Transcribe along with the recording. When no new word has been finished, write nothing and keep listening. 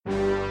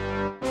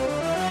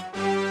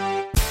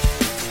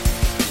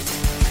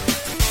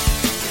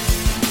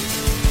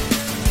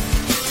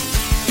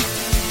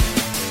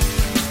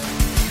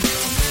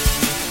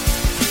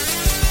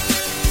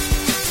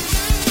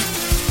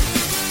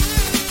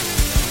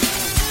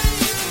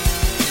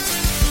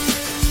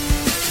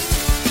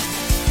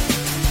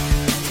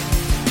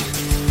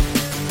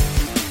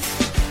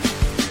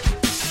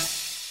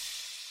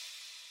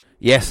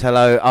Yes,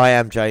 hello, I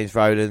am James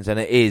Rowlands and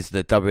it is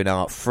the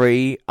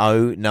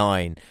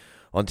WNR309.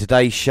 On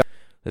today's show,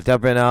 the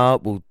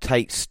WNR will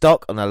take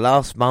stock on the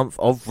last month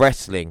of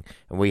wrestling,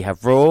 and we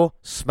have Raw,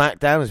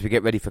 Smackdown as we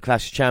get ready for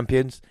Clash of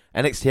Champions,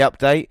 NXT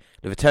update,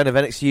 the return of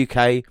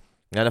NXTUK,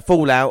 and a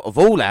fallout of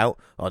All Out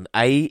on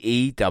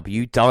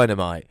AEW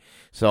Dynamite.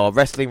 So our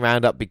wrestling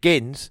roundup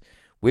begins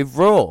with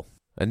Raw.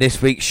 And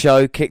this week's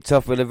show kicked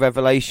off with a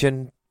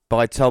revelation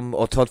by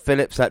Todd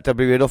Phillips that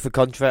WWE had offered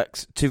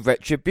contracts to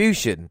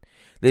Retribution.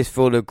 This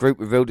fuller group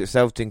revealed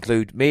itself to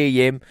include Mia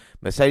Yim,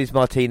 Mercedes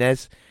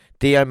Martinez,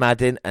 Dio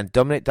Maddin and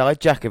Dominik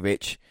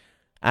Dijakovic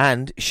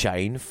and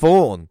Shane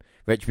Thorne.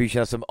 Retribution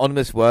has some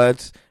ominous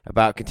words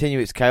about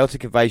continuing its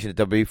chaotic invasion of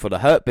WWE for the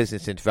Hurt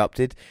Business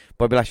interrupted.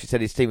 Bobby Lashley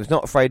said his team was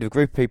not afraid of a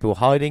group of people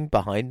hiding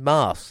behind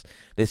masks.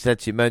 This led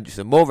to the emergence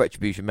of more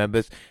Retribution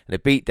members and a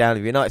beatdown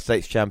of United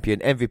States champion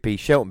MVP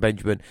Shelton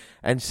Benjamin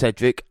and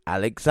Cedric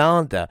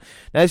Alexander.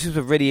 Now this was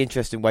a really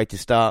interesting way to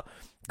start,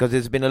 because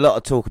there's been a lot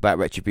of talk about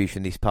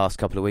Retribution these past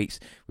couple of weeks.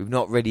 We've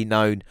not really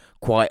known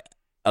quite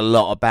a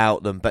lot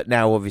about them, but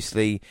now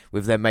obviously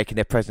with them making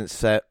their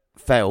presence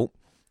felt,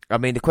 I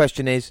mean the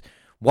question is,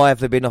 why have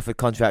they been offered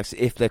contracts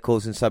if they're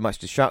causing so much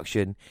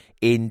destruction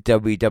in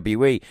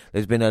WWE?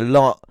 There's been a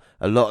lot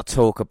of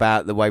talk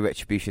about the way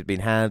Retribution has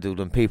been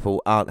handled, and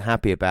people aren't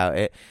happy about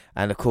it.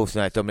 And of course,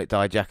 now Dominik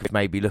Dijakovic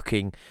may be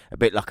looking a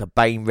bit like a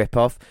Bane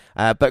ripoff.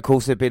 But of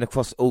course, they've been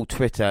across all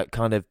Twitter,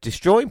 kind of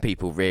destroying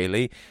people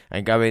really,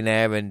 and going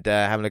there and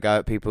having a go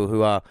at people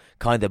who are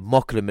kind of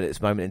mocking them at this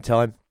moment in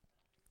time.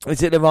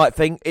 Is it the right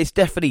thing? It's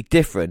definitely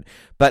different,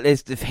 but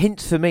there's the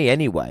hints for me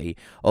anyway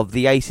of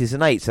the aces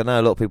and eights. I know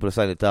a lot of people are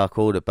saying the Dark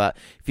Order, but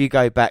if you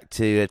go back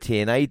to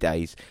TNA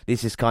days,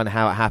 this is kind of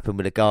how it happened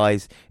with the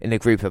guys in a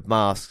group of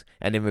masks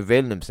and then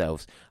revealing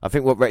themselves. I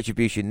think what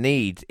Retribution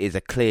needs is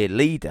a clear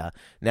leader.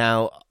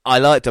 Now, I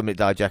like Dominik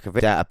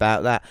Dijakovic, doubt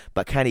about that,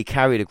 but can he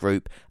carry the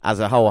group as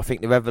a whole? I think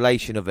the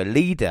revelation of a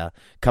leader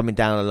coming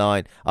down the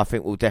line, I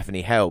think will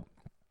definitely help.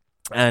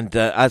 And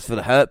as for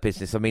the Hurt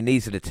Business, I mean,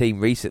 these are the team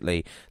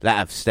recently that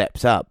have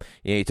stepped up.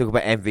 You know, you talk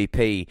about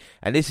MVP,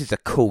 and this is a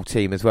cool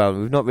team as well.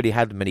 We've not really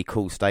had many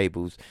cool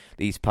stables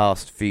these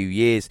past few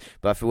years,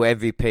 but I feel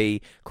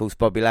MVP, of course,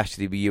 Bobby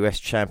Lashley, the US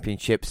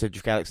Championship,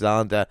 Cedric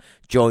Alexander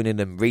joining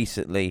them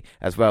recently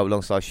as well,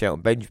 alongside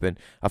Shelton Benjamin.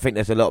 I think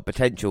there's a lot of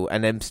potential,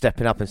 and them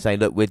stepping up and saying,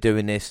 look, we're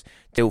doing this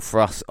deal for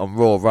us on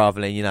Raw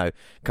rather than, you know,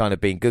 kind of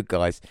being good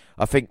guys,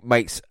 I think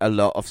makes a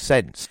lot of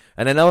sense.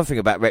 And another thing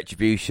about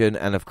Retribution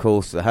and, of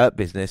course, the Hurt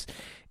Business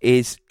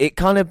is it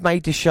kind of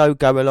made the show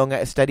go along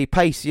at a steady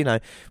pace. You know,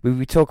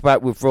 we talk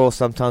about with Raw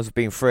sometimes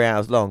being 3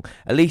 hours long.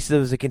 At least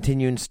there was a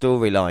continuing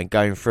storyline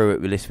going through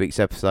it with this week's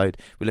episode,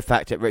 with the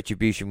fact that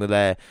Retribution were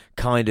there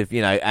kind of,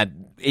 you know,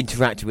 and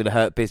interacting with the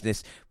Hurt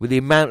Business. With the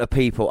amount of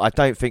people, I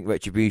don't think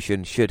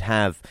Retribution should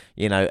have,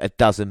 you know, a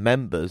dozen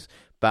members.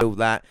 But all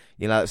that,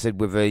 you know, like I said,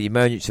 with the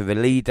emergence of a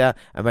leader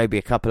and maybe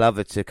a couple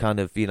other to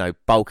kind of, you know,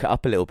 bulk it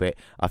up a little bit,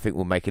 I think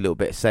will make a little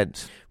bit of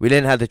sense. We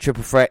then had the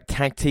Triple Threat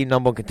Tag Team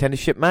number 1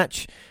 contendership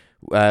match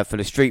for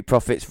the Street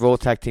Profits Raw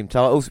Tag Team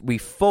titles. We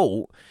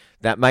thought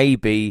that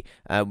maybe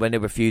when they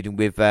were feuding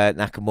with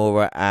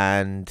Nakamura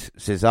and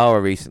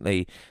Cesaro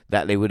recently,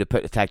 that they would have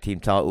put the tag team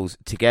titles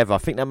together. I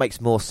think that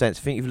makes more sense.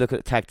 I think if you look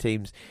at the tag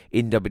teams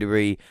in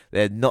WWE,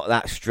 they're not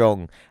that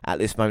strong at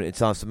this moment in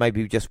time. So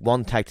maybe just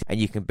one tag team and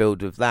you can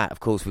build with that.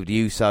 Of course, with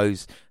the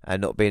Usos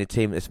not being a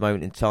team at this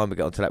moment in time, we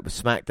got onto that with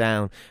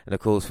Smackdown. And of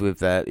course, with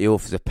the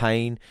Authors of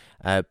Pain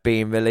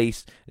being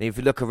released. And if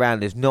you look around,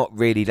 there's not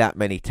really that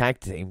many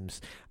tag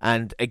teams.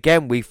 And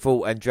again, we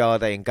thought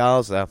Andrade and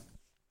Garza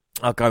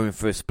are going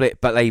for a split,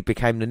 but they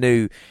became the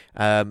new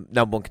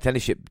number 1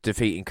 contendership,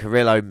 defeating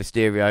Carrillo,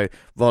 Mysterio,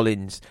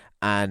 Rollins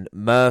and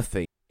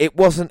Murphy. It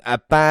wasn't a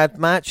bad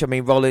match. I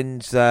mean,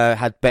 Rollins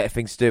had better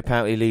things to do,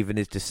 apparently leaving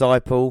his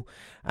disciple,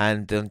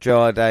 and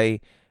Andrade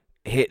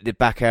hit the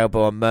back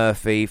elbow on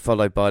Murphy,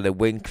 followed by the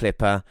wing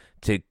clipper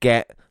to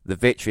get the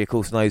victory. Of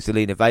course, knows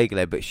Zelina Vega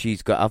there, but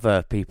she's got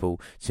other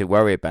people to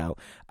worry about.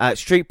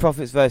 Street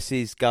Profits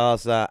versus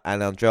Garza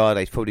and Andrade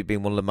has probably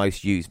been one of the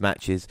most used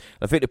matches.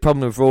 I think the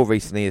problem with Raw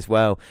recently as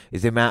well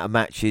is the amount of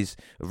matches,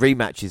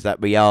 rematches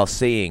that we are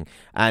seeing,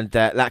 and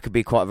that could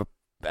be quite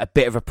a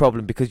bit of a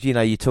problem, because, you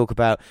know, you talk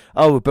about,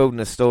 oh, we're building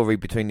a story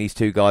between these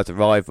two guys, a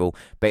rival,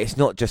 but it's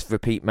not just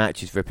repeat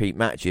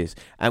matches,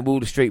 and will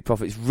the Street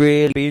Profits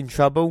really be in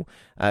trouble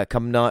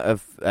come night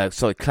of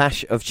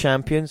Clash of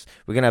Champions?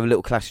 We're going to have a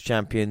little Clash of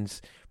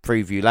Champions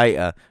preview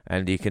later,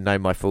 and you can know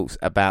my thoughts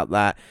about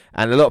that.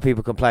 And a lot of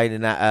people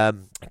complaining that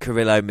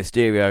Carrillo,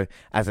 Mysterio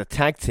as a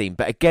tag team,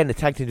 but again, the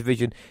tag team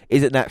division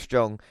isn't that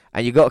strong,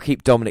 and you've got to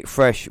keep Dominic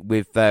fresh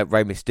with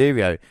Rey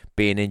Mysterio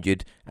being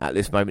injured at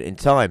this moment in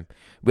time.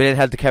 We then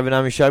had the Kevin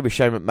Owens show with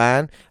Shane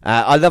McMahon.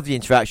 I love the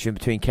interaction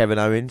between Kevin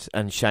Owens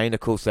and Shane. Of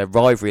course, their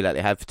rivalry that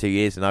they had for 2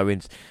 years, and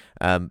Owens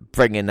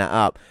bringing that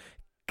up.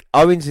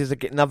 Owens is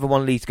another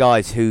one of these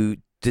guys who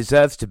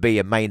deserves to be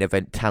a main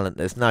event talent.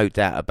 There's no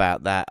doubt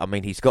about that. I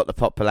mean, he's got the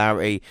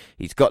popularity.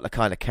 He's got the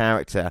kind of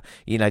character.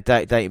 You know,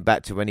 dating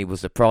back to when he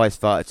was a prize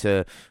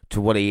fighter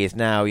to what he is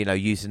now. You know,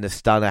 using the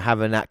stunner,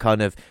 having that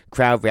kind of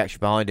crowd reaction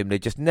behind him. They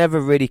just never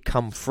really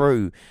come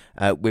through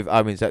with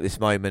Owens at this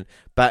moment.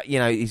 But you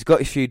know, he's got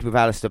his feud with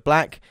Aleister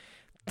Black.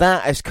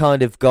 That has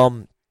kind of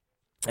gone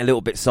a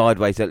little bit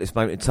sideways at this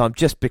moment in time,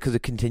 just because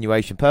of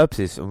continuation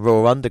purposes. On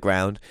Raw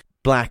Underground,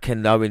 Black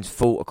and Owens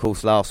fought, of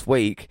course, last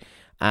week,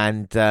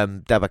 and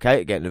Dabba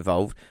Kato getting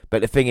involved.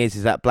 But the thing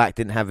is that Black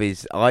didn't have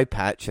his eye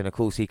patch, and of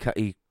course he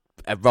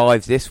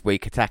arrives this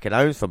week attacking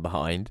Owens from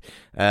behind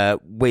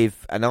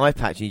with an eye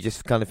patch, and you're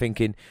just kind of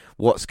thinking,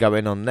 what's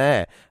going on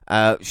there?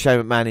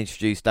 Shane McMahon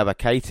introduced Dabba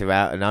Kato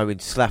out, and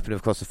Owens slapping him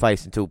across the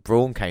face until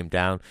Braun came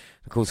down.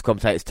 Of course, the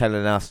commentators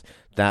telling us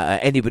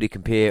that anybody can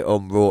appear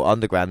on Raw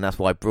Underground, and that's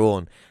why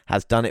Braun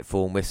has done it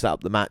for him. We'll set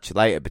up the match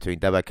later between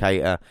Dabba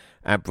Kato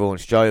and Braun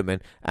Strowman,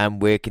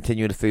 and we're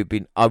continuing the feud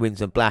between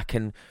Owens and Black.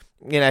 And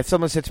you know, if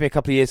someone said to me a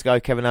couple of years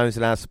ago, Kevin Owens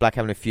and Aleister Black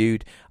having a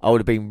feud, I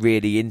would have been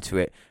really into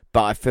it.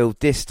 But I feel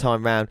this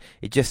time round,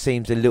 it just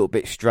seems a little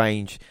bit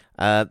strange,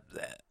 the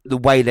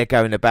way they're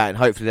going about it, and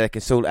hopefully they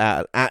can sort it out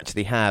and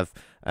actually have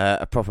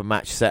a proper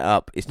match set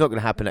up. It's not going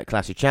to happen at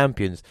Clash of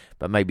Champions,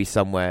 but maybe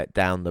somewhere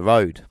down the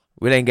road.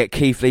 We then get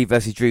Keith Lee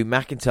versus Drew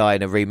McIntyre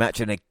in a rematch,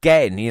 and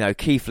again, you know,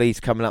 Keith Lee's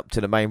coming up to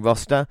the main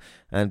roster,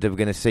 and we're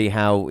going to see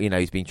how, you know,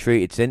 he's been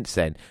treated since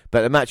then.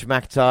 But the match with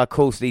McIntyre, of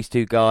course, these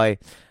two guys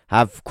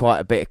have quite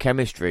a bit of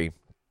chemistry,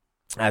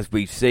 as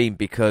we've seen,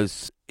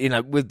 because, you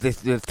know, with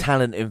the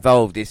talent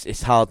involved,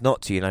 it's hard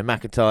not to. You know,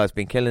 McIntyre's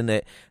been killing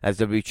it as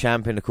WWE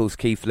champion. Of course,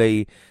 Keith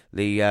Lee,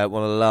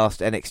 one of the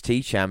last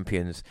NXT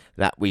champions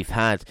that we've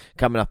had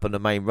coming up on the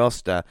main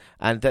roster.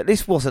 And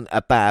this wasn't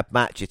a bad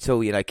match at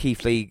all. You know,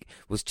 Keith Lee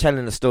was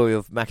telling the story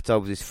of McIntyre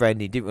with his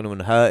friend. He didn't want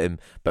to hurt him,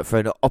 but for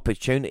an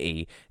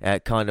opportunity,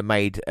 kind of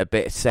made a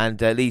bit of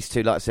sense. And these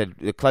two, like I said,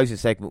 the closing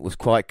segment was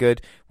quite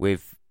good,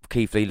 with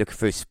Keith Lee looking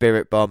for his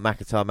spirit bomb,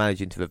 McIntyre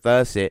managing to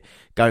reverse it,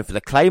 going for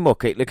the Claymore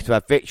kick, looking to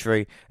have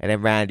victory, and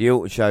then Randy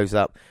Orton shows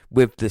up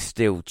with the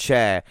steel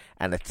chair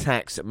and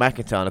attacks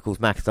McIntyre. And of course,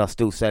 McIntyre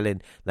still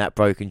selling that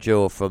broken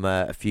jaw from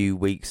a few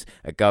weeks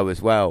ago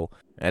as well.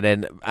 And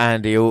then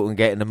Andy Orton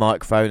getting the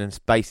microphone and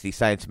basically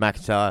saying to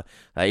McIntyre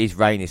that his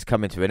reign is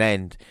coming to an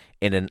end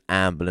in an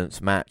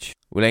ambulance match.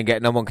 We'll then get a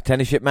number one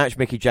contendership match,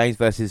 Mickie James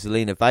versus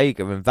Zelina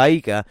Vega. And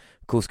Vega,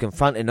 of course,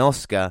 confronting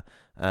Asuka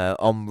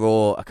on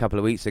Raw a couple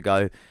of weeks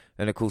ago.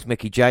 And of course,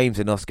 Mickie James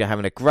and Asuka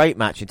having a great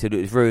match until it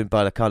was ruined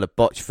by the kind of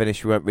botch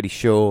finish. We weren't really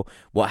sure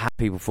what happened.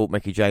 People thought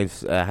Mickie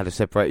James had a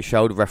separated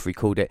shoulder. The referee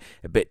called it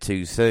a bit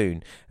too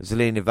soon.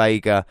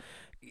 Vega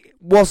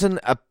wasn't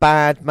a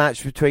bad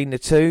match between the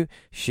two.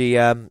 She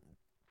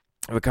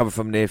recovered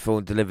from near fall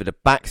and delivered a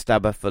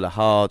backstabber for the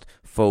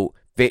hard-fought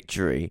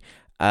victory.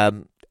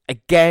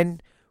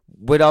 Again,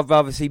 would I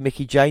rather see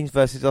Mickie James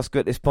versus Asuka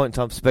at this point in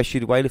time,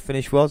 especially the way the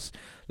finish was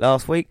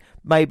last week?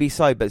 Maybe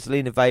so, but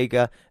Zelina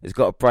Vega has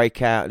got a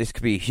breakout. This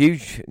could be a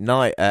huge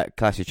night at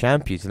Clash of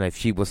Champions, and if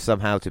she was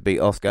somehow to beat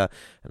Asuka,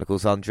 and of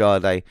course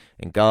Andrade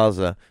and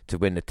Garza to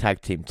win the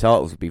tag team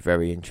titles, would be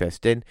very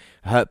interesting.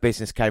 Hurt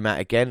Business came out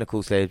again. Of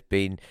course, they've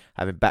been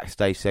having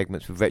backstage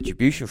segments with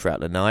Retribution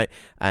throughout the night,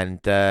 and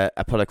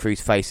Apollo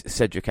Crews faced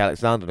Cedric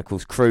Alexander. And of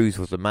course, Crews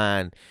was the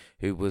man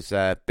who was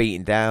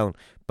beaten down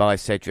by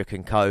Cedric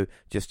and Co.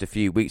 just a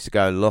few weeks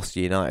ago and lost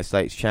the United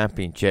States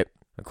Championship.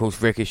 Of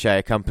course, Ricochet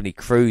accompanied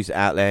Crews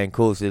out there and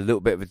caused a little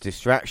bit of a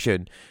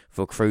distraction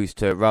for Crews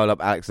to roll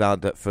up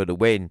Alexander for the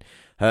win.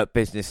 Hurt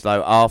Business,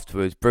 though,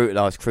 afterwards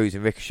brutalised Crews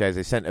and Ricochet as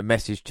they sent a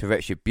message to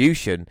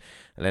Retribution,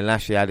 and then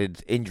Lashley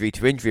added injury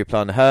to injury,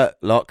 applying the Hurt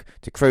Lock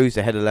to Crews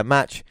ahead of their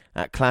match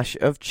at Clash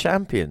of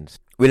Champions.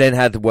 We then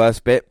had the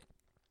worst bit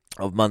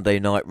of Monday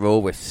Night Raw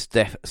with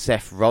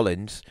Seth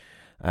Rollins.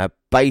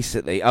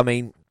 Basically, I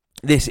mean,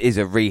 this is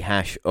a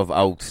rehash of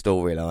old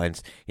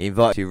storylines. He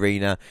invited the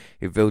arena,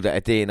 he revealed that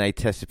a DNA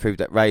test to prove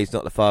that Ray is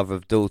not the father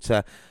of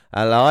daughter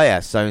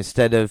Aliyah. So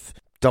instead of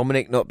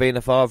Dominic not being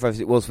the father, as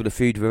it was with the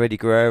feud with Eddie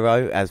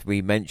Guerrero, as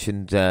we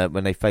mentioned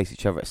when they faced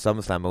each other at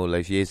SummerSlam all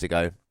those years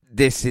ago,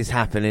 this is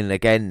happening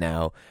again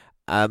now.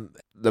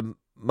 The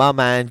mum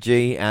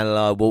Angie and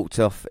Aliyah walked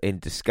off in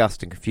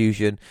disgust and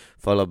confusion,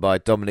 followed by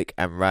Dominic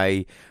and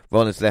Ray.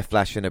 Rollins left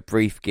flashing a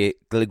brief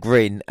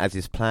grin as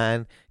his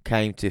plan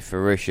came to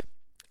fruition.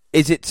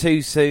 Is it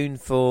too soon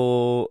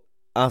for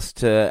us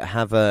to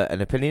have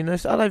an opinion on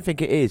this? I don't think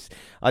it is.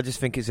 I just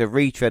think it's a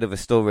retread of a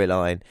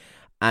storyline,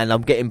 and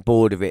I'm getting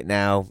bored of it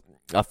now.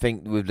 I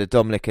think with the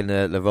Dominic and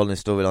the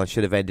Rollins storyline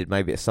should have ended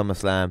maybe at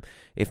SummerSlam,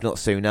 if not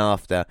soon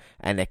after,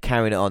 and they're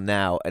carrying it on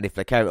now. And if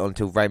they carry it on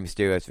until Rey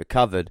Mysterio's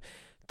recovered,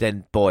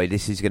 then boy,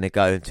 this is going to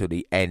go until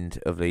the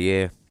end of the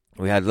year.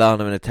 We had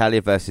Lana and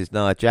Natalya versus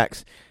Nia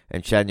Jax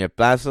and Shayna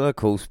Baszler, of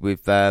course,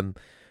 with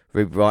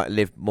Ruby Riott and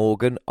Liv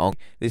Morgan on.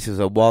 This was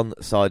a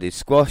one-sided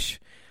squash,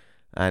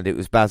 and it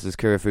was Baszler's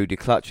Kirifuda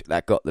clutch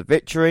that got the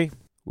victory.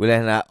 We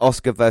then had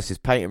Oscar versus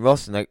Peyton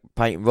Royce, and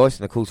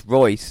of course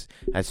Royce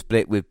has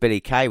split with Billie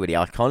Kay with the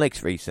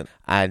Iconics recently,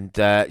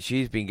 and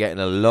she's been getting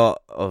a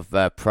lot of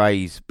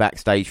praise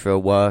backstage for her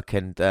work,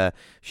 and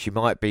she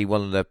might be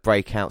one of the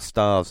breakout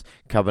stars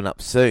coming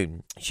up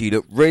soon. She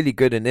looked really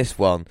good in this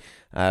one,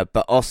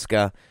 but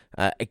Oscar,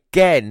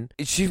 again,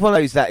 she's one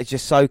of those that is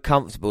just so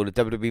comfortable that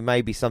WWE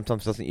maybe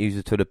sometimes doesn't use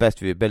her to the best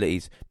of her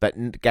abilities,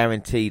 but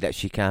guarantee that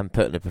she can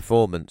put in a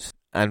performance.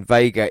 And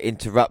Vega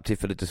interrupted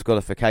for the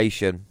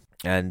disqualification,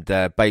 and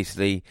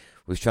basically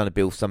was trying to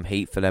build some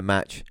heat for their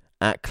match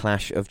at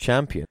Clash of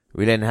Champions.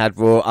 We then had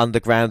Raw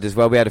Underground as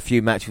well. We had a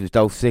few matches with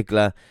Dolph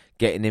Ziggler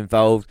getting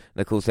involved,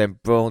 and of course then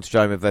Braun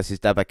Strowman versus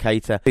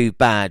Dabba-Kato. Too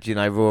bad,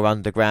 Raw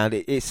Underground.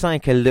 It's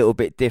something a little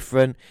bit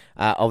different.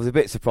 I was a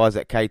bit surprised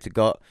that Kato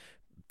got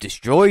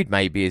destroyed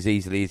maybe as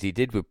easily as he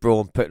did, with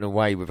Braun putting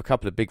away with a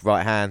couple of big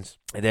right hands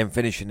and then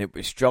finishing it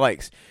with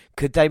strikes.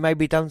 Could they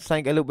maybe done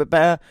something a little bit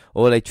better,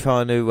 or are they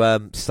trying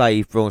to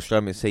save Braun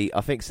Strowman's seat?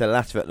 I think it's the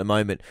latter at the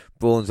moment.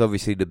 Braun's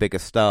obviously the bigger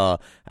star,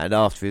 and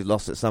after his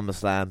loss at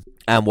SummerSlam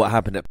and what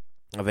happened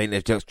I think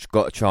they've just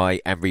got to try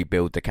and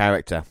rebuild the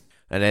character.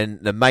 And then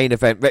the main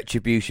event,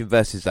 Retribution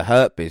versus the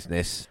Hurt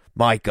Business.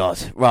 My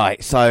God.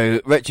 Right,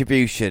 so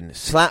Retribution,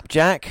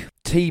 Slapjack,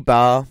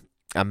 T-Bar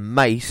and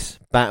Mace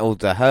battled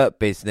the Hurt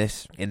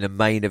Business in the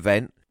main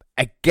event.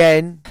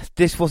 Again,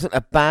 this wasn't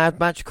a bad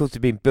match because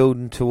they've been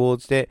building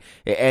towards it.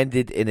 It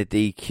ended in a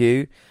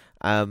DQ.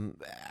 And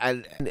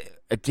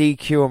a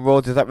DQ on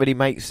Raw, does that really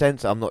make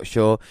sense? I'm not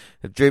sure.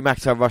 Drew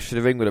McIntyre rushed to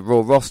the ring with a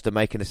Raw roster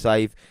making a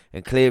save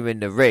and clearing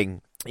the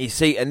ring. You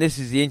see, and this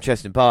is the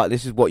interesting part.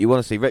 This is what you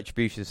want to see.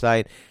 Retribution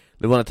saying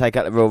they want to take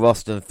out the Raw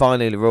roster, and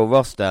finally the Raw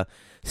roster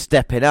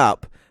stepping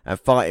up and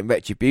fighting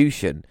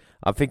Retribution.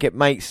 I think it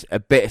makes a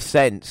bit of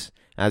sense,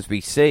 as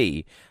we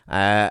see,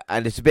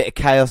 and it's a bit of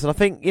chaos, and I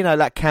think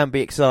that can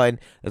be exciting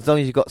as long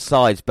as you've got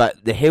sides,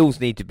 but the heels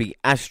need to be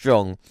as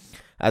strong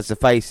as the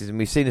faces, and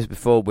we've seen this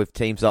before with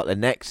teams like the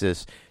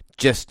Nexus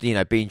just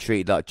being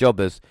treated like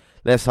jobbers.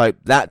 Let's hope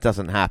that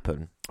doesn't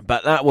happen.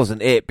 But that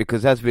wasn't it,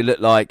 because as we looked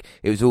like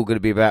it was all going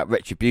to be about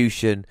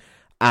Retribution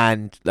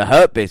and the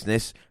Hurt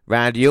Business,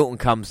 Randy Orton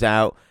comes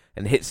out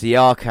and hits the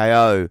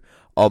RKO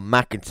on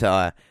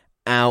McIntyre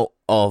out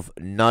of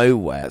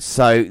nowhere.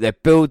 So they're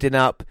building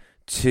up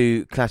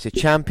to Clash of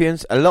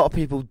Champions. A lot of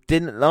people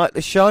didn't like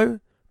the show,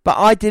 but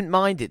I didn't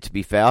mind it, to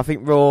be fair. I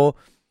think Raw,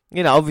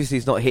 obviously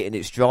it's not hitting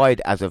its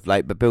stride as of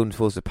late, but building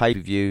towards the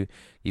pay-per-view,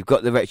 you've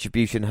got the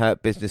Retribution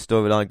Hurt Business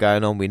storyline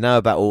going on. We know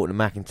about Orton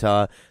and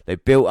McIntyre. They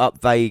built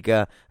up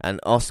Vega and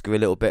Oscar a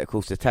little bit, of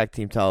course, the tag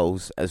team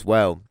titles as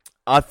well.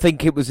 I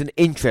think it was an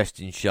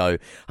interesting show.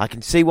 I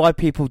can see why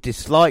people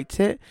disliked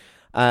it.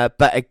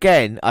 But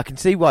again, I can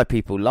see why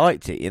people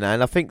liked it, and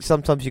I think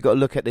sometimes you've got to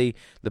look at the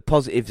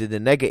positives and the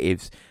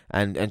negatives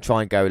and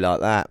try and go like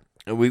that.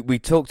 And we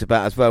talked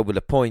about as well with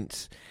the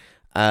points,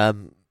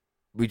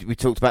 we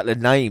talked about the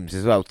names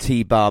as well,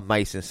 T-Bar,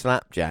 Mace and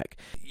Slapjack.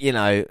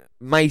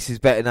 Mace is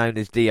better known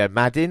as Dio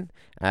Madden,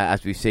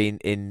 as we've seen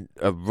in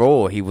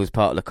Raw. He was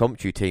part of the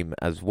commentary team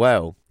as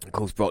well. Of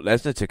course, Brock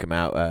Lesnar took him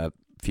out a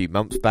few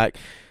months back.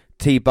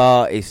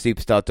 T-Bar is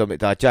superstar Dominik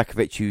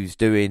Dijakovic, who's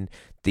doing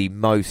the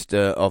most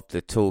of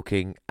the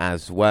talking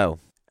as well.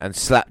 And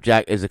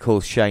Slapjack is, of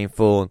course, Shane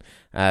Thorne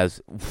as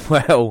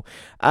well.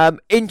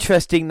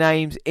 Interesting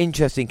names,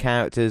 interesting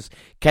characters.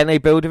 Can they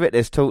build with it?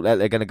 There's talk that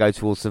they're going to go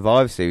towards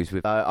Survivor Series.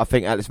 I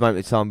think at this moment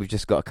in time, we've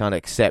just got to kind of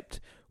accept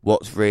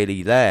what's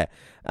really there.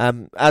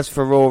 As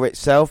for Raw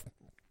itself,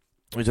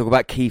 we talk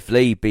about Keith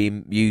Lee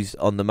being used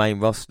on the main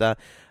roster.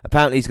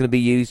 Apparently he's going to be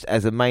used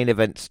as a main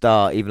event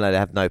star, even though they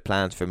have no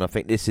plans for him. I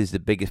think this is the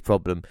biggest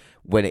problem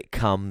when it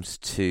comes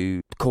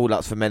to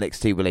call-ups from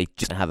NXT, where they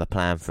just have a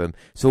plan for him.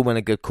 It's all well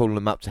and good calling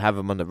them up to have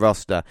them on the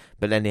roster,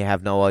 but then they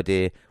have no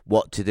idea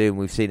what to do, and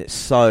we've seen it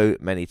so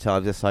many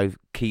times. That's how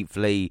Keith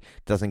Lee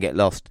doesn't get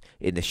lost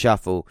in the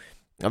shuffle.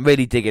 I'm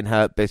really digging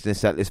Hurt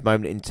Business at this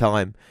moment in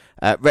time.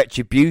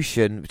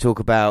 Retribution, we talk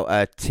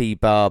about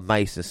T-Bar,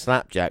 Mace and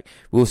Slapjack.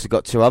 We've also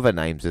got two other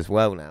names as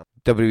well now.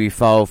 WWE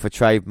Fall for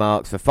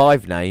trademarks for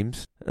 5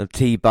 names.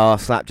 T-Bar,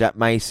 Slapjack,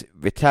 Mace,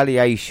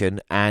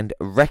 Retaliation and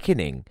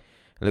Reckoning.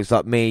 It looks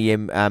like me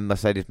and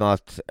Mercedes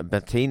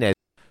Martinez.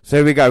 So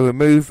here we go. We'll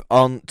move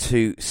on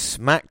to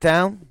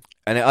Smackdown.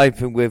 And it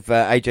opened with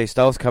AJ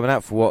Styles coming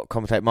out for what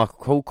commentator Michael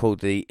Cole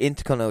called the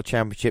Intercontinental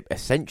Championship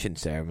Ascension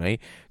Ceremony.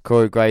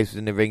 Corey Graves was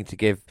in the ring to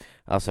give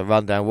us a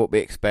rundown of what we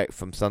expect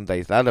from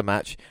Sunday's ladder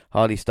match.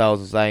 Hardy,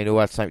 Styles and Zayn all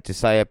had something to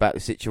say about the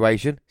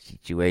situation,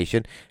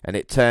 and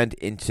it turned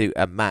into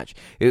a match.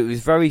 It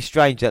was very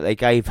strange that they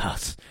gave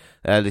us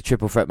the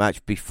triple threat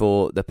match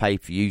before the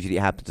pay-per-view. Usually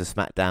it happens to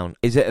SmackDown.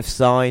 Is it a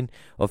sign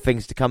of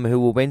things to come? Who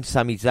will win?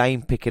 Sami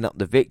Zayn picking up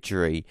the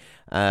victory.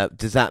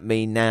 Does that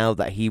mean now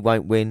that he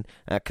won't win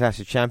at Clash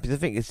of Champions? I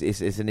think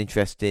it's an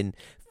interesting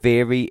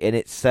theory in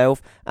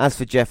itself. As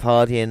for Jeff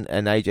Hardy and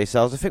AJ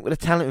Styles, I think with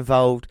the talent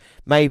involved,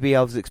 maybe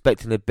I was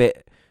expecting a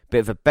bit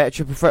of a better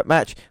triple threat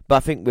match, but I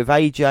think with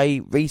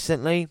AJ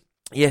recently,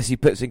 Yes, he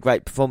puts in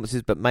great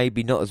performances, but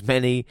maybe not as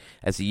many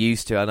as he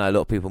used to. I know a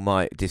lot of people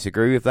might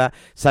disagree with that.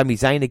 Sami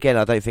Zayn, again,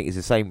 I don't think is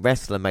the same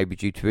wrestler, maybe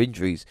due to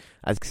injuries,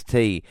 as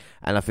NXT.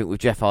 And I think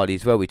with Jeff Hardy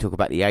as well, we talk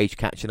about the age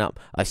catching up.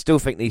 I still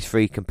think these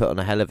three can put on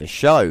a hell of a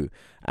show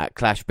at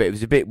Clash, but it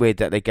was a bit weird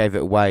that they gave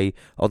it away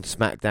on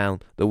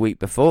Smackdown the week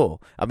before.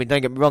 I mean,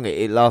 don't get me wrong,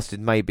 it lasted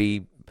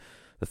maybe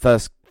the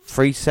first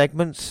 3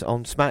 segments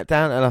on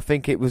SmackDown, and I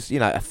think it was,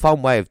 a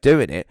fun way of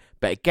doing it,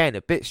 but again,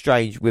 a bit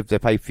strange with the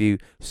pay-per-view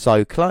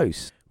so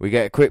close. We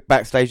get a quick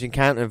backstage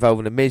encounter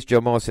involving The Miz,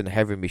 John Morrison, and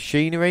Heavy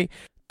Machinery.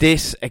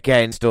 This,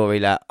 again, story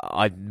that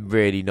I'm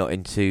really not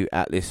into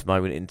at this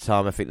moment in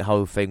time. I think the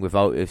whole thing with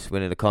Otis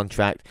winning the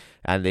contract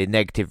and the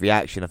negative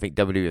reaction, I think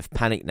WWE have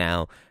panicked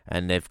now,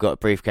 and they've got a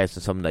briefcase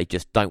on someone they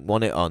just don't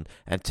want it on,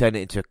 and turn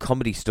it into a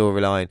comedy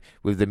storyline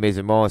with The Miz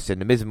and Morrison.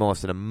 The Miz and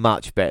Morrison are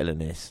much better than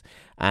this.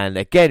 And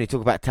again, we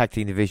talk about tag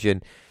team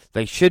division.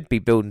 They should be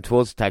building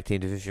towards the tag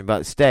team division, but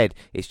instead,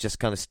 it's just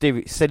kind of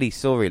silly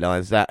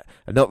storylines that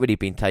are not really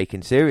being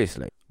taken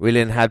seriously. We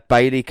then had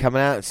Bayley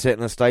coming out and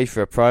sitting on stage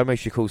for a promo.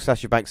 She calls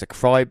Sasha Banks a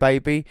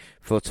crybaby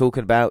for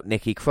talking about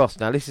Nikki Cross.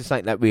 Now, this is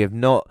something that we have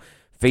not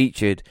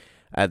featured.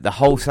 The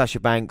whole Sasha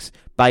Banks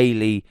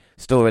Bayley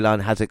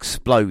storyline has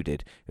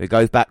exploded. It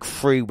goes back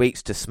 3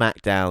 weeks to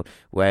SmackDown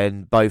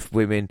when both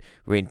women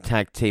were in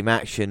tag team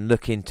action,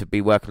 looking to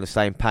be working on the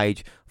same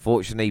page.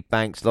 Fortunately,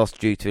 Banks lost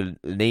due to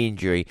a knee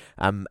injury.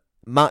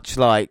 Much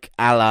like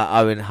a la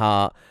Owen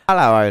Hart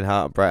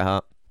and Bret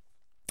Hart.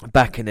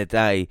 Back in the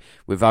day,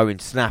 with Owen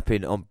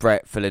snapping on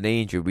Bret for the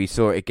knee injury, we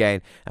saw it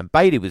again, and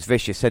Bayley was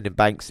vicious, sending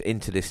Banks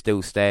into the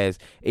steel stairs,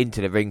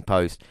 into the ring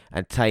post,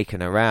 and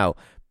taking her out.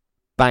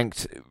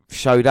 Banks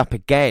showed up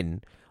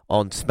again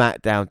on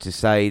SmackDown to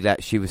say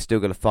that she was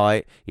still going to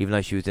fight, even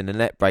though she was in a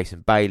neck brace,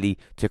 and Bayley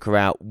took her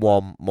out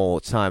one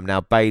more time.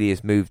 Now Bayley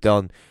has moved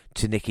on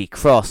to Nikki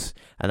Cross,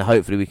 and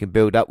hopefully we can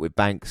build up with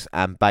Banks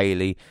and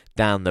Bayley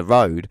down the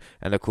road.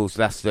 And of course,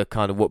 that's the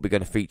kind of what we're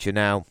going to feature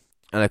now.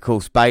 And of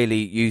course, Bayley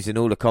using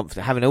all the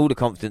confidence, having all the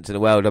confidence in the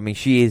world. I mean,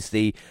 she is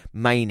the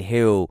main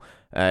heel,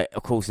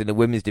 of course, in the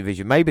women's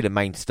division, maybe the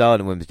main star in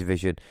the women's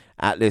division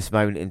at this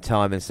moment in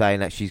time, and saying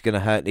that she's going to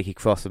hurt Nikki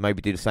Cross and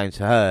maybe do the same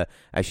to her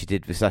as she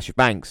did with Sasha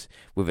Banks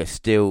with a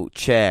steel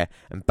chair.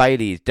 And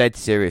Bayley is dead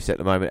serious at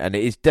the moment, and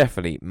it is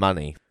definitely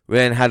money. We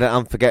then had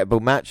an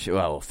forgettable match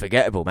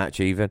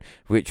even,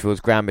 which was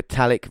Grand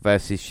Metalik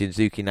versus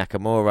Shinsuke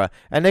Nakamura.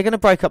 And they're going to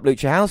break up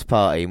Lucha House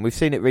Party. And we've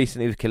seen it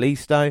recently with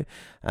Kalisto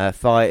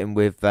fighting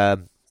with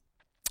Grand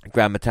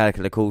Metalik,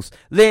 and of course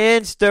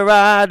Lince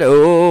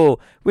Dorado,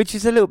 which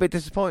is a little bit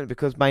disappointing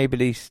because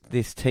maybe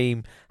this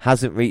team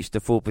hasn't reached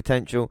the full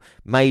potential.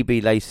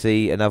 Maybe they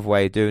see another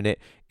way of doing it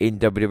in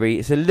WWE.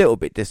 It's a little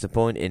bit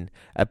disappointing.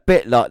 A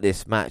bit like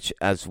this match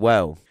as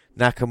well.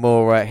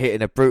 Nakamura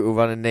hitting a brutal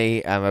running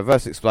knee and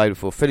reverse explode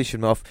before finishing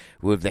him off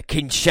with the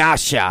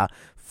Kinshasa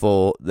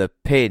for the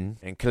pin.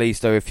 And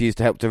Kalisto refused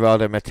to help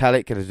Dorado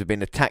Metallic and has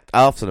been attacked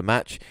after the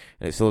match.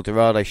 And it saw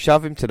Dorado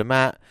shove him to the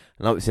mat.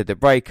 And like we said, the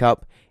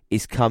breakup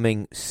is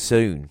coming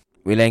soon.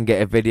 We then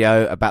get a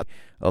video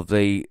of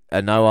the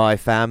Anoa'i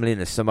family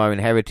and the Samoan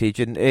heritage.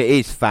 And it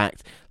is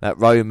fact that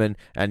Roman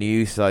and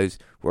the Usos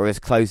were as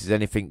close as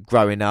anything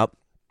growing up.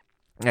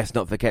 Let's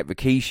not forget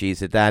Rikishi is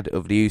the dad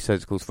of the Usos,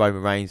 of course,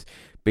 Roman Reigns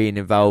being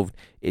involved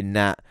in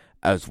that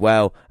as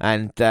well.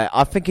 And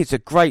I think it's a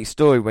great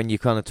story when you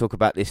kind of talk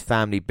about this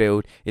family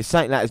build. It's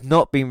something that has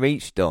not been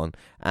reached on,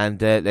 and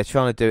they're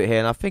trying to do it here,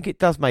 and I think it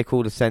does make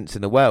all the sense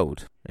in the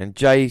world. And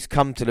Jay's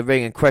come to the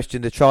ring and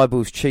questioned the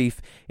Tribal's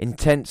chief.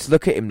 Intense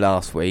look at him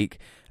last week,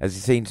 as he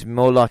seems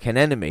more like an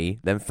enemy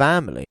than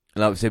family.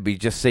 And like I said, we've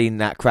just seen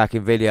that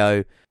cracking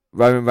video.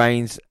 Roman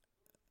Reigns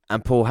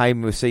and Paul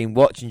Heyman were seen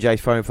watching Jay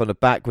throwing from the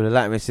back with the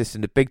latter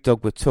insisting the big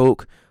dog would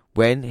talk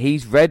when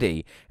he's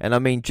ready. And I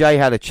mean, Jay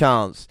had a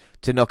chance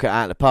to knock it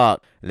out of the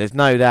park, and there's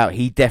no doubt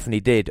he definitely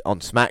did on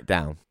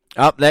SmackDown.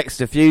 Up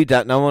next, a feud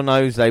that no one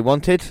knows they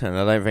wanted, and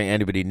I don't think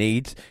anybody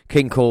needs.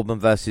 King Corbin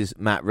versus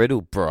Matt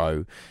Riddle,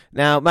 bro.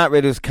 Now, Matt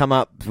Riddle's come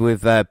up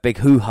with a big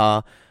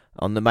hoo-ha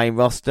on the main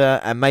roster,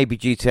 and maybe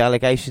due to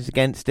allegations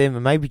against him,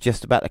 and maybe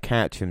just about the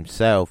character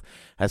himself,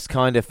 has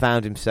kind of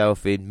found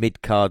himself in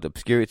mid-card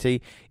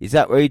obscurity. Is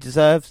that where he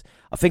deserves?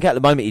 I think at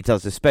the moment he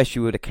does,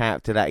 especially with the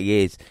character that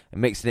he is,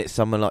 and mixing it with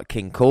someone like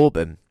King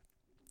Corbin.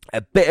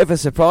 A bit of a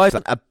surprise,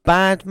 a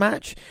bad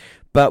match,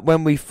 but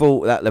when we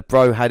thought that the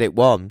bro had it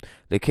won,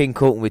 the King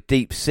caught him with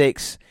deep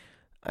six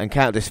and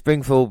countered a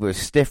springboard with a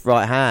stiff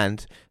right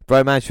hand.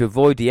 Bro managed to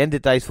avoid the end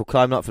of days for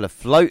climbing up for the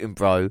floating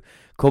bro.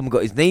 Corbin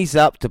got his knees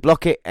up to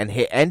block it and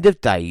hit end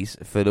of days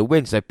for the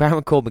win. So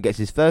Baron Corbin gets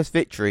his first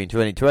victory in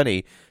 2020,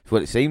 is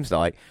what it seems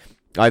like,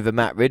 over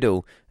Matt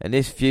Riddle, and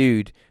this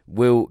feud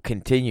will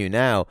continue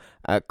now.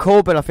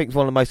 Corbin, I think, is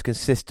one of the most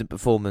consistent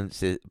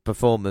performers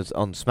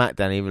on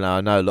SmackDown, even though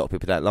I know a lot of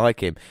people don't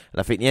like him. And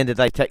I think the end of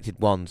the day protected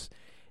ones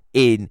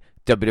in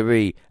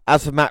WWE.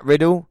 As for Matt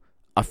Riddle,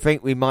 I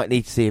think we might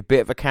need to see a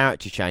bit of a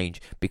character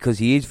change because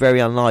he is very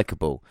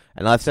unlikable.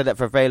 And I've said that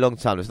for a very long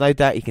time. There's no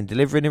doubt he can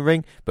deliver in the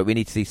ring, but we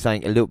need to see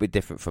something a little bit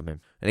different from him.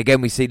 And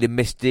again, we see the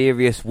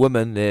mysterious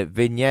woman, the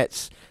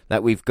vignettes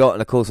that we've got.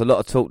 And of course, a lot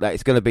of talk that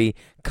it's going to be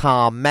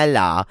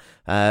Carmella.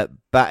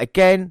 But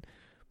again,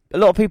 a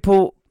lot of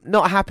people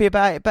not happy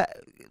about it. But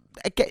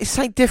again, it's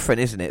something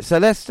different, isn't it? So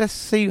let's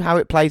see how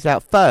it plays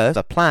out first,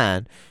 a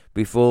plan,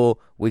 before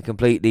we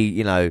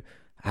completely,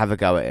 have a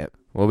go at it.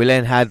 Well, we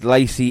then had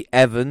Lacey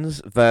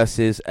Evans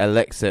versus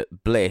Alexa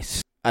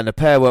Bliss. And the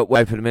pair worked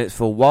well for the minutes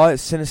for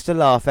Wyatt's sinister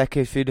laugh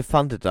echoed through the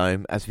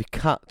Thunderdome as we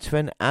cut to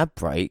an ad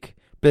break.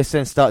 Bliss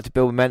then started to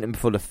build momentum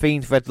before the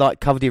Fiend's red light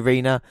covered the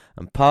arena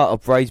and part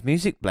of Bray's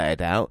music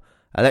blared out.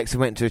 Alexa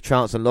went into a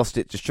trance and lost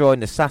it,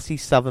 destroying the sassy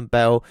Southern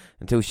Belle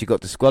until she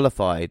got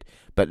disqualified.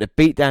 But the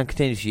beatdown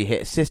continued as she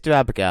hit Sister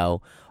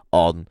Abigail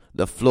on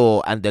the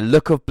floor. And the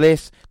look of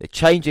Bliss, the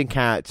change in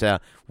character,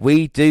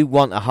 we do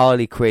want a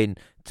Harley Quinn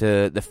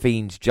to the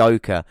Fiend's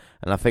Joker,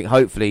 and I think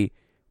hopefully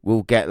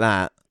we'll get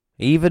that.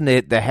 Even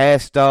the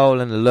hairstyle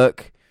and the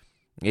look,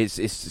 it's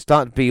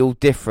starting to be all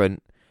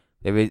different.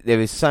 There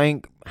is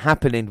something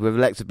happening with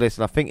Alexa Bliss,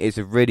 and I think it's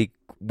a really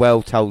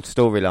well told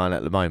storyline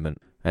at the moment.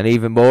 And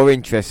even more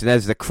interesting,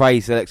 as the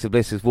crazy Alexa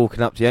Bliss is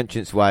walking up the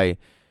entranceway,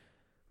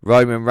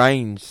 Roman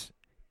Reigns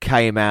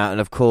came out, and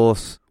of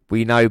course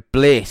we know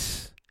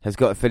Bliss has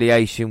got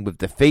affiliation with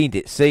the Fiend,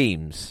 it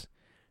seems,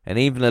 and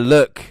even the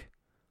look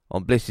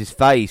on Bliss's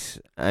face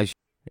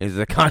is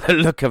the kind of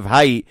look of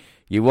hate.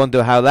 You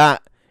wonder how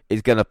that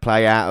is going to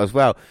play out as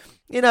well.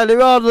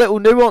 There are little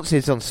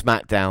nuances on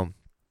SmackDown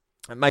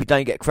and maybe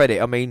don't get credit.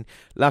 I mean,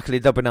 luckily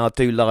WNR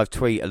do live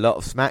tweet a lot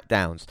of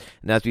SmackDowns.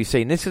 And as we've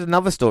seen, this is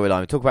another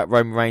storyline. We talk about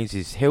Roman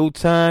Reigns' heel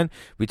turn.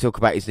 We talk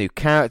about his new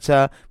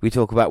character. We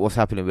talk about what's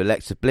happening with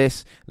Alexa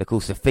Bliss. And of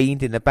course, the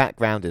Fiend in the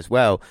background as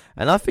well.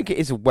 And I think it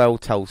is a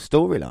well-told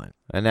storyline.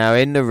 And now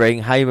in the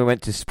ring, Heyman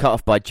went to cut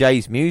off by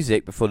Jay's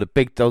music before the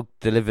big dog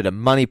delivered a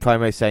money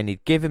promo saying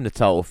he'd give him the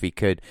title if he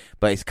could,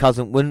 but his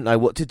cousin wouldn't know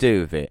what to do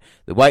with it.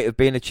 The weight of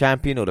being a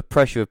champion or the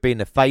pressure of being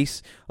the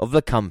face of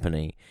the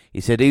company. He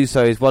said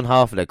Uso is one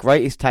half of the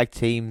greatest tag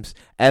teams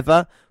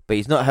ever, but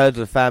he's not heard of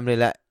the family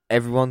that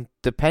everyone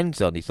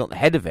depends on. He's not the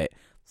head of it.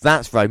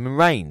 That's Roman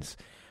Reigns.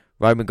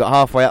 Roman got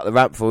halfway up the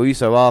ramp before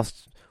Uso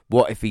asked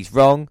what if he's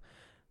wrong,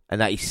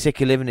 and that he's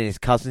sick of living in his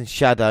cousin's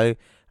shadow,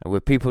 and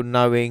with people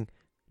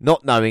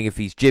not knowing if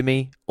he's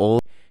Jimmy or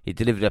he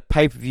delivered a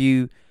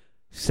pay-per-view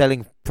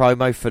selling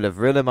promo full of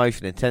real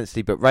emotion and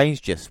intensity, but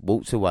Reigns just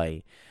walked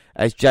away.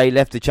 As Jay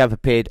left, the champ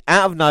appeared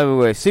out of nowhere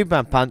with a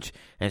Superman punch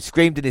and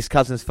screamed in his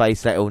cousin's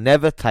face that he'll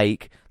never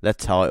take the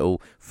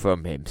title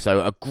from him. So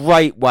a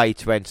great way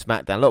to end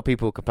SmackDown. A lot of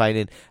people were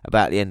complaining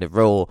about the end of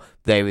Raw.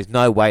 There is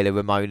no way they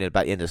were moaning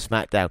about the end of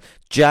SmackDown.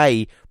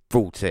 Jay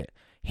brought it.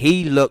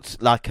 He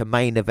looked like a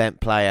main event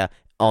player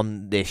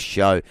on this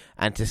show.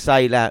 And to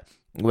say that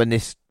when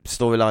this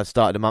storyline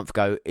started a month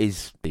ago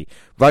is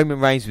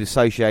Roman Reigns'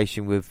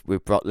 association with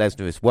Brock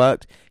Lesnar has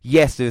worked.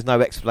 Yes, there is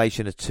no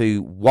explanation as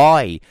to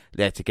why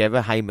they're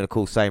together. Heyman, of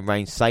course, saying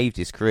Reigns saved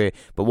his career,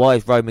 but why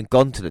has Roman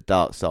gone to the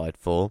dark side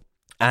for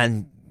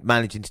and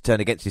managing to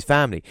turn against his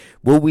family?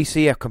 Will we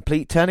see a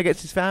complete turn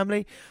against his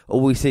family,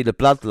 or will we see the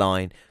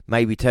bloodline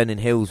maybe turning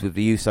heels with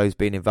the Usos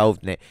being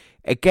involved in it?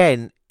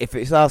 Again, if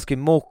it's asking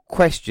more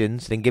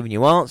questions than giving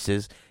you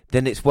answers,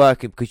 then it's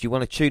working because you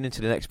want to tune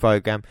into the next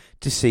program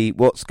to see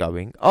what's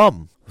going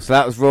on. So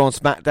that was Raw and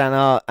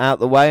SmackDown out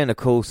the way, and of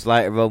course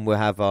later on we'll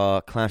have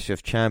our Clash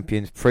of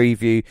Champions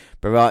preview.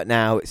 But right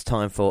now it's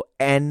time for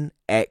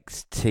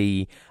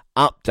NXT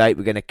update.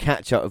 We're going to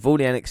catch up with all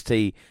the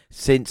NXT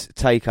since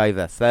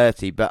TakeOver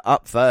 30. But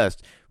up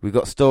first, we've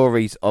got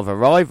stories of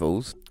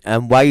arrivals,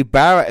 and Wade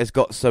Barrett has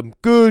got some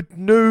good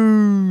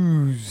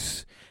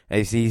news,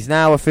 as he's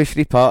now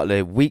officially part of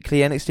the weekly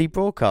NXT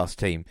broadcast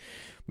team.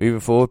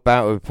 Moving forward,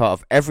 Barrett will be part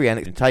of every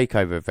NXT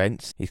TakeOver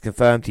event. He's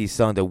confirmed he's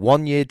signed a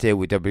one-year deal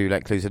with WWE that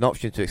includes an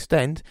option to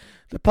extend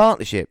the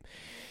partnership.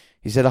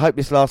 He said, I hope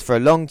this lasts for a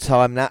long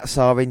time, that's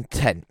our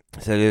intent.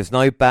 So there's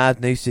no bad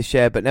news to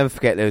share, but never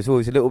forget there's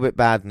always a little bit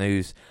bad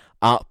news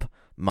up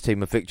my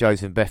team of Vic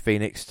Joseph and Beth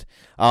Phoenix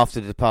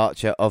after the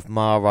departure of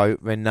Mauro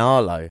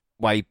Ranallo.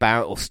 Wade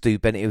Barrett, or Stu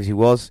Bennett as he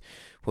was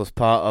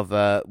part of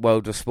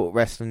World of Sport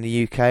Wrestling in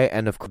the UK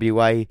and of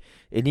WA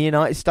in the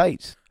United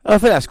States. I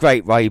think that's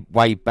great.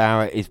 Wade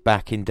Barrett is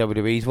back in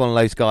WWE. He's one of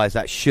those guys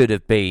that should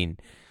have been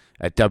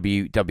a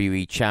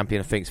WWE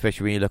champion, I think,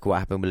 especially when you look at what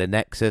happened with the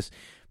Nexus,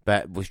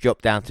 but was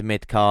dropped down to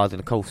mid-card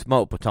and, of course,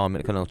 multiple time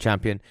Intercontinental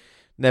champion.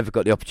 Never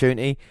got the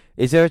opportunity.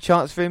 Is there a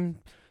chance for him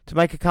to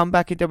make a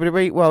comeback in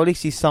WWE? Well, at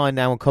least he's signed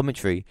now on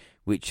commentary,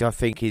 which I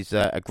think is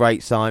a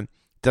great sign.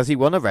 Does he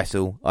want to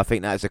wrestle? I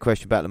think that is a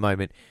question about the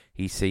moment.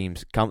 He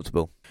seems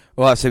comfortable.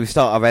 Alright, so we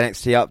start our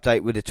NXT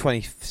update with the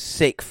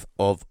 26th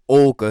of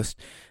August,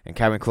 and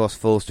Cameron Cross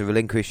forced to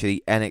relinquish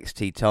the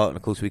NXT title. And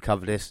of course, we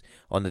covered this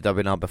on the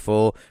WNR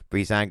before.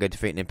 Breezango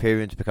defeating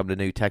Imperium to become the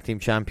new tag team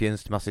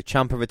champions. Tommaso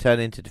Ciampa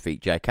returning to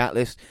defeat Jay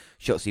Catalyst.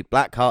 Shotzi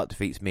Blackheart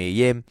defeats Mia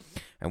Yim.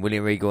 And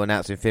William Regal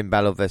announcing Finn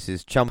Balor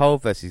versus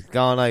Ciampa versus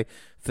Gargano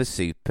for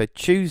Super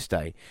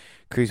Tuesday.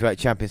 Cruiserweight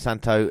champion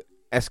Santo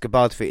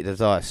Escobar defeated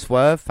Isaiah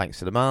Swerve thanks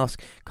to the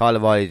mask. Kyle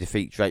O'Reilly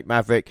defeats Drake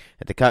Maverick.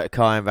 And Dakota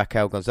Kai and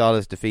Raquel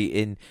Gonzalez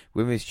defeating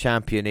women's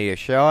champion Io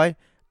Shirai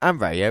and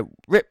Rhea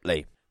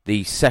Ripley.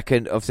 The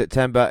 2nd of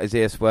September,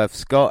 Isaiah Swerve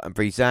Scott and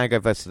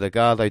Breezango versus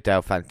Legado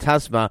del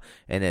Fantasma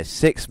in a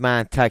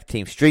 6-man tag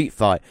team street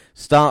fight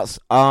starts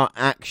our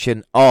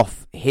action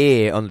off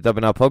here on the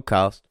WNR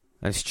podcast.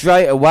 And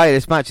straight away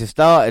this match has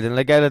started and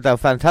Legado del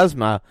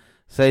Fantasma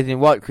sending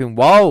White Queen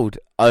Wild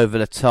over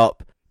the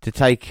top to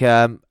take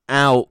out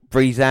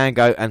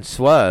Breezango and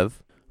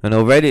Swerve. And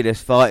already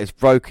this fight has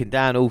broken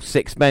down all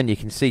 6 men. You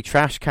can see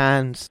trash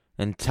cans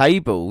and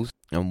tables.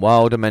 And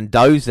Wild and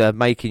Mendoza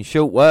making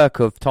short work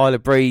of Tyler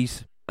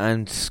Breeze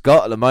and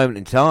Scott at the moment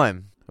in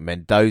time. And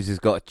Mendoza's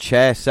got a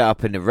chair set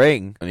up in the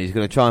ring. And he's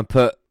going to try and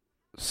put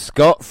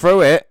Scott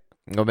through it.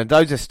 Well,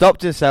 Mendoza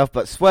stopped himself,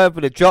 but Swerve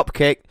with a drop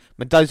kick.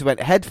 Mendoza went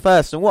head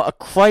first. And what a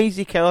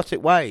crazy,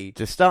 chaotic way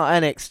to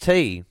start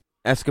NXT.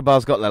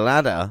 Escobar's got the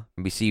ladder.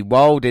 And we see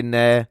Wild in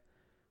there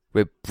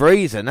with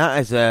Breeze. And that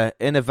is an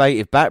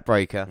innovative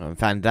backbreaker. And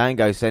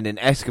Fandango sending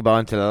Escobar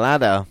into the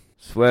ladder.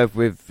 Swerve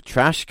with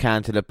trash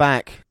can to the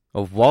back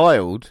of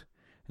Wild.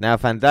 Now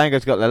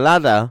Fandango's got the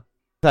ladder.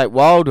 Take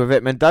Wild with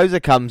it. Mendoza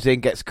comes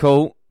in, gets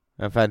caught.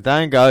 And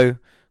Fandango, of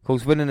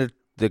course, winning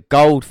the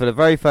gold for the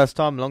very first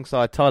time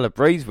alongside Tyler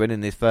Breeze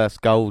winning his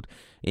first gold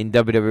in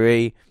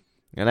WWE.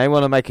 And they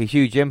want to make a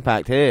huge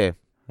impact here.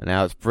 And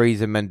now it's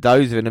Breeze and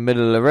Mendoza in the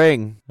middle of the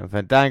ring. And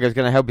Fandango's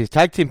going to help his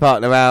tag team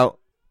partner out.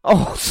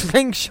 Oh,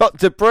 slingshot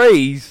to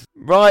Breeze.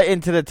 Right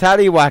into the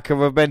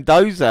tallywhacker of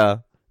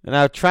Mendoza. And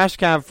now trash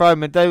can throw.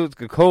 Mendoza's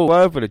going to call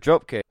Swerve with a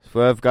dropkick.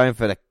 Swerve going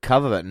for the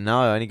cover, but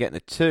no, only getting the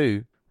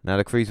 2. Now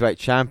the Cruiserweight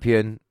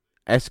champion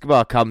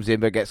Escobar comes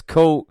in, but gets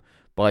caught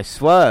by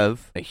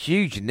Swerve. A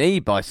huge knee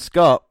by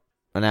Scott.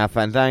 And now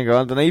Fandango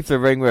underneath the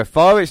ring with a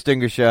fire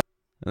extinguisher.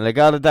 And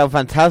Legado del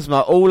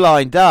Fantasma all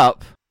lined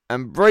up.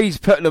 And Breeze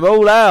putting them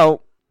all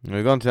out. And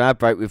we've gone to our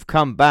break. We've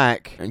come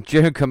back. And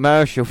during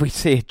commercial, we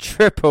see a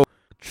triple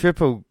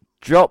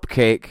drop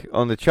kick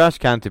on the trash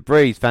can to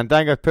Breeze.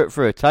 Fandango put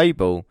through a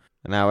table.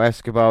 And now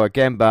Escobar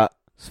again, but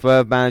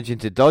Swerve managing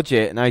to dodge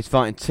it. And now he's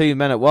fighting 2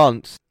 men at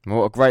once. And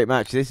what a great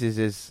match this is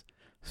as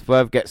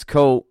Swerve gets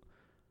caught.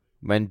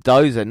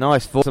 Mendoza,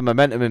 nice force of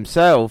momentum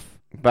himself.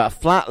 But a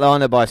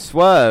flatliner by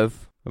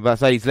Swerve. I'm about to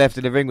say he's left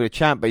in the ring with a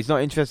champ, but he's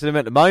not interested in him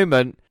at the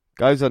moment.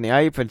 Goes on the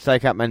apron to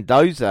take out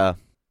Mendoza.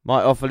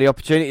 Might offer the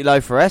opportunity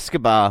though for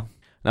Escobar.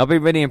 And I've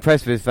been really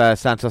impressed with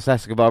Santos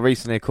Escobar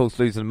recently, of course,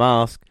 losing the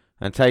mask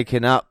and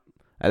taking up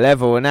a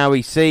level. And now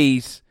he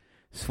sees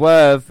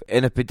Swerve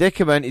in a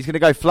predicament. He's going to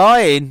go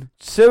flying.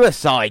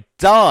 Suicide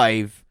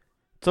dive.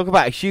 Talk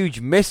about a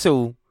huge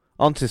missile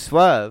onto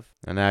Swerve.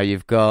 And now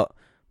you've got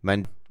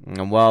and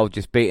Wild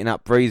just beating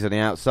up Breeze on the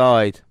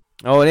outside.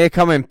 Oh, and here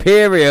come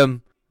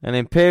Imperium. And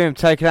Imperium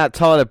taking out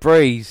Tyler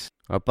Breeze.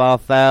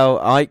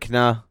 Barthel,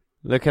 Eichner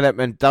looking at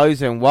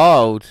Mendoza and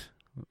Wild.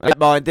 Don't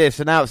mind this.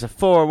 And now it's a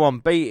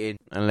 4-1 beating.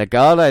 And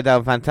Legado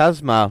del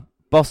Fantasma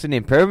bossing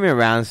Imperium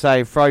around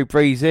saying throw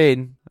Breeze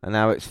in. And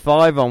now it's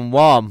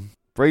 5-on-1.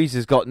 Breeze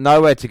has got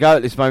nowhere to go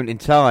at this moment in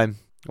time.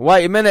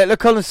 Wait a minute,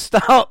 look on the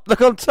stop,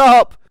 look on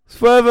top.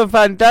 Swerve and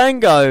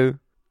Fandango.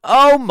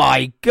 Oh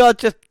my god,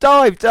 just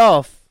dived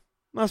off.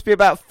 Must be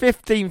about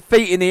 15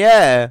 feet in the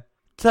air.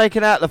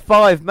 Taking out the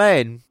 5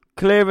 men.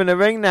 Clearing the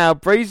ring now.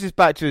 Breeze is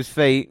back to his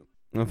feet.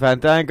 And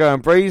Fandango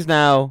and Breeze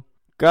now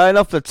going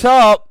off the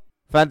top.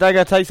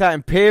 Fandango takes out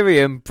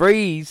Imperium.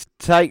 Breeze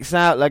takes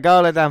out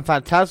Legado del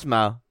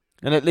Fantasma.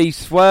 And it leaves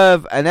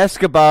Swerve and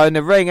Escobar in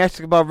the ring.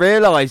 Escobar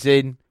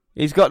realising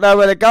he's got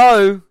nowhere to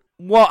go.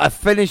 What a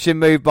finishing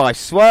move by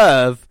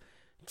Swerve.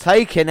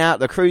 Taking out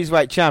the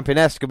Cruiserweight champion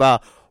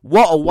Escobar.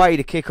 What a way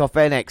to kick off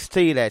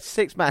NXT there.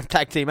 6-man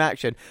tag team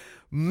action.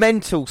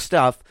 Mental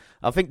stuff.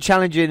 I think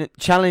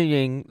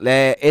challenging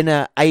their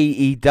inner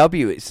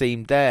AEW, it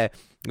seemed there.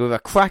 With a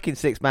cracking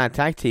 6-man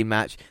tag team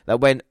match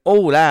that went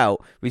all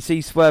out. We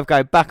see Swerve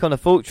going back on the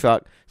fault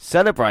truck,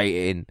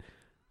 celebrating.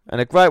 And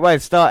a great way to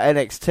start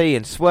NXT.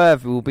 And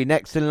Swerve will be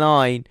next in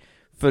line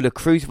for the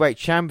Cruiserweight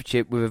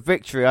Championship with a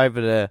victory over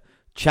the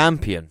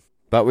champion.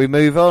 But we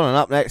move on, and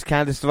up next,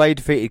 Candice LeRae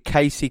defeated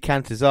Casey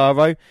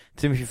Catanzaro.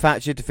 Timothy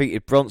Thatcher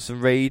defeated Bronson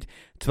Reed.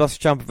 Tommaso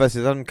Ciampa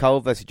versus Adam Cole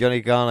versus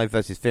Johnny Gargano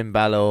versus Finn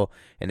Balor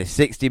in a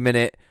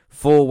 60-minute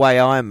 4-way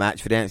iron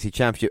match for the NXT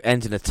Championship,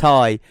 ends in a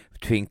tie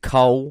between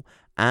Cole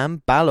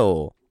and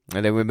Balor.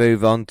 And then we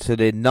move on to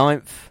the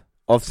 9th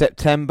of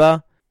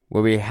September,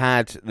 where we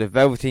had the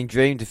Velveteen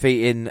Dream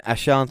defeating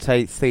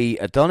Ashante Thee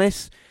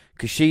Adonis.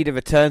 Kushida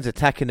returns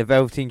attacking the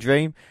Velveteen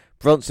Dream.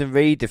 Bronson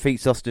Reed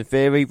defeats Austin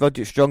Theory.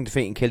 Roderick Strong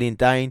defeating Killian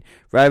Dane.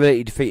 Ray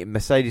Ripley defeating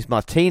Mercedes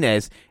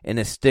Martinez in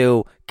a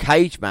steel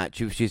cage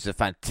match, which is a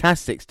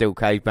fantastic steel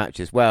cage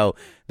match as well.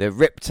 The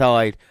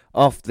Riptide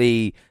off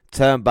the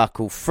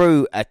turnbuckle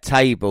through a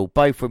table.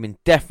 Both women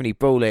definitely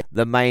brawling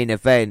the main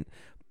event.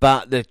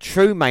 But the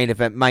true main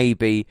event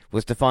maybe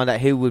was to find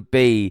out who would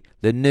be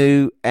the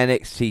new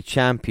NXT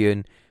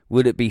champion.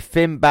 Would it be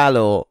Finn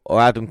Balor or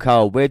Adam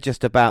Cole? We're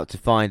just about to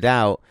find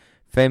out.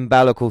 Finn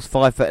Balor calls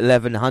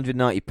 5'11",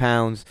 190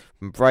 pounds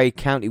from Bray,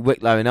 County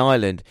Wicklow in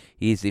Ireland.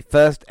 He is the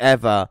first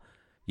ever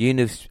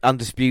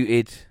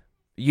undisputed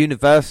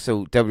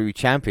Universal WWE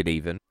Champion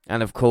even.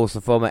 And of course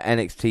the former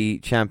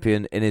NXT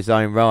Champion in his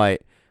own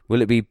right.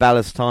 Will it be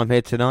Balor's time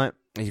here tonight?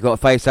 He's got to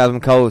face Adam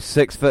Cole,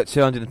 6 foot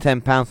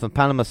 210 pounds from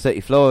Panama City,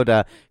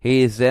 Florida.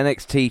 He is the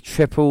NXT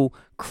Triple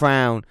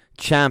Crown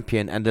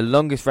Champion and the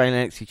longest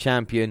reigning NXT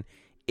Champion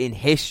in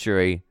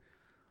history.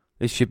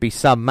 This should be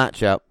some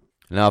matchup.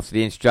 And after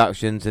the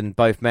instructions and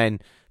both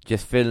men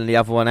just filling the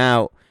other one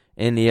out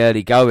in the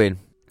early going.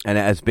 And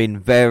it has been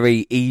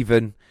very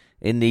even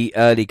in the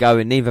early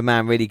going. Neither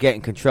man really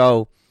getting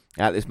control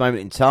at this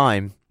moment in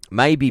time.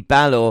 Maybe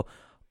Balor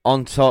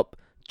on top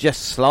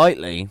just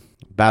slightly.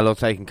 Balor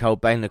taking Cole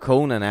Bay in the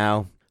corner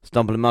now.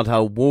 Stumbling mud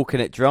hole, walking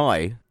it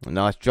dry. A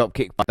nice drop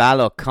kick by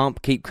Balor. Can't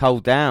keep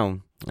Cole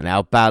down. And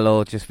now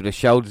Balor just with the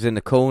shoulders in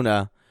the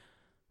corner.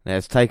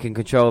 Has taken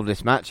control of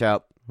this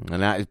matchup.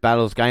 And that is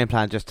Balor's game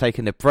plan, just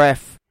taking the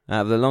breath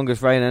out of the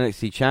longest reigning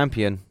NXT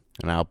champion.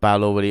 And now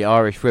Balor with the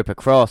Irish whip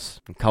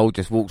across. And Cole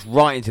just walks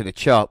right into the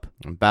chop.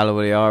 And Balor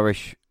with the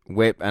Irish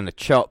whip and the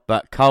chop.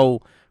 But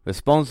Cole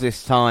responds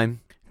this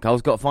time.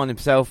 Cole's got to find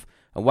himself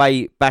a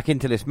way back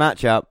into this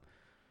matchup.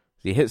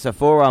 He hits the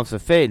forearms for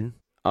Finn.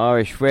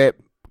 Irish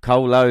whip.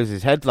 Cole lowers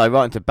his head low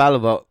right into Balor.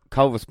 But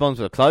Cole responds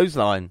with a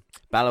clothesline.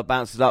 Balor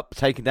bounces up,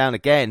 taken down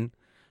again.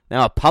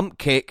 Now a pump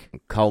kick.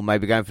 Cole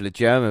maybe going for the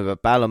German,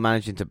 but Balor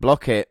managing to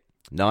block it.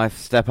 Knife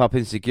step up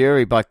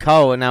insecurity by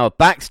Cole, and now a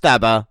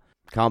backstabber.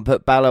 Can't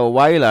put Balor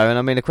away though. And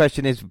I mean, the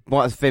question is,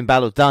 what has Finn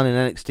Balor done in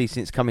NXT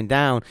since coming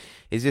down?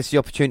 Is this the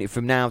opportunity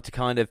from now to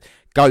kind of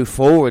go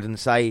forward and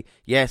say,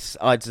 yes,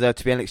 I deserve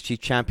to be NXT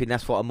champion.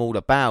 That's what I'm all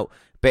about.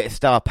 Bit of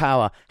star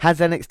power. Has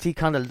NXT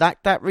kind of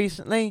lacked that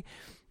recently?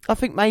 I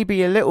think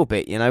maybe a little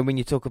bit, you know, when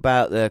you talk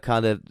about the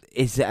kind of,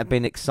 is it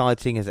been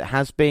exciting as it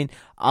has been?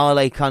 Are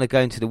they kind of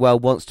going to the well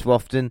once too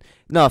often?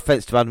 No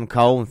offence to Adam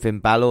Cole and Finn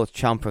Balor,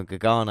 Ciampa and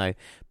Gargano,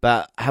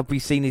 but have we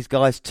seen these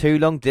guys too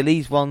long? Do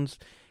these ones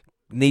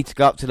need to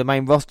go up to the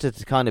main roster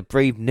to kind of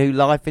breathe new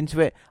life into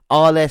it?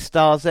 Are there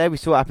stars there? We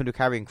saw what happened to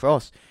Karrion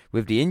Kross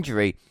with the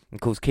injury. Of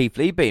course, Keith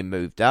Lee being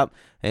moved up.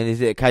 And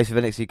is it a case of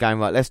NXT going,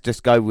 right, let's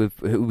just go with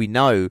who we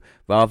know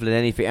rather than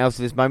anything else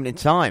at this moment in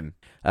time?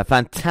 A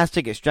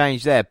fantastic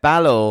exchange there.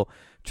 Balor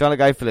trying to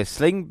go for the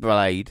sling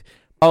blade.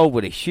 Oh,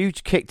 with a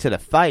huge kick to the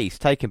face,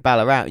 taking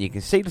Balor out. And you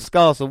can see the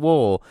scars of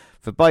war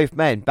for both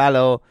men.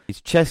 Balor,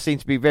 his chest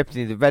seems to be ripped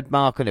into the red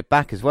mark on the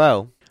back as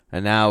well.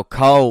 And now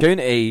Cole,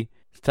 opportunity,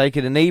 is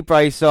taking the knee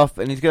brace off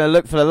and he's going to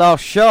look for the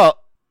last shot.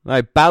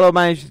 No, Balor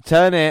managed to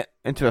turn it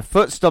into a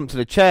foot stomp to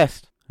the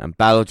chest. And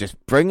Balor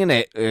just bringing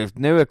it with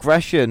new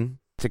aggression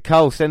to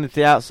Cole, sending it to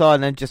the outside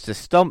and then just a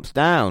stomps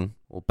down.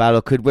 Well,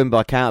 Balor could win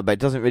by counter, but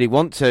doesn't really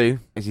want to,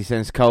 as he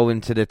sends Cole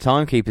into the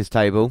timekeeper's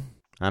table.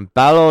 And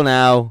Balor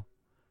now,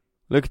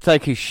 look to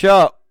take his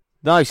shot.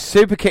 Nice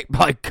super kick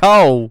by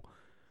Cole.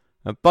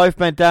 And both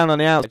men down on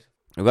the outside.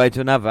 We're going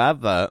to another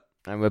advert.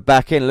 And we're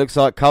back in. Looks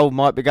like Cole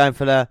might be going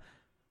for the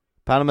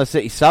Panama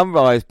City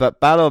Sunrise, but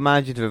Balor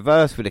managing to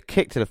reverse with a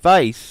kick to the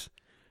face.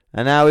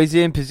 And now is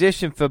he in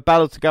position for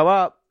Balor to go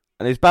up?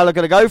 And is Balor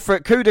going to go for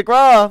it? Coup de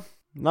grace.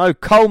 No,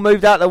 Cole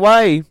moved out of the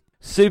way.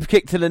 Super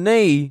kick to the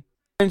knee.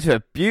 Into a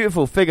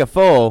beautiful figure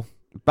four.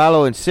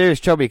 Balor in serious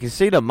trouble. You can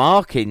see the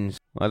markings.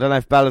 I don't know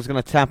if Balor's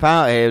going to tap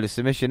out here with the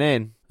submission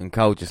in. And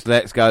Cole just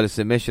lets go of the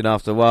submission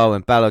after a while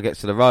when Balor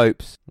gets to the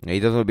ropes. He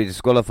doesn't want to be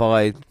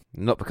disqualified.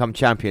 Not become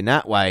champion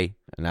that way.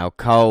 And now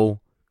Cole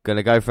going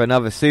to go for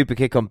another super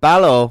kick on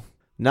Balor.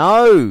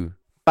 No.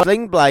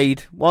 Sling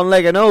blade. One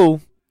leg and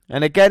all.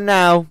 And again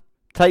now.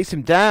 Takes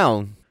him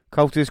down.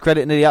 Cole to his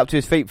credit nearly up to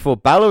his feet before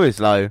Balor is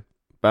low.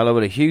 Balor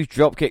with a huge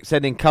drop kick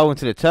sending Cole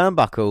into the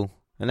turnbuckle.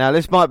 And now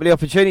this might be the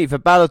opportunity for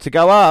Balor to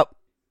go up.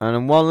 And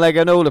on one leg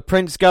and all, the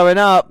Prince going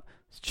up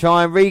to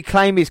try and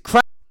reclaim his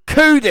crown.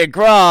 Coup de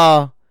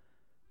grace.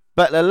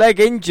 But the leg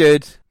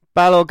injured.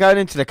 Balor going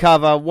into the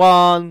cover.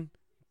 1,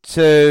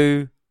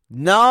 2.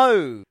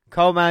 No.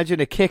 Cole managing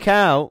to kick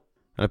out.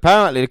 And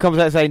apparently the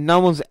commentators say no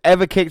one's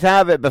ever kicked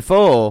out of it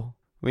before.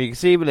 Well, you can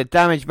see with the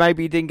damage,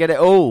 maybe he didn't get it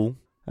all.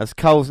 As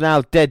Cole's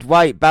now dead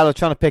weight. Balor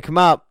trying to pick him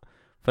up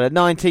for the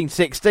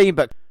 1916.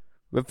 But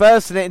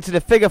reversing it into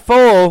the figure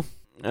four.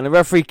 And the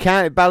referee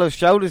counted Balor's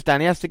shoulders down.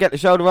 He has to get the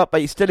shoulder up,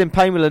 but he's still in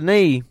pain with the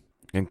knee.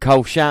 And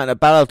Cole shouting at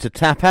Balor to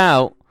tap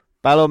out.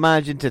 Balor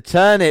managing to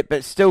turn it,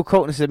 but still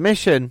caught in a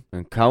submission.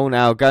 And Cole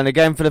now going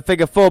again for the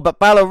figure four, but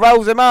Balor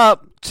rolls him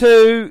up.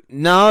 2,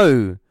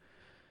 no.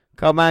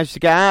 Cole managed to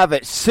get out of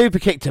it. Super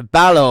kick to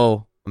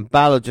Balor. And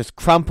Balor just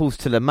crumples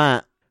to the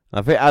mat.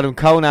 I think Adam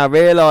Cole now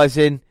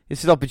realising this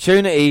is an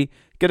opportunity.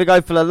 Going to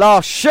go for the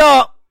last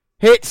shot.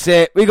 Hits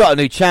it. We got a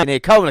new champion here.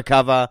 Cole in the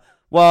cover.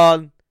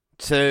 1,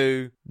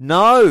 2,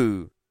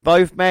 no.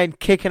 Both men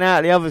kicking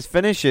out the other's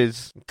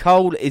finishes.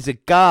 Cole is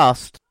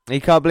aghast. He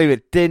can't believe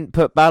it didn't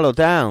put Balor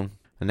down.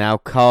 And now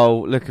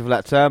Cole looking for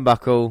that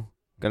turnbuckle.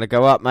 Going to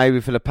go up maybe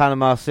for the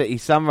Panama City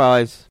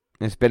Sunrise.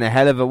 It's been a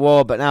hell of a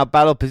war, but now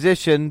Balor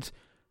positioned.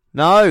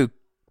 No.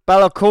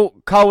 Balor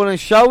caught Cole on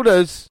his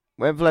shoulders.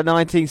 Went for the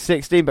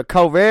 1916, but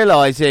Cole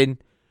realising,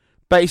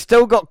 but he's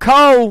still got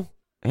Cole.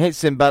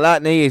 Hits him, but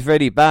that knee is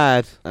really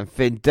bad. And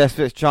Finn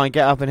desperate to try and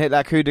get up and hit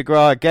that coup de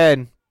grace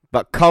again.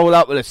 But Cole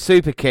up with a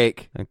super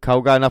kick. And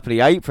Cole going up in the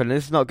apron.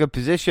 This is not a good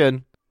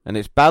position. And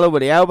it's Balor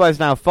with the elbows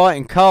now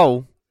fighting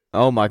Cole.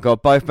 Oh my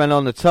God, both men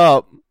on the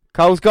top.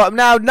 Cole's got him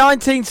now.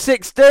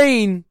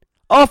 1916.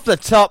 Off the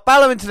top.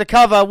 Balor into the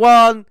cover.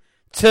 1,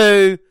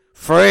 2,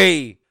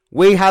 3.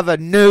 We have a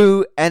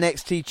new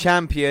NXT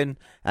champion.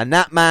 And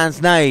that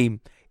man's name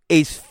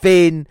is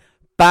Finn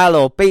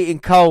Balor, beating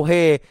Cole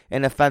here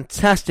in a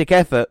fantastic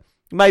effort.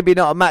 Maybe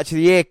not a match of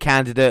the year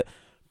candidate,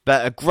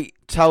 but a great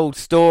told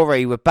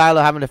story with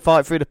Balor having to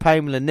fight through the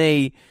pain with the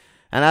knee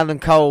and Adam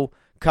Cole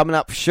coming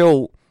up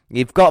short.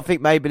 You've got to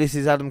think maybe this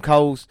is Adam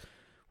Cole's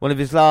one of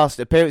his last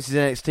appearances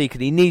in NXT because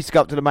he needs to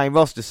go up to the main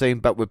roster soon.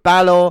 But with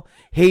Balor,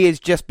 he has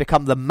just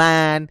become the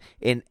man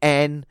in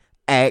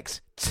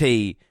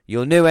NXT.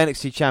 Your new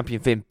NXT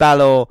champion, Finn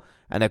Balor,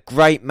 and a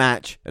great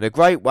match and a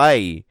great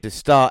way to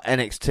start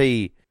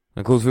NXT.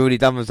 And of course, we've already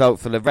done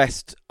results for the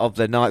rest of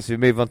the night, so we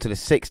move on to the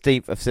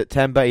 16th of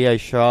September. Io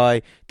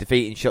Shirai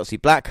defeating Shotzi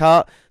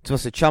Blackheart,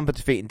 Tommaso Ciampa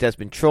defeating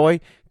Desmond Troy,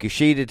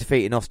 Kushida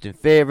defeating Austin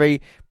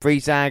Theory,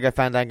 Breezango,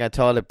 Fandango,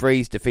 Tyler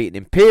Breeze defeating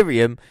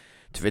Imperium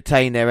to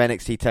retain their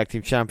NXT Tag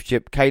Team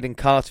Championship, Caden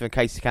Carter and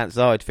Casey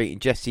Catanzaro defeating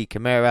Jesse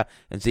Chimera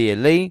and Zia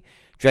Lee,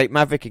 Drake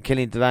Maverick and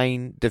Killian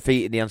Dane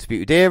defeating the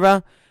Undisputed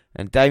Era,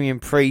 and Damian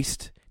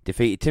Priest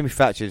defeated Timmy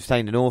Thatcher to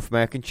retain the North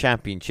American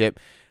Championship.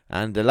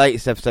 And the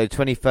latest episode,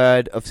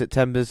 23rd of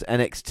September's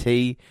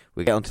NXT.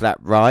 We'll get onto that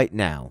right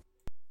now.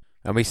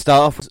 And we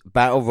start off with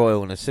Battle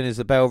Royal. And as soon as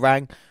the bell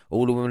rang,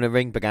 all the women in the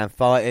ring began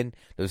fighting.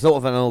 There was sort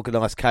of an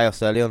organised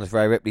chaos early on as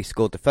Rhea Ripley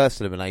scored the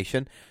first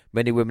elimination.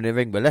 Many women in the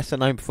ring were lesser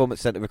known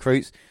performance centre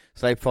recruits,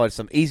 so they provided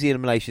some easy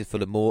eliminations for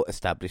the more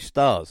established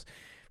stars.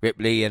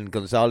 Ripley and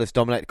Gonzalez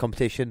dominated the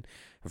competition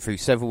and threw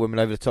several women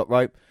over the top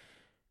rope.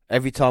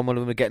 Every time one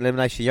of them would get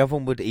elimination, the other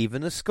one would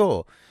even the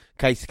score.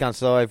 Casey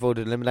Catanzaro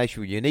avoided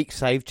elimination with a unique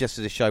save just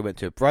as the show went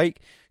to a break.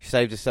 She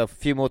saved herself a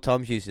few more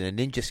times using a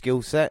ninja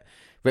skill set.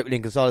 Ripley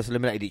and Gonzalez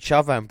eliminated each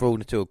other and brawled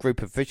into a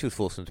group of officials,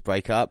 forcing them to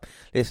break up.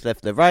 This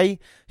left LeRae,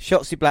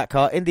 Shotzi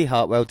Blackheart, Indy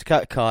Hartwell,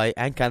 Dakota Kai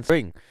and Catanzaro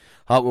ring.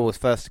 Hartwell was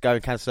first to go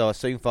and Catanzaro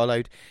soon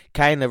followed.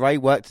 Kay and LeRae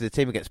worked as a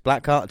team against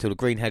Blackheart until the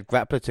green-haired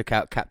grappler took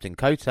out Captain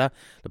Kota.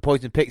 The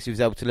Poison Pixie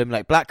was able to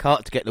eliminate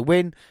Blackheart to get the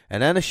win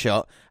and earn a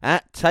shot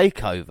at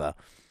TakeOver.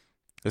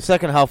 The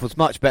second half was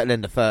much better than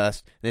the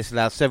first, and this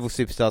allowed several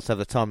superstars to have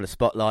the time in the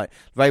spotlight.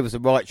 Ray was the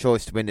right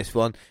choice to win this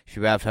one.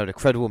 She would have had a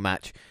credible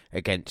match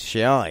against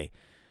Shirai.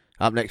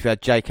 Up next we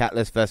had Jake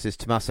Atlas versus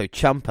Tommaso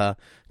Ciampa.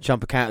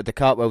 Ciampa countered the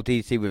Cartwheel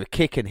DDT with a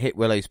kick and hit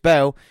Willow's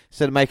bell.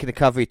 Instead of making the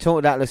cover, he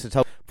taunted Atlas and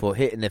told before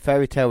hitting the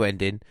fairy tale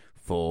ending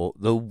for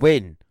the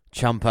win.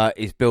 Ciampa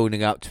is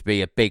building up to be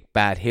a big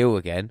bad heel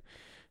again.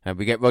 And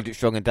we get Roderick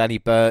Strong and Danny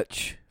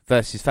Burch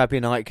versus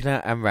Fabian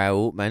Eichner and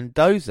Raul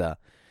Mendoza.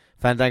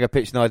 Fandango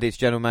pitched an idea to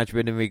General Manager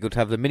Brendan Regal to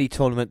have the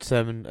mini-tournament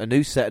determine a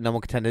new set of number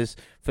one contenders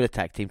for the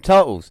tag team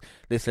titles.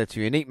 This led to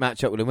a unique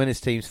matchup with the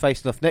winners' teams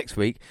facing off next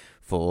week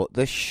for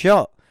the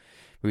shot.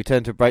 We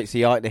returned to break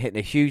the Eichner hitting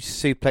a huge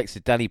suplex to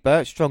Danny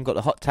Burch. Strong got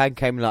the hot tag,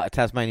 came in like a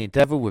Tasmanian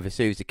devil with a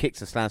series of kicks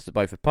and slams to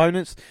both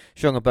opponents.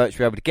 Strong and Burch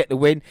were able to get the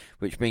win,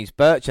 which means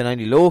Burch and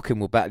only Lorcan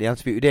will battle the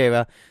Undisputed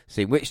Era,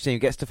 seeing which team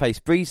gets to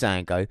face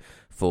Breezango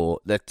for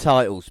the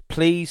titles.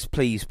 Please,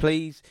 please,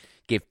 please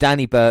give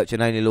Danny Burch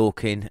and only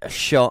Lorcan a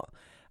shot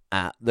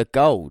at the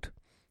gold.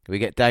 We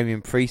get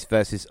Damian Priest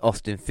versus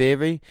Austin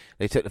Theory.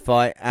 They took the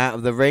fight out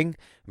of the ring,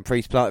 and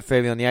Priest planted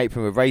Theory on the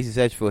apron with Razor's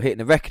Edge for hitting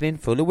the Reckoning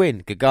for the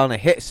win. Gargano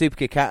hit a super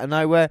kick out of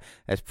nowhere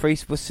as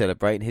Priest was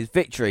celebrating his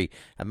victory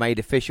and made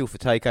official for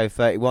TakeOver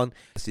 31.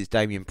 This is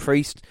Damian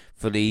Priest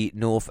for the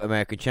North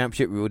American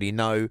Championship. We already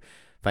know,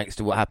 thanks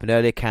to what happened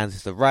earlier,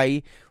 Kansas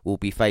LeRae will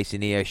be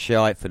facing Io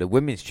Shirai for the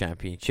Women's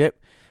Championship.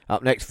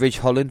 Up next, Ridge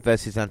Holland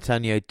versus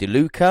Antonio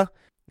DeLuca.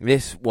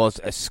 This was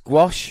a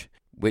squash,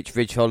 which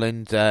Ridge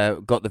Holland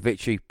got the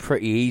victory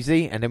pretty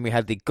easy. And then we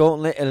had the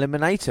Gauntlet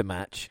Eliminator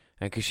match.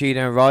 And Kushida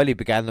and O'Reilly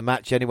began the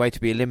match. The only way to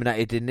be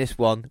eliminated in this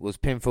one was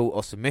pinfall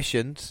or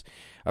submissions.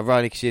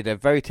 O'Reilly and Kushida had a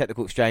very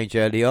technical exchange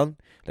early on.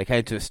 They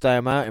came to a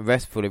stalemate and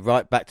rest before they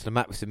right back to the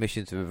mat with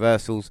submissions and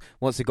reversals.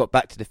 Once they got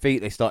back to the feet,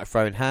 they started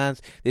throwing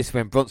hands. This is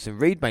when Bronson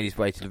Reed made his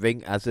way to the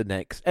ring as the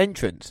next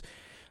entrance.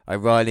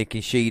 O'Reilly and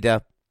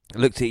Kushida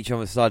looked at each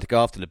other and decided to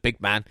go after the big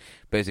man,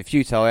 but it was a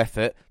futile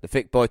effort. The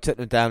thick boy took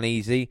them down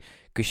easy.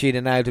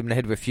 Kushida nailed him in the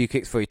head with a few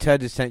kicks before he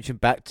turned his attention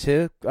back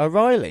to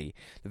O'Reilly.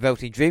 The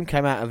Velveteen Dream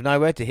came out of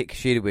nowhere to hit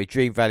Kushida with a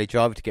Dream Valley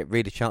driver to get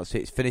Reed a chance to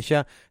hit his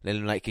finisher and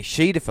eliminate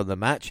Kushida from the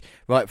match.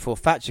 Right before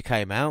Thatcher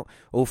came out,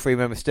 all three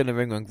men were still in the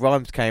ring when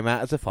Grimes came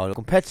out as the final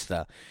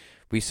competitor.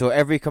 We saw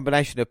every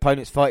combination of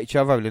opponents fight each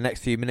other over the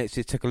next few minutes.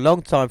 It took a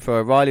long time for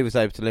O'Reilly was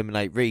able to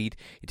eliminate Reed.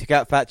 He took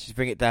out Thatcher to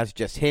bring it down to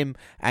just him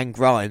and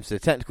Grimes. The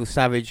technical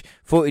savage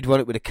thought he'd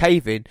won it with a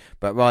cave-in,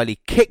 but O'Reilly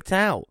kicked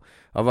out.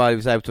 O'Reilly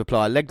was able to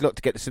apply a leg lock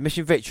to get the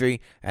submission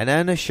victory and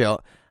earn a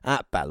shot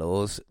at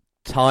Balor's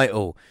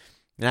title.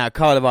 Now,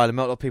 Kyle O'Reilly, a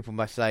lot of people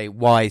must say,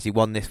 why has he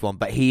won this one?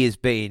 But he has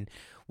been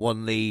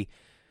one of the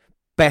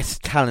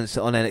best talents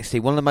on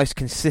NXT, one of the most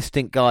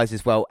consistent guys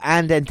as well,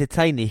 and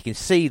entertaining. You can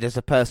see there's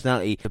a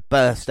personality to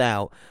burst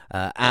out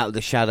of the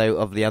shadow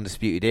of the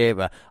Undisputed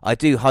Era. I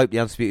do hope the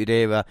Undisputed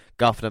Era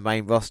go for the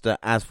main roster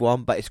as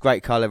one, but it's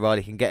great Kyle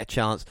O'Reilly can get a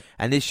chance,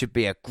 and this should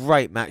be a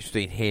great match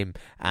between him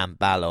and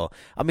Balor.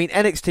 I mean,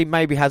 NXT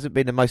maybe hasn't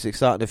been the most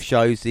exciting of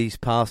shows these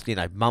past,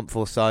 month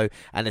or so,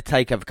 and the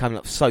takeover coming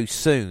up so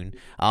soon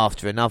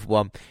after another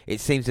one, it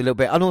seems a little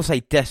bit, I don't want to say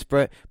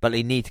desperate, but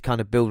they need to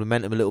kind of build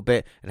momentum a little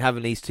bit, and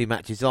having these two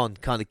matches on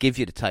kind of gives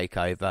you the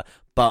takeover.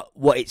 But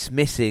what it's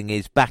missing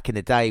is, back in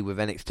the day with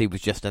NXT was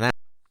just an app,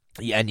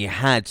 and you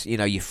had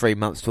your 3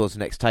 months towards the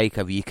next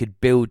takeover, you could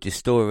build your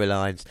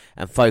storylines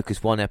and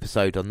focus one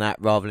episode on that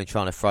rather than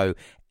trying to throw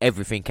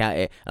everything at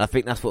it. And I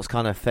think that's what's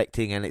kind of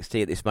affecting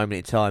NXT at this moment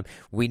in time.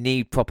 We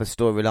need proper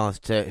storylines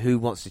to who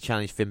wants to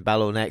challenge Finn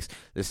Balor next.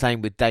 The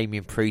same with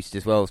Damian Priest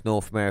as well as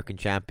North American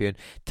champion.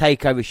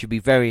 Takeover should be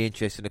very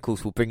interesting. Of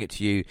course, we'll bring it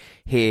to you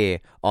here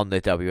on the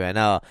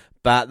WNR.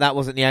 But that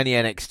wasn't the only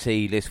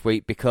NXT this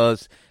week,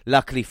 because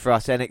luckily for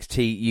us,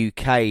 NXT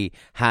UK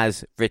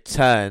has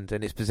returned,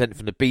 and it's presented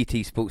from the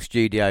BT Sports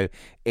Studio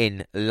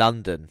in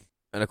London.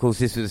 And of course,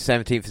 this was the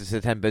 17th of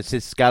September.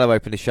 Sid Scala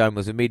opened the show and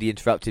was immediately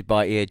interrupted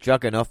by Ilya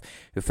Dragunov,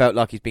 who felt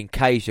like he's been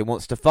caged and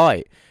wants to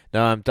fight.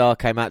 Noam Dar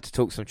came out to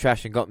talk some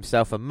trash and got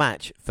himself a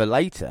match for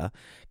later.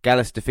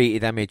 Gallus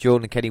defeated Amir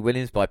Jordan and Kenny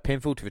Williams by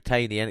pinfall to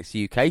retain the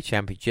NXT UK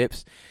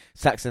Championships.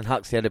 Saxon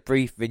Huxley had a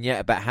brief vignette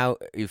about how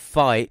he'll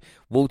fight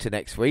Walter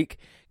next week.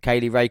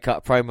 Kaylee Ray cut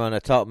a promo on her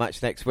title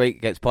match next week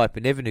against Piper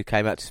Niven, who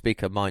came out to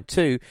speak her mind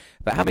too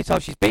about how many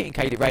times she's beaten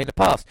Kaylee Ray in the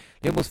past.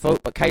 Lynn was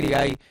fault, but Kaylee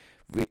Ray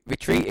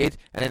retreated,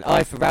 and then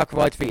I for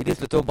Valkyrie defeated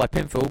Isla Dawn by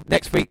pinfall.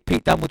 Next week,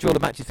 Pete Dunne will draw the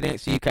matches for the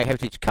NXT UK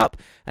Heritage Cup,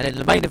 and in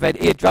the main event,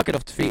 Ilya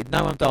Dragunov defeated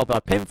Noam Dar by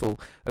pinfall.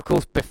 Of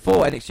course,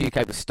 before NXT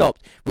UK was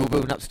stopped, we were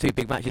building up to two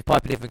big matches,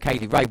 Piper Niven and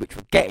Kaylee Ray, which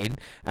we're getting,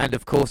 and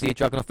of course, Ilya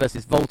Dragunov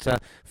versus Volta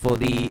for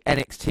the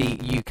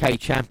NXT UK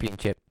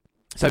Championship.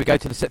 So we go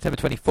to the September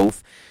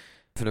 24th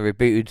for the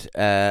rebooted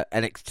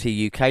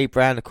NXT UK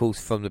brand, of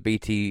course, from the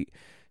BT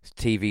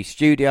TV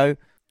studio.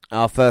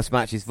 Our first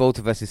match is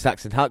Volta versus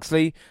Saxon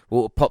Huxley.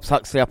 Walter pops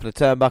Huxley up on the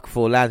turnbuckle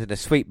before landing a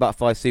sweet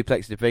butterfly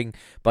suplex to bring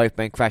both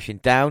men crashing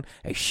down.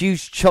 A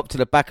huge chop to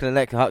the back of the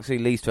neck of Huxley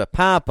leads to a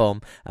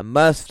powerbomb and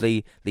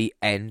mercifully the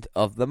end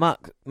of the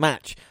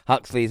match.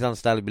 Huxley is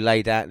understandably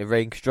laid out in the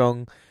ring,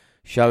 strong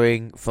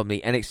showing from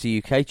the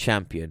NXT UK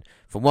champion.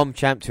 From one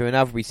champ to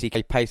another, we see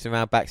Kay pacing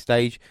around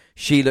backstage.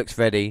 She looks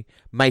ready.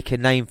 Make a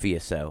name for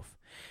yourself.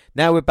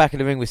 Now we're back in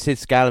the ring with Sid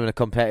Scala and the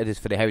competitors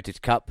for the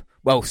Heritage Cup.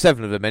 Well,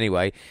 7 of them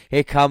anyway.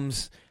 Here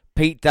comes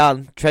Pete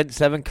Dunne. Trent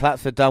Seven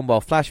claps for Dunne while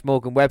Flash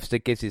Morgan Webster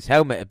gives his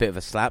helmet a bit of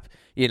a slap.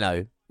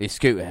 His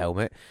scooter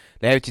helmet.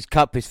 The Heritage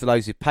Cup is for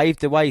those who paved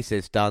the way,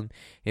 says Dunne.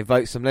 He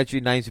invokes some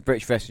legendary names of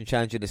British wrestling,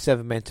 challenging the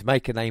 7 men to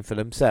make a name for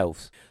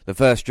themselves. The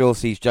first draw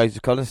sees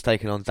Joseph Collins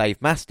taking on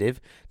Dave Mastiff.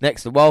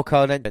 Next, the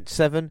wildcard entrant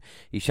 7.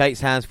 He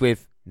shakes hands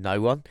with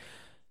no one.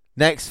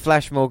 Next,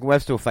 Flash Morgan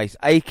Webster will face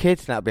A-Kid.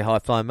 That'll be a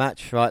high-flying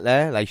match right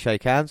there. They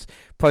shake hands.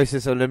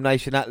 Process of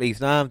elimination, that leaves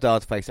Noam Dar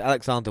to face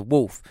Alexander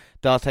Wolf.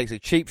 Dar takes a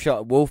cheap shot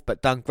at Wolf,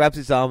 but Dunne grabs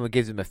his arm and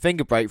gives him a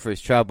finger break for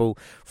his trouble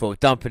before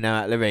dumping him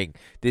out of the ring.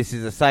 This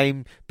is the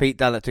same Pete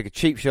Dunne that took a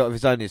cheap shot of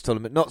his own in his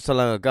tournament not so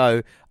long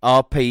ago.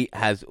 Our Pete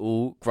has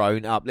all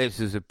grown up. This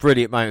was a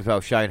brilliant moment as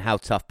well, showing how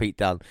tough Pete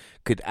Dunne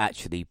could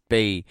actually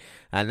be.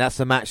 And that's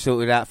the match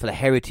sorted out for the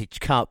Heritage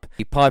Cup.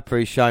 Piper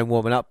is shown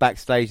warming up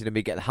backstage, and then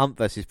we get the Hunt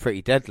versus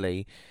Pretty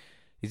Deadly.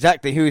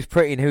 Exactly who is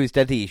Pretty and who is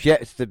Deadly is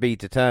yet to be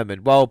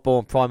determined.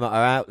 Wildborn Primer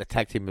are out, the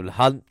tag team will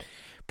Hunt.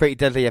 Pretty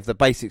Deadly have the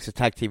basics of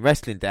tag team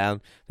wrestling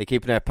down. They're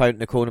keeping their opponent in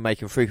the corner,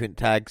 making frequent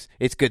tags.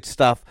 It's good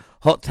stuff.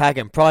 Hot tag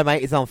and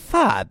Primate is on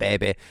fire,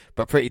 baby.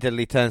 But Pretty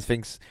Deadly turns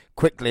things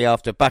quickly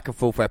after back and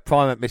forth where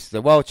Primate misses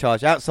a wild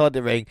charge outside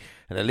the ring,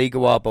 and the League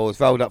of Wild Ball is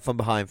rolled up from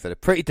behind for the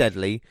Pretty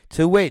Deadly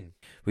to win.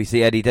 We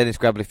see Eddie Dennis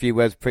grabbing a few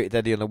words with Pretty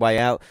Deadly on the way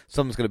out.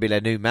 Someone's going to be their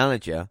new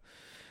manager.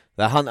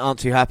 The Hunt aren't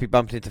too happy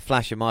bumping into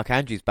Flash and Mark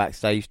Andrews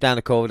backstage. Down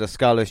the corridor,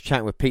 Scala is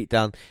chatting with Pete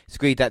Dunne. It's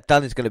agreed that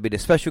Dunne is going to be the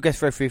special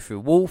guest referee for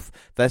Wolf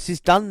versus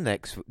Dar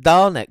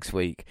next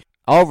week.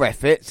 I'll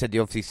ref it, said the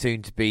obviously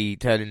soon to be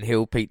turning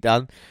heel Pete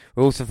Dunne.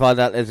 We'll also find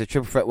out there's a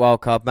triple threat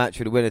wildcard match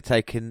with the winner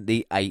taking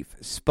the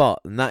 8th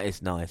spot, and that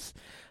is nice.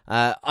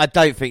 I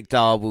don't think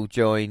Dar will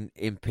join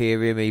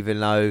Imperium, even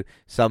though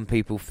some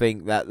people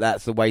think that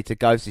that's the way to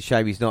go. It's a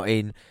shame he's not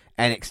in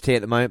NXT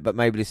at the moment, but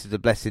maybe this is a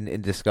blessing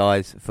in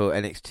disguise for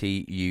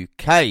NXT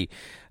UK.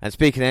 And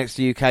speaking of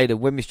NXT UK, the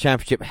Women's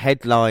Championship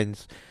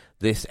headlines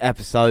this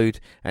episode,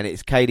 and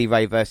it's Kaylee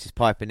Ray versus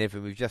Piper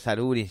Niven. We've just had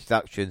all the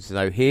introductions,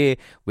 so here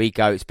we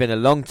go. It's been a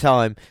long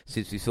time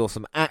since we saw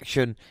some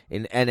action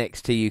in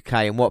NXT UK,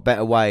 and what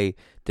better way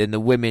than the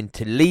women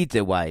to lead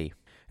the way.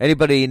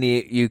 Anybody in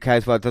the UK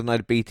as well doesn't know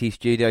the BT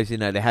Studios,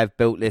 they have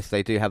built this,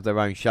 they do have their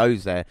own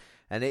shows there.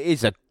 And it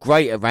is a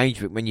great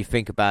arrangement when you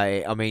think about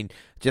it. I mean,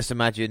 just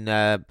imagine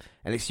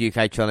NXT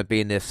UK trying to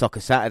be in the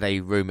Soccer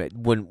Saturday room. It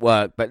wouldn't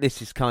work. But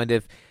this is kind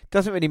of,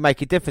 doesn't really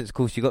make a difference. Of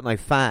course, you've got no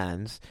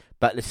fans.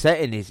 But the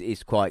setting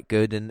is quite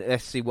good. And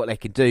let's see what they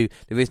can do.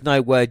 There is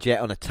no word yet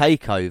on a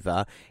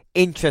takeover.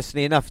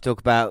 Interestingly enough, to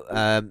talk about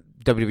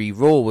WWE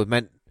Raw, was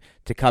meant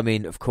to come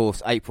in, of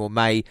course, April,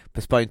 May,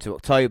 postponed to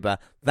October.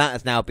 That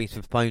has now been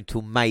postponed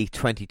till May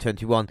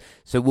 2021.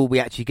 So will we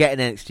actually get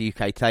an NXT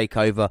UK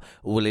takeover,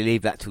 or will they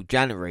leave that till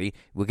January?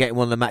 We're getting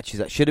one of the matches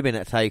that should have been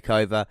at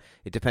takeover.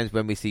 It depends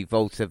when we see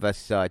Volta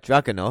versus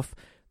Dragunov.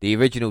 The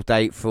original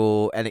date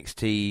for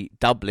NXT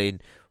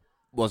Dublin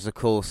was, of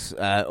course,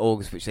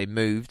 August, which they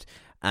moved,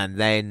 and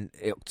then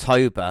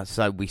October.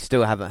 So we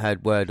still haven't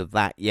heard word of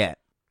that yet.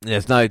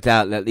 There's no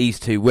doubt that these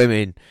two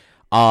women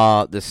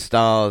are the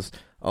stars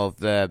of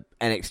the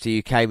NXT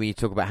UK when you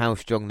talk about how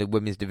strong the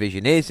women's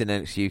division is in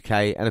NXT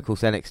UK, and of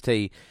course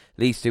NXT.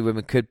 These two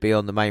women could be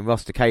on the main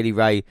roster. Kaylee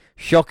Ray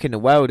shocking the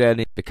world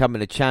early, becoming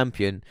a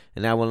champion,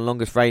 and now one of the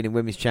longest reigning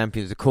women's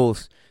champions, of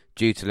course,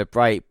 due to the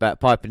break.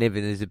 But Piper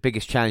Niven is the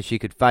biggest challenge she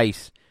could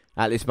face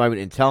at this moment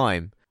in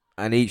time,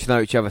 and each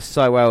know each other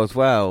so well as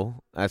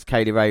well. As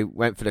Kaylee Ray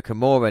went for the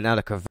Kimura, now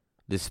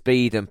the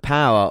speed and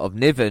power of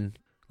Niven.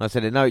 Like I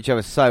said, they know each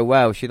other so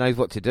well. She knows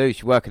what to do.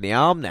 She's working the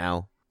arm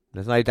now.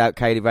 There's no doubt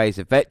Kaylee Ray is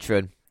a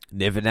veteran.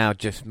 Niven now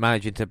just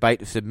managing to bait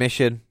the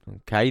submission.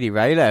 And Kaylee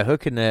Ray there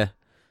hooking the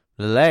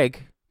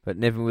leg. But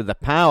Niven with the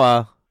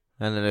power.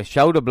 And then a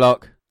shoulder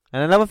block.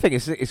 And another thing,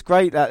 it's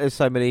great that there's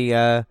so many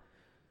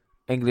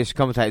English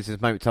commentators at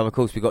this moment in time. Of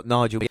course, we've got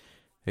Nigel,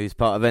 who's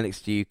part of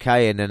NXT UK.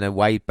 And then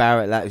Wade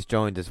Barrett that has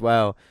joined as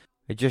well.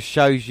 It just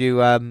shows you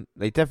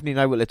they definitely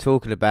know what they're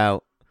talking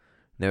about.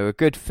 They're a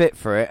good fit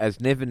for it, as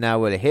Niven now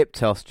with a hip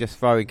toss just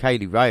throwing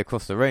Kaylee Ray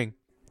across the ring.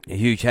 A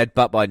huge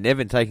headbutt by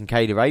Niven taking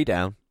Kaylee Ray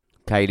down.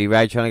 Kaylee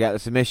Ray trying to get the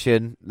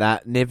submission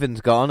that Niven's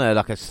got on her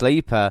like a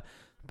sleeper.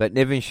 But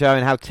Niven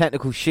showing how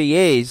technical she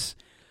is.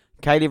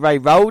 Kaylee Ray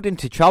rolled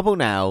into trouble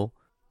now.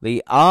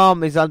 The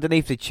arm is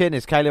underneath the chin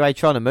as Kaylee Ray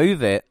trying to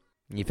move it.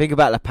 And you think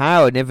about the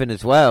power of Niven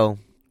as well.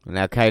 And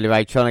now Kaylee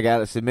Ray trying to get out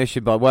the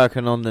submission by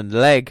working on the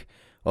leg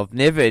of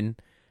Niven.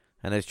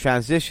 And has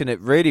transitioned it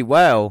really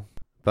well.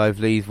 Both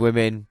these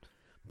women,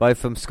 both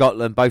from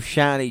Scotland, both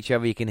shouting at each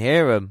other. You can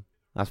hear them.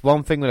 That's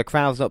one thing with the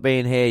crowds not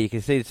being here. You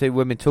can see the two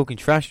women talking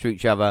trash to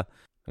each other.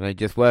 And they're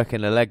just working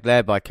the leg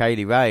there by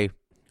Kaylee Ray.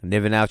 And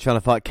Niven now trying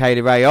to fight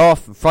Kaylee Ray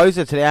off. And throws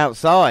her to the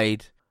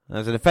outside. And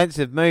it's an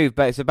offensive move,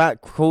 but it's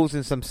about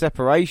causing some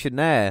separation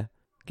there.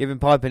 Giving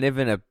Piper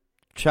Niven a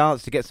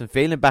chance to get some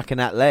feeling back in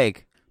that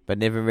leg. But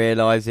Niven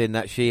realising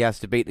that she has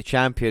to beat the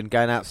champion,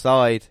 going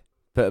outside.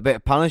 Put a bit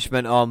of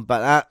punishment on, but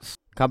that's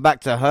come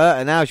back to her.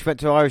 And now she went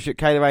to Irish at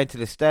Kaylee Ray into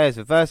the stairs.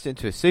 Reversed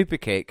into a super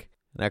kick.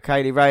 Now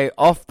Kaylee Ray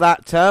off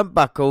that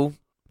turnbuckle.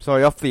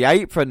 Sorry, off the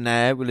apron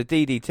there with a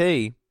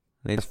DDT.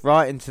 And it's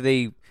right into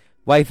the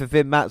wafer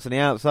thin mats on the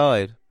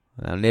outside.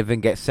 Now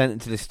Niven gets sent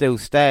into the steel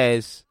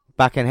stairs.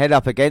 Back and head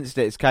up against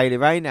it. It's Kaylee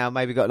Ray now.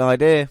 Maybe got an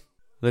idea.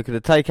 Looking to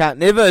take out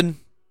Niven.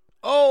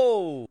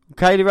 Oh!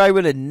 Kaylee Ray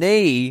with a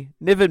knee.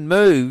 Niven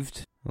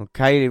moved. Well,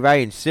 Kaylee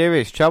Ray in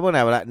serious trouble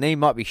now. That knee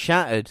might be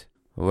shattered.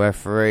 The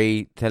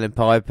referee telling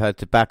Piper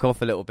to back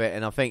off a little bit.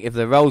 And I think if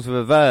the roles were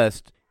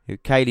reversed,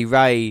 Kaylee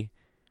Ray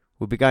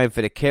would be going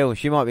for the kill.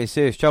 She might be in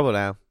serious trouble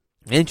now.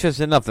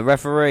 Interesting enough, the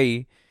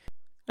referee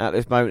at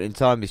this moment in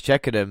time is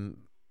checking them.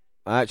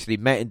 I actually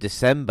met in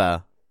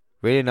December.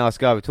 Really nice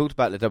guy. We talked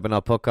about the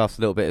WNR podcast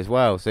a little bit as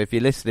well. So if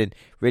you're listening,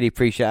 really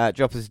appreciate that.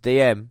 Drop us a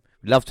DM.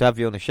 We'd love to have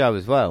you on the show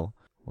as well.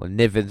 Well,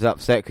 Niven's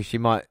upset because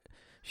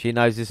she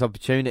knows this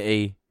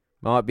opportunity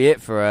might be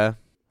it for her.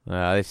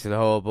 This is a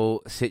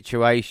horrible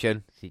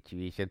situation.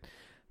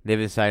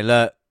 Niven saying,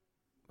 look,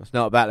 it's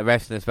not about the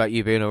wrestling, it's about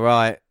you being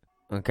alright.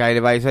 And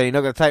Kaylee Ray saying, you're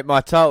not going to take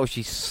my title.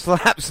 She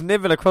slaps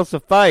Niven across the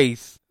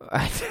face.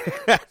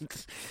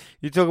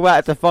 You talk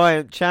about a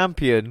defiant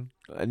champion.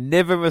 And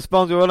Niven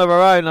responds with one of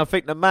her own. I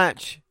think the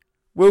match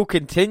will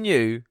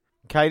continue.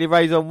 Kaylee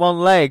Ray's on one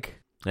leg.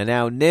 And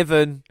now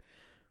Niven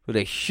with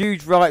a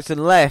huge rights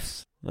and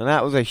lefts. And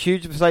that was a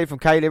huge mistake from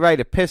Kaylee Ray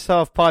to piss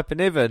off Piper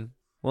Niven.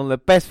 One of the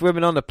best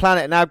women on the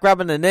planet now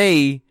grabbing the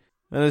knee.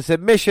 And a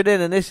submission in,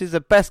 and this is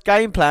the best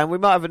game plan. We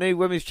might have a new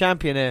women's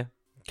champion here.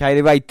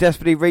 Kaylee Ray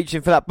desperately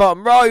reaching for that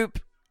bottom rope.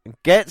 And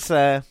gets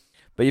there.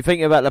 But you're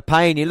thinking about the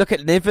pain. You look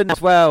at Niven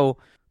as well.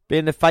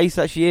 Being the face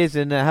that she is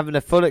and having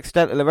the full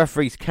extent of the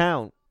referee's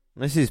count.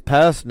 This is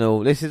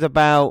personal. This is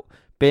about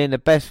being the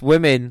best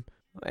women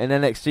in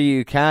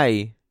NXT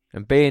UK.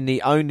 And being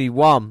the only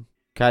one.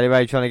 Kaylee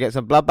Ray trying to get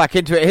some blood back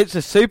into it. Hits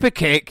a super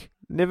kick.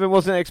 Niven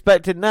wasn't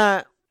expecting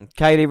that.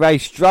 Kaylee Ray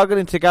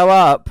struggling to go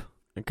up.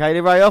 And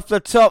Kaylee Ray off the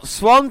top.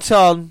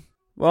 Swanton.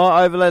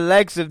 Right over the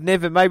legs of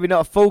Niven. Maybe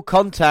not a full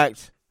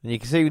contact. And you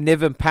can see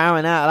Niven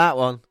powering out of that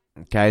one.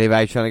 And Kaylee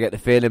Ray trying to get the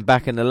feeling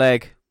back in the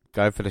leg.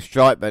 Go for the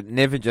strike, but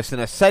Niven just in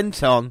a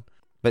senton.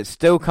 But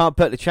still can't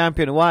put the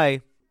champion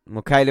away.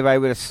 Well, Kaylee Ray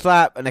with a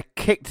slap and a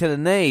kick to the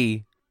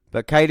knee.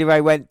 But Kaylee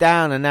Ray went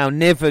down and now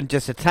Niven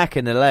just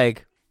attacking the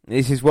leg.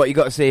 This is what you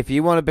got to see. If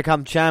you want to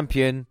become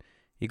champion,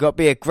 You got to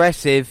be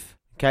aggressive.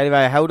 Kaylee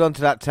Ray held on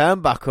to that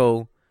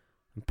turnbuckle.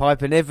 And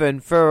Piper Niven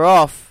threw her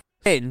off.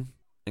 And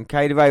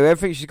Kaylee Ray,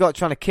 everything she's got,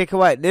 trying to kick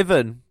away at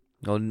Niven.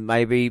 Or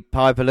maybe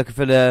Piper looking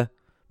for the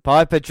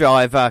Piper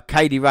driver.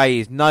 Kaylee Ray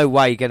is no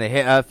way going to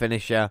hit her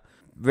finisher.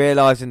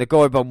 Realising the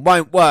Gory Bomb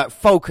won't work.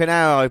 Falcon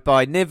Arrow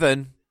by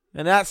Niven.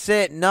 And that's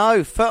it.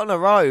 No, foot on the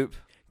rope.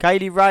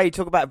 Kaylee Ray,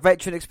 talk about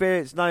veteran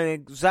experience, knowing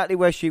exactly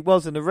where she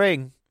was in the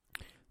ring.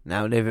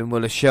 Now Niven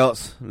with the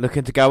shots,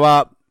 looking to go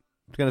up.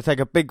 She's going to take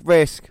a big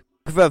risk.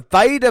 For a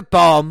Vader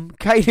bomb,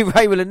 Kaylee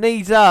Ray with her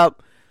knees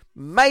up.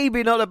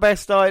 Maybe not the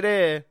best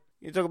idea.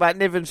 You talk about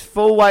Niven's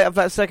full weight of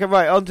that second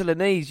right onto the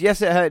knees.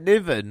 Yes, it hurt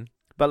Niven.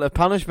 But the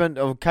punishment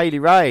of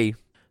Kaylee Ray,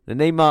 the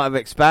knee might have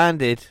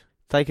expanded.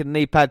 Taking the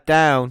knee pad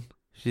down.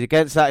 She's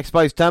against that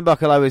exposed turnbuckle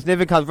though as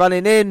Niven comes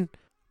running in.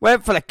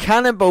 Went for the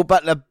cannonball,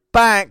 but the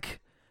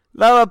back,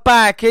 lower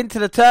back into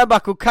the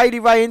turnbuckle.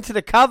 Kaylee Ray into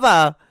the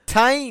cover.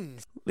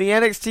 Tains the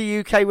NXT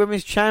UK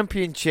Women's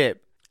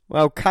Championship.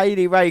 Well,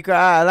 Kaylee Ray got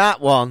out of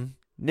that one.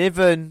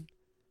 Niven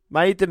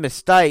made the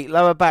mistake.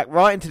 Lower back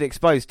right into the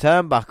exposed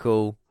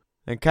turnbuckle.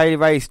 And Kaylee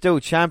Ray is still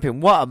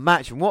champion. What a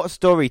match and what a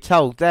story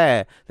told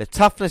there. The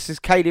toughness is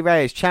Kaylee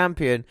Ray as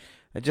champion.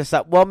 And just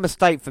that one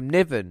mistake from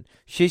Niven.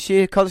 Should she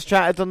have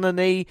concentrated on the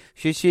knee?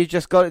 Should she have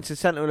just got into the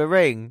centre of the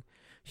ring?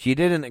 She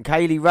didn't. And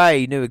Kaylee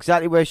Ray knew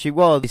exactly where she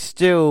was. It's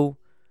still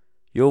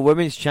your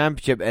Women's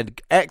Championship. An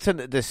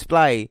excellent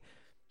display.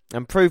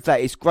 And proof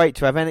that it's great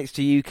to have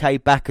NXT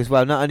UK back as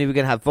well. Not only are we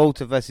going to have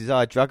Volta versus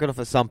Dragunov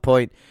at some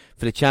point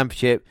for the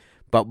championship,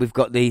 but we've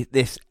got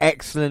this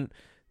excellent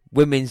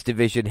women's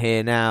division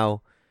here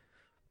now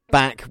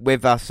back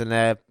with us, and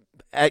an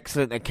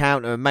excellent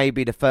encounter, and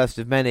maybe the first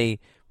of many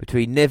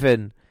between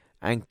Niven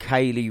and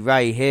Kaylee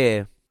Ray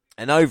here.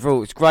 And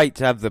overall, it's great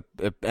to have the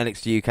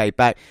NXT UK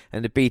back,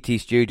 and the BT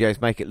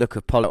Studios make it look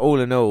a polished. All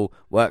in all,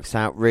 works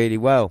out really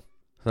well.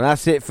 So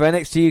that's it for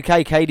NXT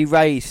UK. Kaylee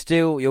Ray is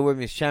still your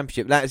Women's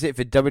Championship. That is it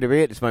for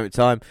WWE at this moment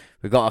in time.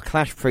 We've got our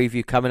Clash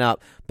preview coming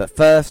up. But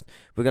first,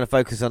 we're going to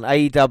focus on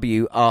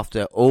AEW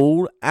after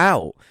All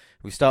Out.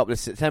 We start with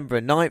the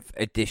September 9th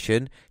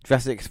edition.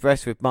 Jurassic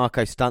Express with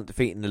Marco Stunt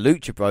defeating the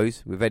Lucha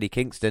Bros with Eddie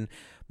Kingston.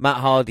 Matt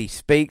Hardy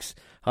speaks.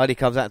 Hardy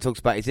comes out and talks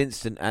about his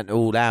incident and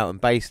All Out. And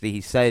basically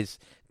he says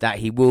that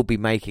he will be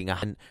making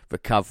a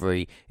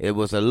recovery. There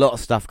was a lot of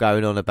stuff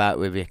going on about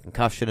whether a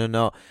concussion or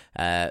not.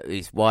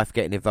 His wife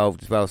getting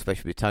involved as well,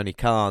 especially with Tony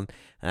Khan.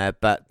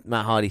 But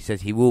Matt Hardy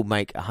says he will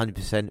make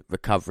 100%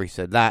 recovery.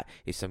 So that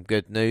is some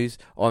good news.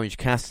 Orange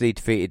Cassidy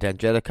defeated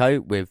Angelico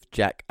with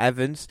Jack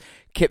Evans.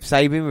 Kip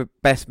Sabian with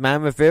Best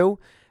Man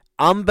reveal.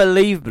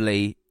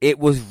 Unbelievably, it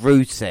was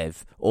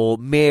Rusev, or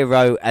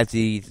Miro as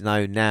he's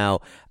known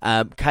now,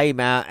 came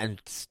out and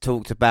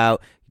talked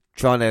about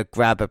trying to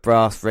grab a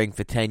brass ring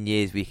for 10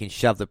 years where you can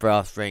shove the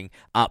brass ring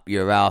up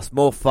your ass.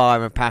 More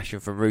fire and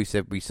passion from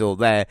Rusev we saw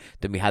there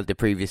than we had the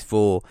previous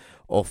 4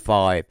 or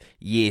 5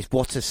 years.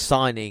 What a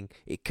signing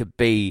it could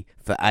be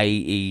for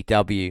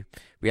AEW.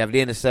 We have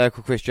the Inner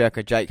Circle, Chris Jericho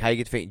and Jake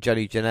Hager defeating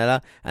Johnny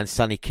Janela and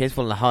Sonny Kiss,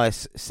 one of the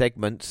highest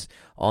segments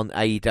on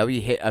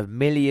AEW. Hit 1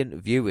 million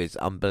viewers,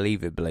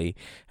 unbelievably.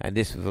 And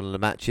this was one of the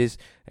matches.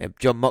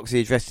 John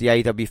Moxley addressed the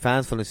AEW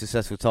fans following a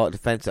successful title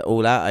defense at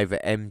All Out over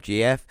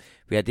MGF.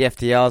 We had the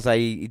FTR's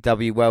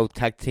AEW World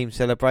Tag Team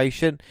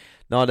Celebration.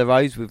 Nyla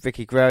Rose with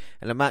Vicky Guerrero.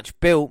 And the match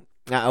built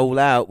at All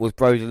Out was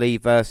Brody Lee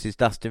versus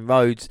Dustin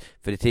Rhodes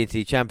for the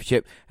TNT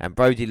Championship. And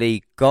Brody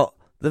Lee got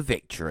the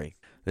victory.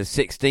 The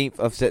 16th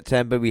of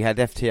September, we had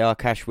FTR,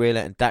 Cash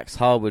Wheeler and Dax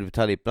Harwood with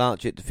Tully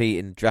Blanchett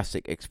defeating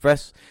Jurassic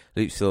Express,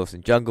 Luchasaurus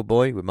and Jungle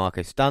Boy with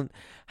Marco Stunt.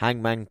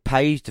 Hangman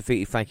Page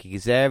defeated Frankie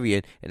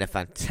Kazarian in a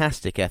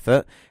fantastic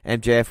effort.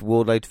 MJF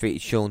Wardlow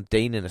defeated Sean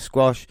Dean in a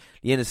squash.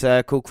 The Inner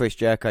Circle, Chris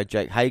Jericho and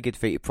Jake Hager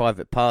defeated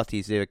Private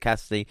Party, Zero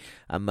Cassidy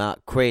and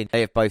Mark Quinn. They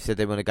have both said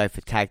they want to go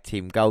for tag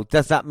team gold.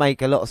 Does that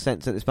make a lot of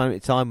sense at this moment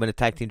in time when the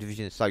tag team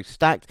division is so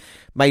stacked?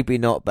 Maybe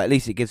not, but at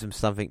least it gives them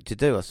something to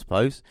do, I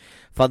suppose.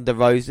 Thunder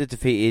Rosa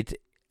defeated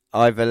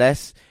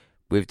Iverless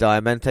with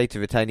Diamante to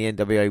retain the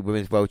NWA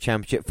Women's World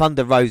Championship.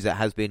 Thunder Rosa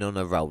has been on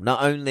a roll.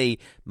 Not only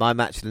my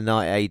match of the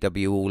night at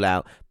AEW All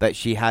Out, but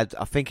she had,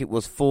 I think it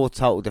was 4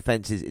 total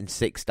defences in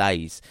 6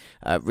 days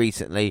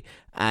recently.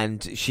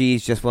 And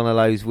she's just one of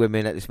those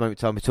women at this moment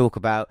in time. We talk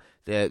about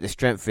the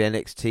strength of the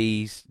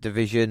NXT's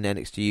division,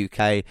 NXT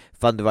UK.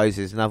 Thunder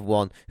Rosa is another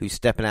one who's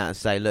stepping out and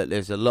saying, look,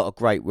 there's a lot of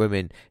great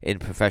women in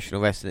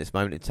professional wrestling at this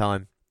moment in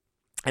time.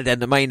 And then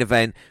the main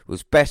event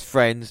was Best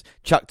Friends,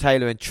 Chuck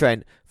Taylor and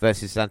Trent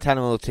versus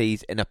Santana and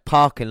Ortiz in a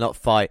parking lot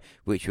fight,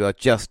 which we are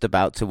just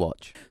about to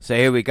watch. So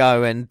here we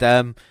go, and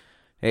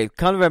it's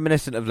kind of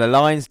reminiscent of the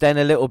Lions Den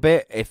a little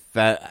bit, if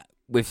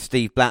with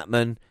Steve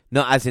Blackman,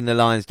 not as in the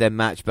Lions Den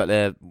match, but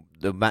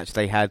the match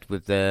they had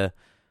with the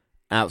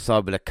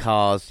outside with the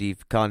cars.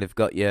 You've kind of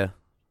got your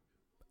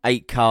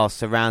 8 cars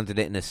surrounding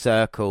it in a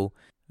circle,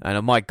 and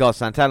oh my God,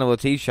 Santana and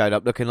Ortiz showed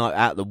up looking like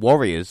out the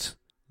Warriors.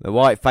 The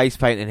white face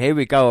paint, and here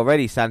we go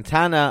already.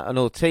 Santana and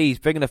Ortiz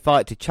bringing the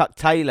fight to Chuck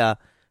Taylor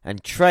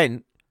and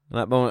Trent.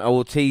 That moment,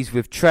 Ortiz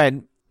with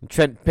Trent. And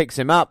Trent picks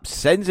him up,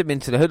 sends him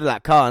into the hood of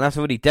that car, and that's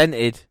already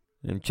dented.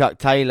 And Chuck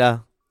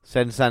Taylor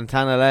sends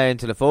Santana there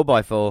into the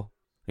 4x4.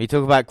 You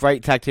talk about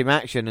great tag team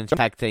action and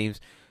tag teams.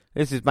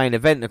 This is main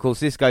event. And of course,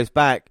 this goes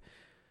back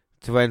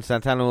to when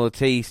Santana and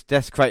Ortiz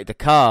desecrated the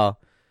car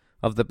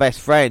of the best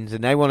friends,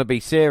 and they want to be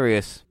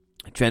serious.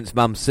 Trent's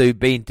mum Sue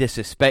being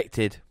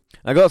disrespected.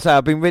 I got to say,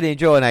 I've been really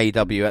enjoying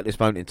AEW at this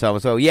moment in time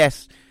as well.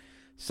 Yes,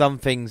 some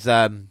things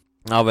are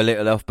a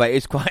little off, but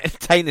it's quite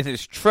entertaining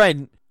as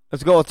Trent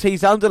has got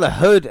Ortiz under the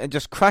hood and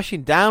just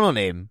crashing down on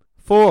him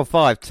 4 or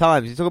 5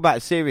 times. You talk about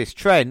a serious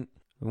Trent.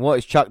 And what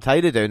is Chuck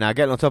Taylor doing now?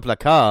 Getting on top of the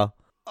car.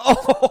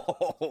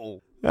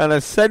 Oh! And a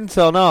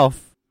senton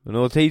off. And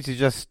Ortiz is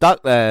just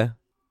stuck there.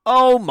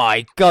 Oh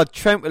my God,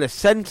 Trent with a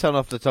senton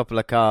off the top of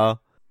the car.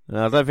 And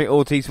I don't think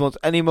Ortiz wants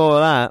any more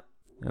of that.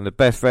 And the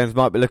best friends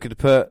might be looking to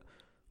put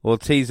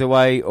Ortiz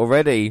away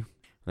already. And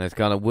there's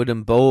kind of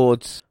wooden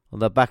boards on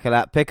the back of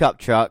that pickup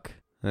truck.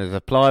 And there's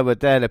a plywood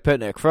there, they're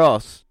putting it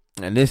across.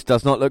 And this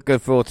does not look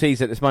good for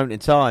Ortiz at this moment in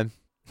time.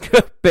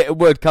 Bit of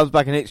wood comes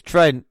back and hits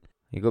Trent.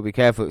 You've got to be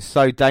careful, it's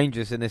so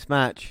dangerous in this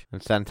match.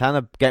 And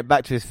Santana getting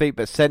back to his feet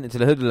but sent into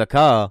the hood of the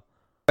car.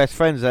 Best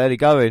friends are early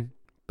going.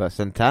 But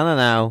Santana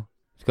now,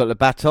 he's got the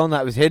baton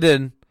that was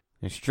hidden.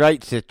 And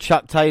straight to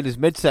Chuck Taylor's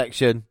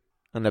midsection.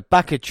 And the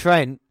back of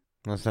Trent.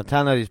 And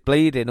Santana is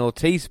bleeding.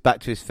 Ortiz back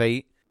to his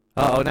feet.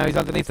 Uh-oh, now he's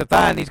underneath the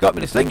van. He's got him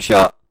in a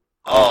slingshot.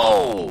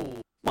 Oh!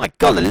 My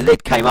God, the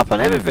lid came up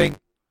on everything.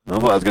 I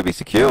thought it was going to be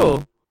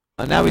secure.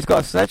 And now he's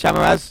got a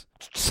sledgehammer as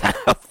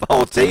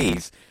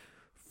Ortiz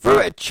threw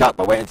it at Chuck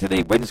but went into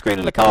the windscreen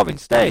of the car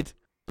instead.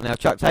 Now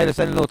Chuck Taylor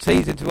sending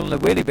Ortiz into one of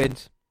the wheelie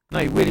bins. No,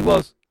 he really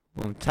was.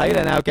 Well,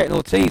 Taylor now getting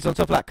Ortiz on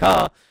top of that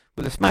car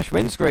with a smashed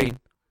windscreen.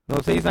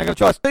 Ortiz now going to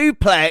try a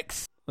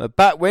suplex. The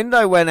back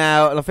window went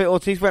out and I think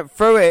Ortiz went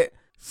through it.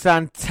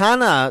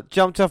 Santana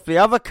jumped off the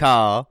other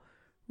car.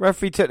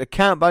 Referee took the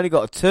count but only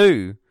got a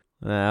 2.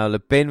 Now the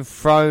bin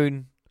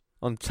thrown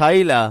on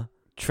Taylor.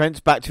 Trent's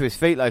back to his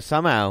feet though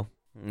somehow.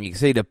 You can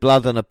see the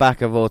blood on the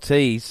back of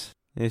Ortiz.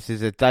 This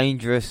is a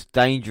dangerous,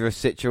 dangerous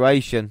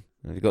situation.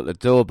 He's got the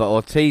door, but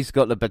Ortiz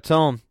got the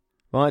baton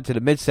right to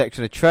the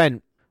midsection of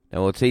Trent.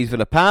 Now Ortiz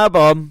with a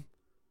powerbomb.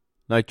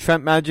 No,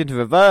 Trent managing to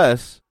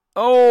reverse.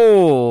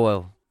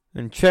 Oh!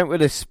 And Trent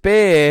with a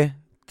spear,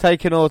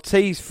 taking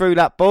Ortiz through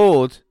that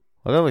board.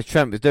 I don't know what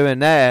Trent was doing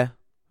there.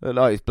 Looked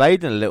like he's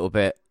blading a little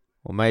bit.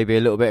 Or maybe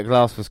a little bit of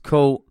glass was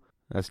caught.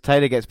 As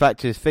Taylor gets back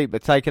to his feet,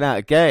 but taken out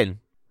again.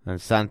 And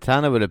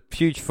Santana with a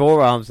huge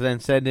forearms, then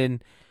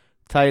sending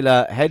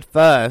Taylor head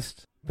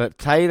first. But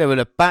Taylor with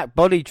a back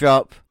body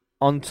drop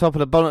on top of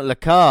the bonnet of the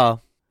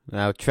car.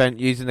 Now Trent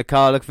using the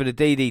car looking for the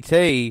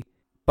DDT.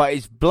 But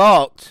it's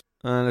blocked.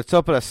 And the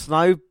top of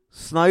the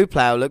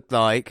snowplow looked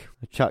like.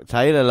 Chuck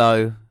Taylor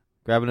low.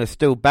 Grabbing a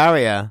steel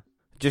barrier.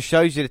 Just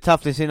shows you the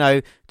toughness, you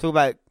know. Talk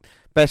about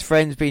best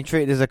friends being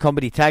treated as a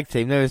comedy tag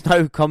team. There is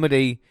no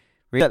comedy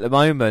at the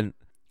moment.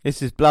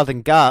 This is blood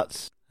and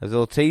guts. As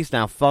Ortiz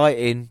now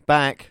fighting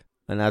back.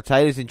 And now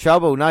Taylor's in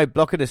trouble. No,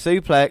 blocking the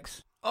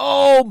suplex.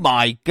 Oh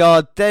my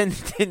God.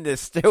 Denting the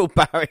steel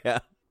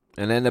barrier.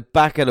 And then the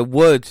back of the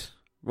wood.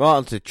 Right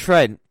onto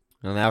Trent.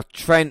 And now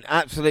Trent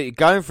absolutely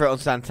going for it on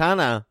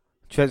Santana.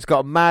 Trent's got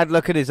a mad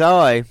look in his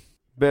eye.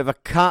 Bit of a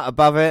cut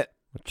above it.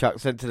 Chuck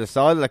sent to the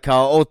side of the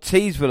car.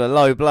 Ortiz with a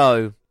low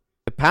blow.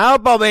 The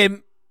powerbomb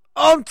him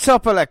on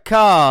top of the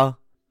car.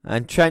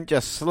 And Trent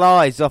just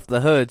slides off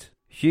the hood.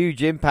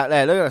 Huge impact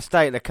there. Look at the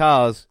state of the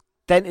cars.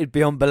 Dented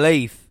beyond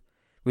belief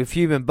with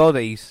human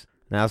bodies.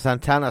 Now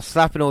Santana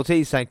slapping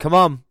Ortiz saying, come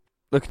on.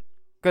 Look,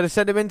 going to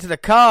send him into the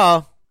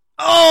car.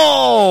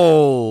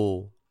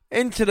 Oh!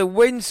 Into the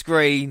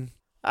windscreen.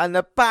 And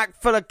the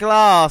back full of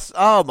glass.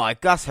 Oh my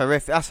God, that's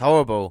horrific. That's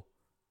horrible.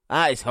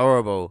 That is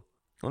horrible.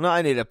 Well, not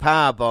only the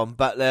powerbomb,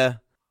 but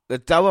the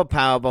double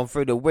powerbomb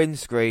through the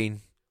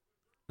windscreen.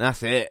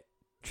 That's it.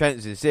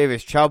 Trent's in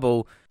serious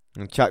trouble.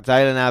 And Chuck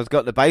Taylor now has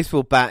got the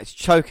baseball bat. He's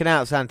choking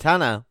out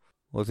Santana.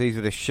 Ortiz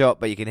with a shot,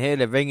 but you can hear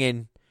the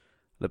ringing.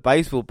 The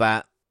baseball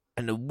bat.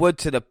 And the wood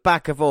to the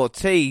back of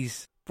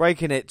Ortiz.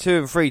 Breaking it 2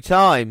 and 3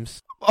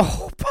 times.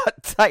 Oh,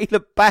 but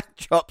Taylor back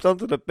drops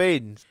onto the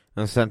bins.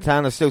 And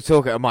Santana's still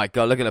talking. Oh my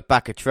God, look at the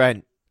back of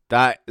Trent.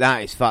 That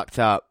is fucked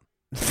up.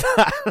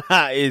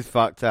 That is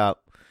fucked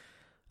up.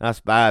 That's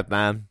bad,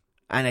 man.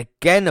 And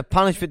again, the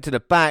punishment to the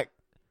back.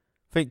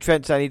 I think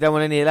Trent saying he don't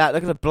want any of that.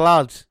 Look at the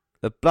blood.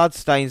 The blood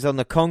stains on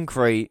the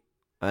concrete.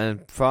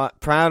 And proud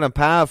and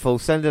powerful,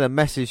 sending a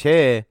message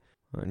here.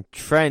 And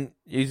Trent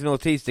using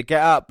Ortiz to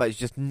get up, but it's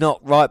just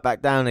knocked right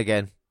back down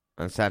again.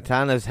 And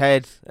Santana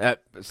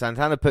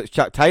puts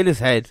Chuck Taylor's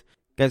head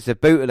against the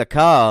boot of the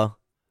car.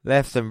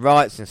 Lefts and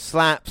rights and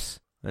slaps.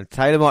 And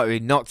Taylor might be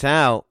knocked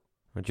out.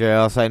 And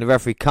JR saying the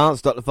referee can't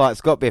stop the fight.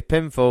 It's got to be a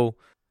pinfall.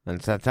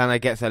 And Santana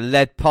gets a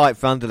lead pipe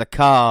from under the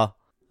car.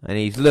 And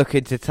he's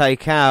looking to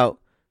take out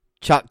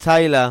Chuck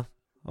Taylor.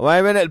 Oh, wait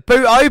a minute. The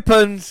boot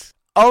opens.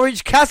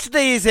 Orange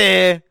Cassidy is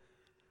here.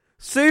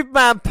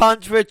 Superman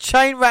punch with a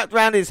chain wrapped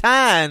around his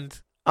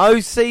hand.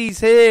 OC's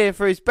here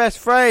for his best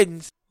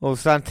friends. Well,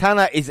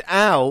 Santana is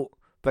out.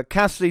 But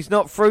Cassidy's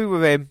not through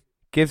with him.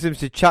 Gives him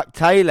to Chuck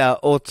Taylor.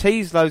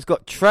 Ortiz though's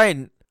got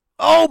Trent.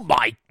 Oh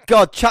my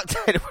God, Chuck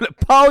Taylor with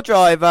a pile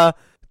driver.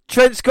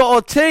 Trent Scott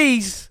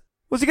Ortiz.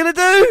 What's he going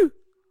to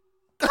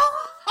do?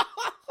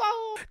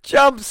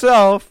 Jumps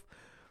off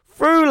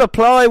through the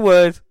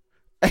plywood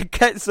and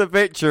gets the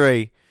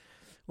victory.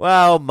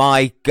 Well,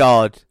 my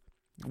God.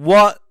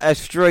 What a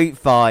street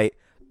fight.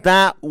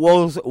 That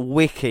was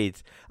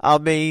wicked. I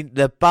mean,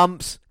 the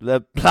bumps,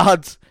 the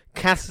bloods,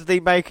 Cassidy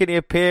making the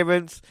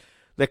appearance,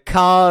 the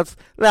cards,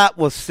 that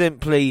was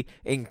simply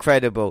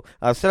incredible.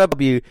 I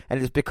celebrate you,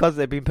 and it's because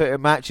they've been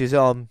putting matches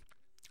on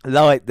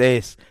like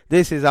this.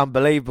 This is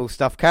unbelievable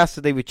stuff.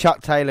 Cassidy with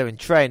Chuck Taylor and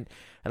Trent.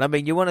 And I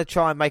mean, you want to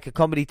try and make a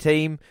comedy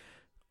team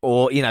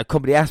or, you know,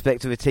 comedy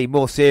aspect of a team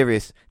more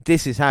serious.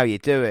 This is how you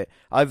do it.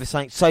 Over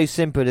something so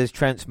simple as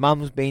Trent's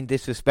mum's being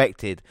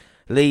disrespected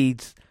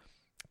leads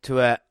to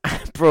a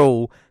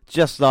brawl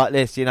just like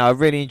this. You know, I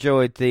really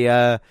enjoyed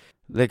the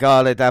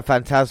Legado del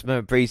Fantasma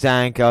and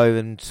Breezango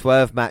and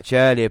Swerve match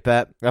earlier,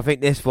 but I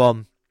think this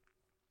one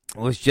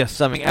was just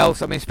something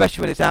else. I mean,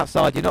 especially when it's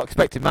outside, you're not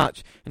expecting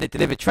much, and it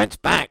delivered. Trent's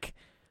back.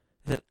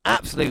 It's an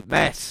absolute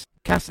mess.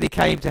 Cassidy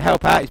came to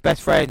help out his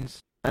best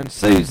friends, and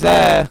Sue's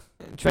there.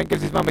 And Trent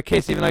gives his mum a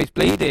kiss even though he's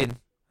bleeding,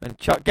 and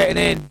Chuck getting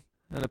in,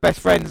 and the best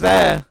friend's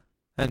there,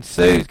 and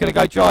Sue's going to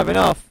go driving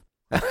off.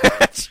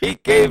 She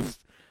gives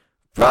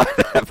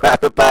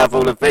the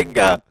powerful the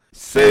finger.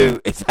 Sue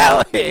is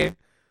out here.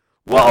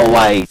 What a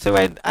way to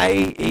end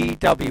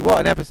AEW. What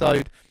an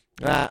episode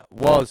that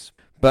was.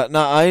 But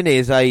not only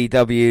is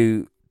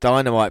AEW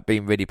Dynamite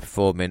been really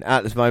performing,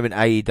 at this moment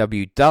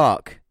AEW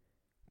Dark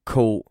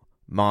caught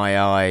my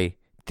eye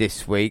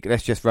this week.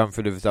 Let's just run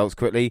through the results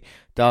quickly.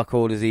 Dark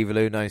Order's Evil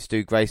Uno and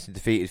Stu Grayson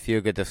defeated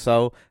Fuga del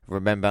Sol,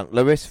 Remembrance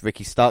Lewis.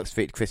 Ricky Starks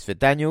defeated Christopher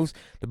Daniels.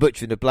 The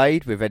Butcher and the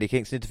Blade with Eddie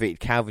Kingston defeated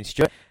Calvin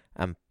Stewart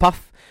and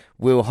Puff.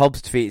 Will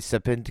Hobbs defeated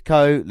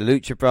Serpentico. The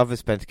Lucha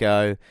Brothers,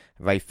 Pentago,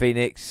 Ray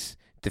Phoenix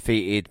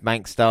defeated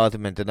Mank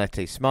Stardom and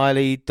Donette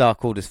Smiley.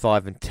 Dark Orders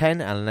 5 and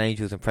 10. Alan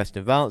Angels and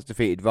Preston Vance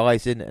defeated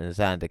Ryzen and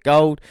Xander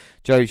Gold.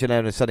 Joey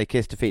Janela and Sonny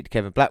Kiss defeated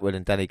Kevin Blackwell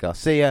and Danny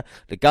Garcia.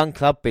 The Gun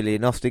Club, Billy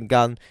and Austin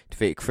Gunn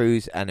defeated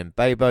Cruz and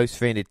Mbabos.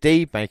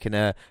 300D making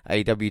a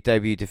AEW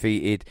debut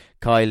defeated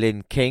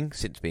Kylin King,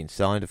 since being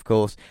signed of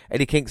course.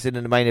 Eddie Kingston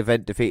in the main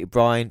event defeated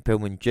Brian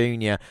Pillman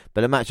Jr.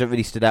 But the match that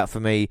really stood out for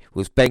me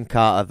was Ben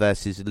Carter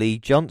versus Lee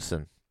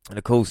Johnson. And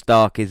of course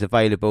Dark is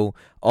available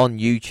on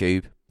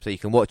YouTube, so you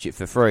can watch it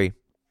for free.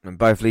 And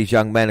both these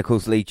young men, of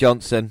course, Lee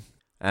Johnson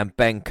and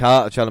Ben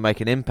Carter, trying to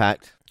make an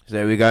impact. So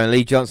there we go. And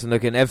Lee Johnson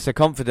looking ever so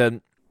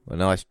confident. Well,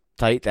 nice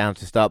takedown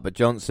to start, but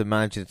Johnson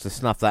managing to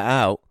snuff that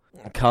out.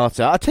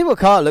 Carter, I'll tell you what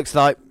Carter looks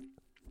like.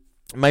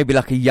 Maybe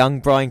like a young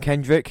Brian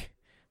Kendrick.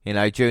 You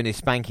know, during his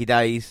spanky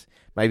days.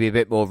 Maybe a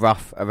bit more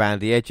rough around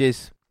the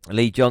edges.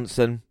 Lee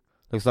Johnson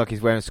looks like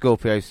he's wearing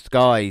Scorpio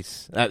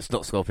Skies. That's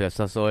not Scorpio,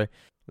 sorry.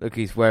 Look,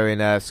 he's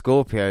wearing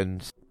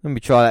Scorpions. Let me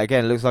try that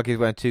again. Looks like he's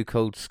wearing Too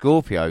Cold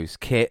Scorpios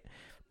kit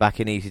back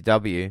in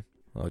ECW.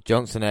 Well,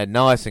 Johnson there,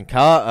 nice, and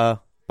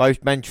Carter.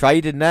 Both men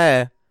trading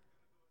there.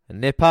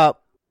 And nip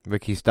up.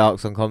 Ricky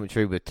Starks on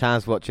commentary with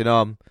Taz watching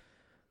on.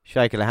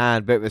 Shaking a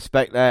hand, bit of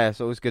respect there.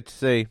 It's always good to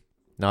see.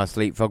 Nice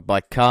leapfrog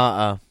by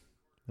Carter.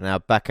 Now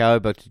back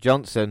over to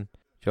Johnson.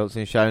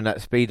 Johnson showing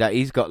that speed that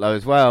he's got low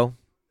as well.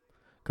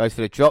 Goes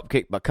for the drop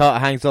kick, but Carter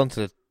hangs on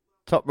to the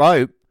top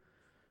rope.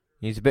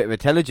 Needs a bit of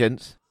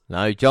intelligence.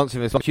 No,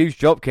 Johnson with a huge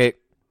drop kick.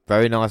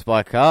 Very nice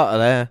by Carter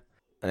there.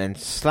 And then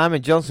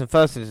slamming Johnson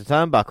first into the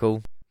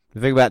turnbuckle. The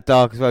thing about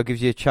Dark as well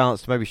gives you a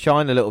chance to maybe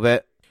shine a little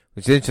bit.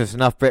 Which is interesting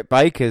enough. Britt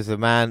Baker's the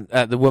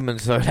woman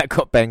that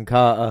got Ben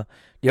Carter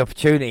the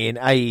opportunity in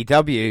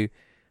AEW.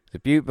 The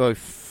Butte Boy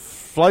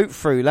float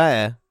through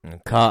there.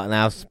 And Carter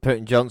now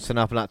putting Johnson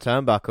up on that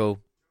turnbuckle.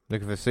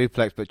 Looking for a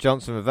suplex, but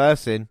Johnson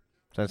reversing.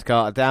 Sends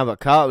Carter down, but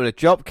Carter with a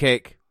drop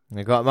kick. And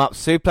they got him up.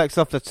 Suplex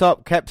off the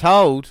top. Kept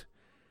hold.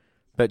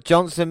 But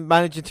Johnson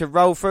managing to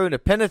roll through in a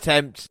pin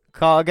attempt.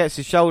 Carter gets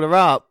his shoulder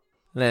up.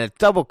 And then a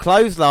double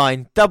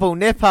clothesline. Double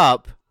nip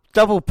up.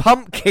 Double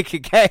pump kick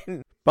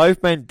again.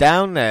 Both men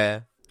down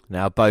there.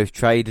 Now both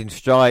trading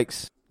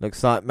strikes.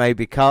 Looks like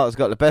maybe Carter's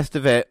got the best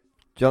of it.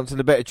 Johnson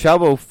in a bit of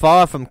trouble.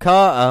 Far from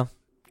Carter.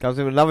 Comes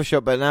in with another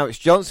shot, but now it's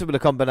Johnson with a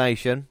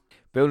combination.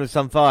 Building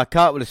some fire.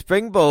 Carter with a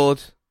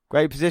springboard.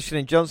 Great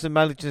positioning. Johnson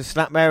managing to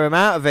snapmare him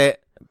out of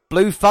it.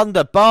 Blue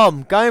Thunder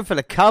bomb. Going for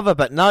the cover,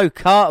 but no.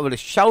 Carter with a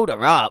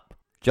shoulder up.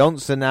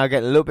 Johnson now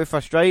getting a little bit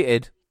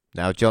frustrated.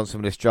 Now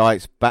Johnson with the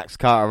strikes. Backs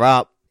Carter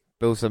up.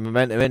 Builds some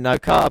momentum in. No,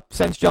 Carter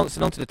sends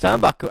Johnson onto the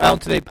turnbuckle.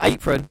 Onto the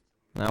apron.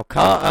 Now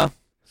Carter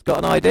has got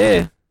an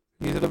idea.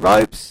 Using the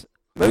ropes.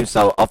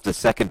 Moonsault off the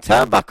second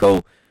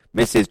turnbuckle.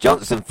 Misses.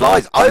 Johnson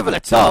flies over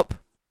the top.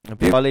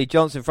 Lee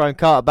Johnson throwing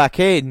Carter back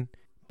in.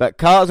 But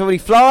Carter's already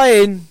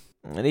flying.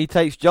 And he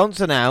takes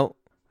Johnson out.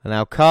 And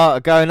now Carter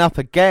going up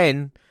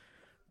again.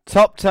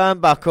 Top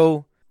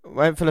turnbuckle.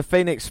 Went for the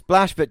Phoenix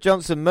splash, but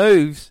Johnson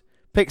moves.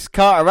 Picks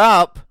Carter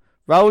up.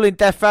 Rolling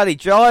Death Valley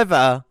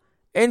driver.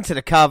 Into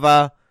the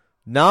cover.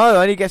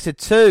 No, only gets a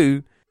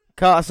 2.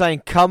 Carter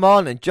saying, come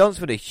on. And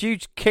Johnson with a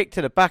huge kick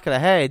to the back of the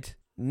head.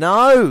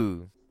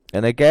 No.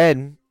 And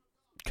again,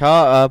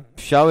 Carter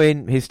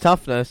showing his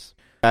toughness.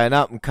 Going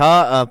up and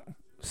Carter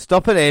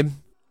stopping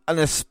him. And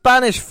a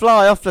Spanish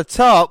fly off the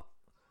top.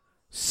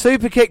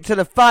 Super kick to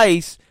the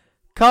face.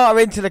 Carter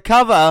into the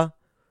cover.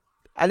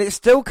 And it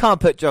still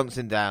can't put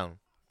Johnson down.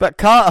 But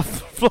Carter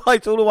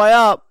flies all the way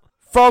up.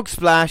 Frog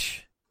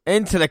splash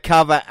into the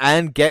cover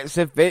and gets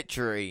a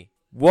victory.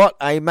 What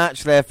a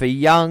match there for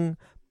young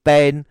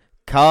Ben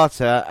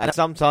Carter. And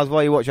sometimes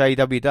while you watch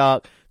AEW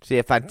Dark, you see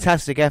a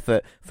fantastic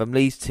effort from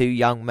these two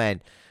young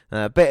men.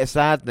 A bit of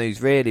sad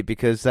news really,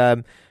 because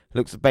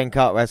looks like Ben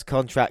Carter has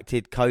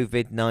contracted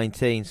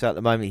COVID-19. So at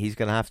the moment he's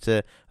going to have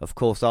to, of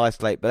course,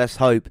 isolate. But let's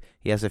hope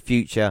he has a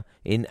future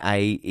in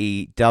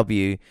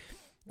AEW.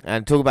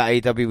 And talk about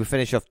AEW, we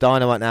finish off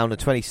Dynamite now on the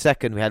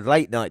 22nd. We had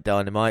Late Night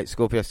Dynamite.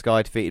 Scorpio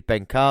Sky defeated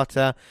Ben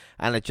Carter.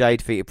 Anna Jay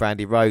defeated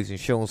Brandy Rose. And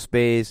Sean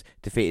Spears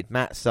defeated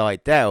Matt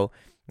Sydal.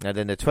 And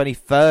then the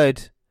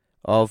 23rd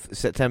of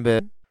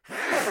September.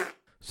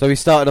 So we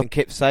started on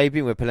Kip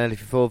Sabian with Penelope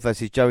Ford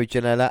versus Joey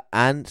Janela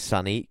and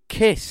Sonny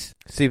Kiss.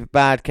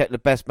 Superbad kept the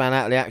best man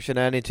out of the action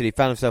early until he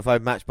found himself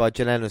overmatched by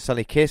Janela and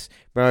Sonny Kiss.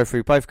 Miro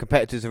threw both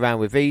competitors around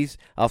with ease.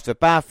 After a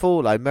bad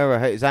fall, though, Miro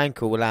hurt his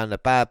ankle, allowing the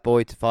bad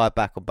boy to fire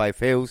back on both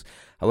heels.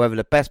 However,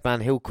 the best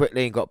man healed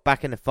quickly and got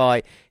back in the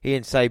fight. He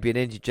and Sabian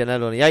injured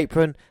Janela on the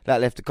apron.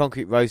 That left the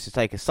Concrete Rose to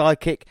take a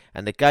sidekick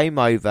and the game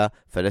over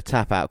for the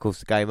tap out. Of course,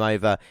 the game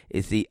over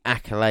is the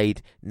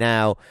Accolade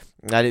now.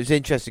 And it was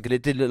interesting because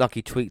it did look like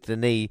he tweaked the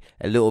knee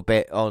a little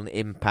bit on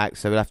Impact,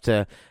 so we'll have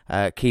to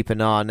keep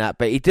an eye on that.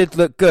 But he did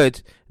look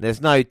good.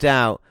 There's no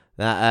doubt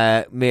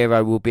that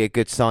Miro will be a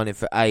good signing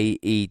for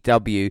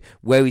AEW.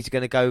 Where he's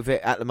going to go with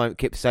it, at the moment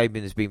Kip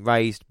Sabian has been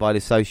raised by the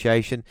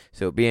association,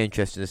 so it'll be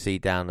interesting to see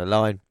down the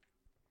line.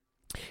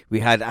 We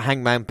had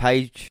Hangman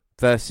Page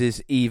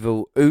versus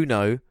Evil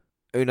Uno.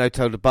 Uno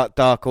told the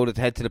Dark Order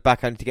to head to the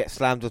back only to get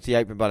slammed onto the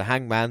apron by the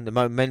Hangman. The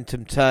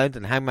momentum turned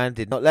and Hangman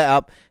did not let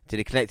up until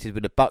he connected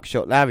with a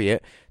buckshot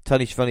lariat.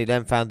 Tony Schiavone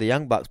then found the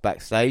Young Bucks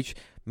backstage.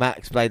 Matt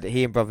explained that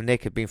he and brother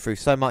Nick had been through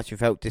so much and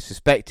felt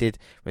disrespected.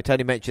 When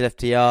Tony mentioned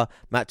FTR,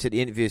 Matt took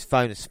the interviewer's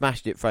phone and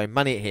smashed it, throwing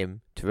money at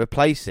him to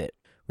replace it.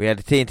 We had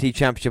the TNT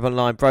Championship on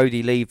line,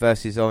 Brody Lee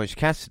versus Orange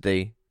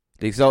Cassidy.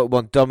 The Exalted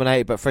One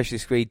dominated, but Freshly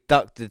Squeed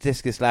ducked the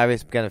discus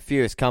lariat and began a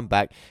furious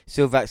comeback.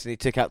 Silver accidentally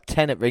took out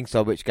 10 at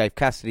ringside, which gave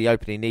Cassidy the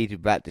opening he needed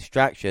without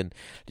distraction.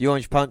 The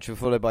Orange Punch was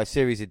followed by a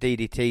series of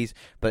DDTs,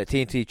 but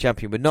the TNT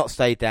champion would not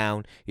stay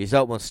down. The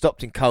Exalted One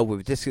stopped in cold with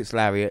a discus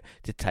lariat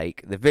to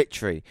take the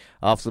victory.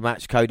 After the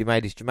match, Cody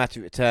made his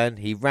dramatic return.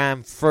 He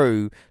ran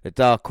through the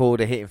Dark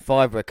Order, hitting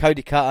 5 with a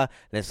Cody cutter,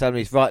 and then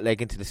suddenly his right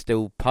leg into the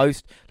steel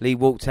post. Lee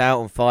walked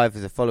out on 5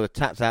 as the follower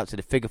tapped out to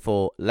the figure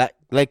 4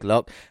 leg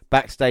lock.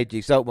 Backstage, the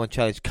Exalted One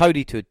challenged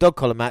Cody to a dog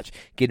collar match,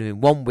 giving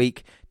him 1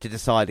 week to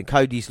decide. And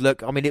Cody's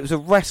look, I mean, it was a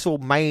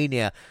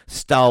WrestleMania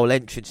style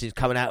entrance. He's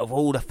coming out of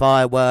all the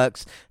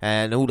fireworks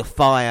and all the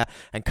fire,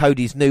 and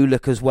Cody's new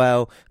look as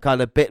well,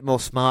 kind of a bit more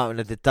smart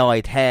and the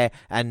dyed hair,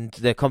 and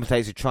the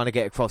commentators are trying to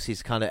get across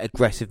his kind of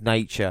aggressive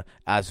nature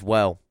as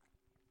well.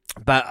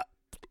 But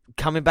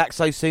coming back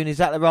so soon, is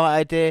that the right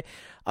idea?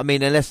 I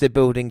mean, unless they're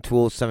building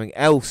towards something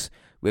else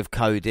with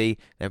Cody,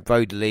 then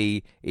Brody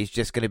Lee is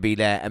just going to be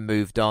there and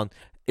moved on.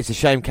 It's a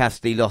shame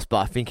Cassidy lost, but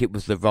I think it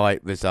was the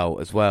right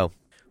result as well.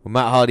 When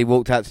Matt Hardy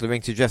walked out to the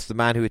ring to address the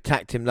man who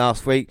attacked him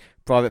last week,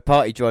 Private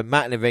Party joined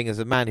Matt in the ring as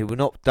a man who will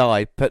not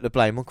die put the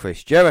blame on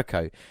Chris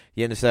Jericho.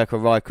 The Inner Circle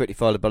arrived quickly,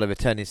 followed by the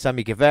returning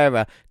Sammy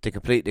Guevara to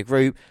complete the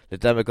group. The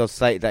Demigod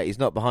stated that he's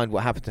not behind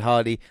what happened to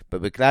Hardy,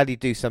 but would gladly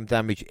do some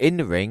damage in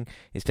the ring.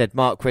 Instead,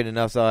 Mark Quinn and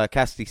Isaiah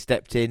Cassidy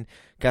stepped in.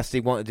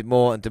 Cassidy wanted it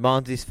more and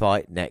demanded his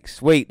fight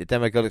next week. The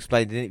Demigod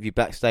explained in an interview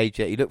backstage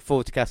that he looked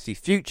forward to Cassidy's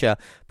future,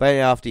 but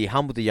only after he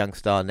humbled the young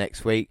star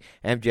next week.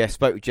 MJF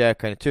spoke with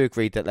Jericho and the two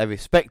agreed that they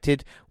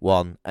respected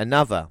one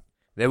another.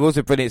 There was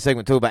a brilliant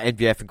segment talking about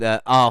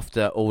MJF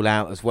after All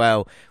Out as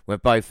well, where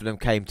both of them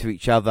came to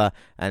each other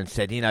and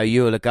said, you know,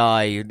 you're the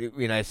guy, you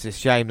know, it's a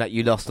shame that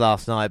you lost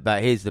last night,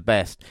 but here's the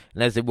best.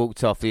 And as they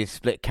walked off the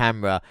split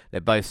camera,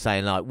 they're both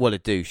saying, like, what a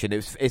douche. And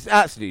it's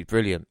absolutely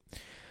brilliant.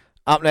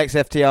 Up next,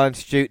 FTR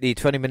institute the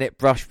 20-minute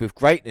brush with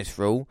greatness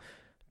rule.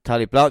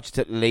 Tully Blanchard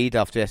took the lead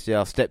after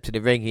FTR stepped to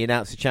the ring. He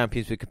announced the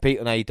champions would compete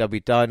on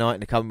AEW Dynamite in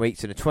the coming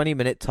weeks in a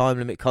 20-minute time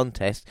limit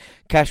contest.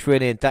 Cash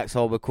Wheeler and Dax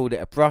Harwood called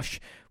it a brush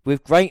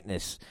with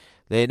greatness.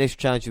 The initial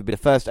challenge would be the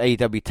first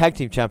AEW Tag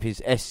Team Champions,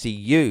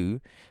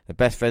 SCU. The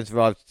Best Friends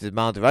arrived to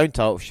demand their own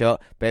title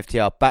shot, but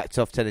FTR backed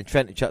off, telling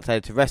Trent and Chuck Taylor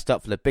to rest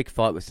up for the big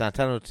fight with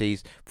Santana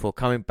Ortiz before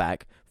coming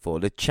back for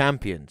the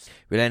champions.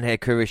 We then hear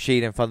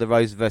Kuroshida and Thunder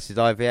Rosa versus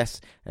IVS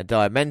and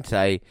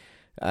Diamante.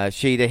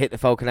 Shida hit the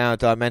Falcon Hour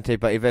Diamante,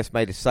 but IVS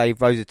made a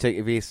save. Rosa took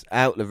IVS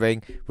out the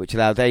ring, which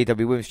allowed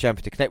AEW Women's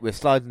Champion to connect with a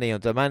sliding knee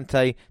on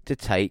Diamante to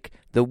take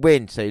the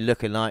win. So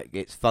looking like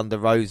it's Thunder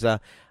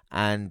Rosa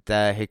and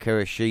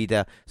Hikaru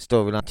Shida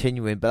storyline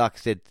continuing. But like I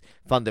said,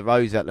 Thunder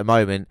Rosa at the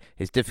moment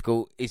is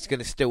difficult. It's going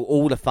to steal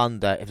all the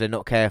thunder if they're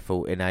not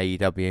careful in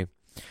AEW.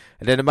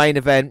 And then the main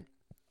event,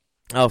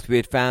 after we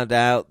had found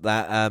out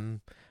that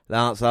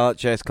Lance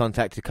Archer has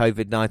contacted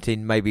COVID-19,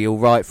 may be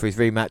alright for his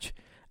rematch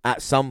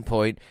at some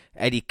point.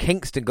 Eddie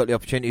Kingston got the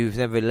opportunity. He was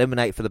never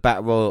eliminated for the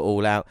Battle Royal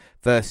All Out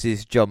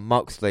versus Jon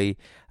Moxley.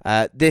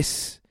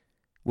 This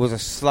was a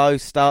slow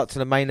start to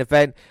the main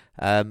event.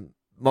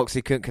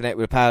 Moxley couldn't connect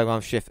with a paradigm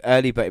shift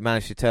early, but he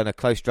managed to turn a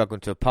close struggle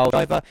into a pole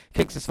driver.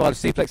 Kingston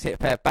survived a suplex, hit a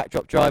pair of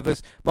backdrop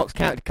drivers. Mox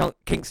countered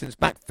Kingston's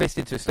back fist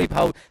into a sleeper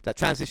hold that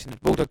transitioned to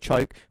Bulldog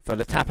choke for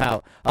the tap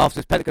out.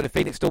 Afterwards, Pelican and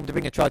Phoenix stormed the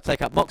ring and tried to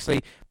take out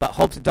Moxley, but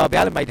Hobbs and Darby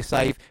Allin made a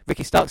save.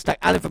 Ricky Stark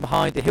stacked Allin from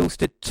behind. The heel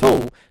stood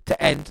tall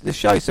to end the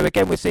show. So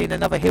again, we're seeing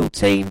another heel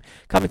team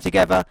coming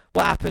together.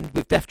 What happened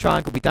with Death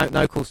Triangle, we don't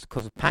know, of course,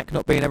 because of Pac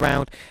not being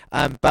around.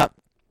 But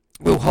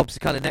Will Hobbs, the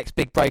kind of next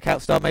big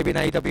breakout star, maybe in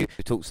AEW.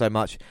 We talk so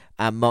much,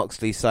 and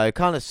Moxley, so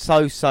kind of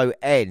so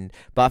end.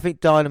 But I think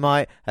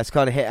Dynamite has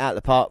kind of hit out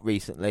the park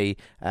recently,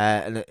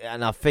 and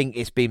I think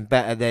it's been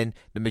better than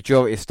the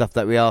majority of stuff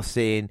that we are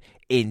seeing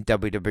in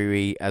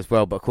WWE as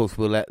well. But of course,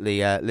 we'll let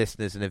the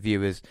listeners and the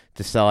viewers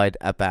decide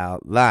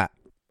about that.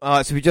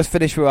 Alright, so we just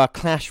finished with our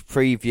Clash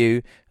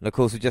preview, and of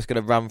course we're just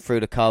going to run through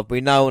the card. We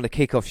know on the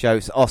kickoff show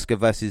it's Asuka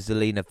versus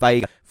Zelina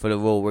Vega for the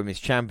Raw Women's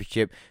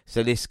Championship,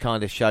 so this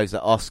kind of shows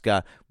that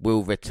Asuka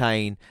will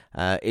retain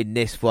in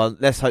this one.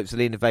 Let's hope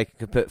Zelina Vega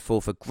can put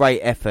forth a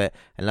great effort,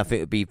 and I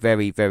think it'll be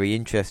very, very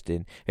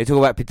interesting. We talk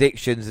about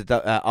predictions.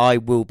 I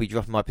will be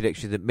dropping my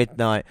predictions at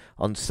midnight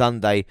on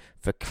Sunday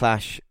for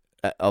Clash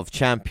of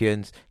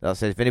Champions. Like I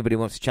said, if anybody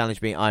wants to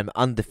challenge me, I'm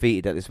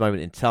undefeated at this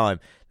moment in time,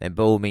 then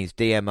by all means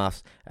DM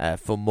us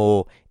for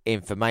more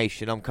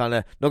information. I'm kind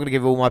of not going to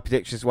give all my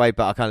predictions away,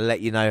 but I'll kind of let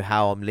you know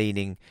how I'm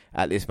leaning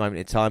at this moment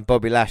in time.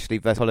 Bobby Lashley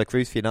versus Apollo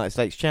Crews for the United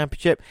States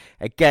Championship.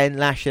 Again,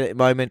 Lashley at the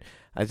moment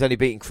has only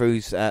beaten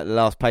Crews at the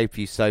last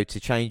pay-per-view, so to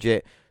change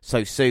it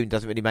so soon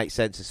doesn't really make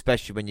sense,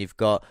 especially when you've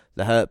got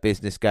the Hurt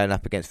Business going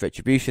up against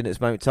Retribution at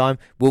this moment in time.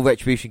 Will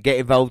Retribution get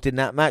involved in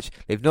that match?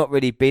 They've not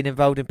really been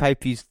involved in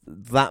pay-per-views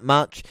that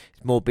much.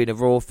 It's more been a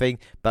Raw thing,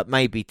 but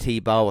maybe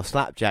T-Bar or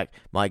Slapjack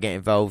might get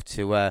involved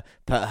to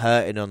put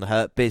Hurt in on the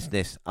Hurt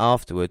Business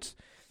afterwards.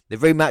 The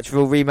rematch for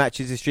all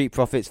rematches is Street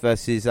Profits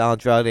versus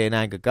Andrade and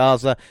Angel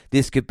Garza.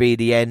 This could be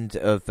the end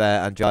of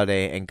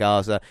Andrade and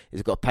Garza.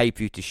 It's got a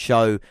pay-per-view to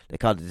show the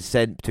kind of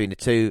descent between the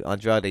two.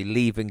 Andrade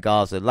leaving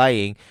Garza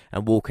laying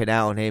and walking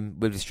out on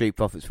him with the Street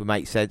Profits would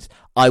make sense.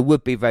 I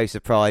would be very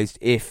surprised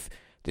if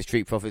the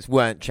Street Profits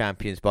weren't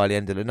champions by the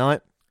end of the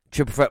night.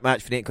 Triple threat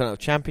match for the Intercontinental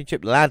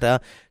Championship ladder.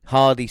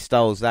 Hardy,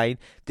 Styles, Zayn.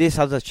 This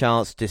has a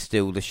chance to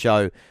steal the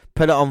show.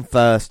 Put it on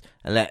first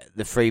and let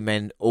the three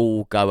men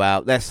all go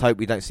out. Let's hope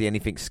we don't see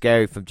anything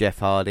scary from Jeff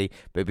Hardy.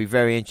 But it'd be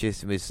very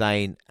interesting with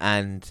Zayn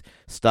and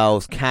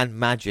Styles. Can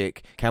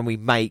we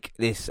make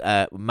this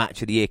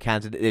match of the year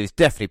candidate? There's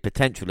definitely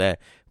potential there.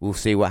 We'll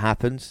see what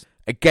happens.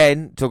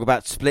 Again, talk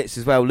about splits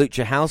as well.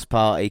 Lucha House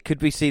Party.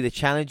 Could we see the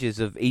challenges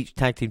of each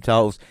tag team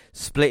titles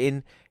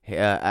splitting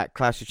at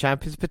Clash of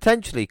Champions?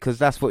 Potentially, because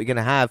that's what you're going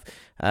to have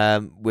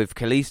with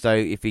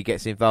Kalisto if he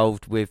gets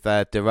involved with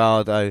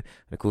Dorado and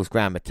of course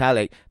Grand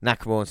Metalik.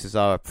 Nakamura and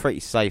Cesaro are pretty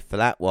safe for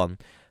that one.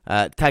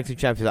 Tag team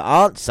champions that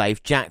aren't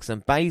safe,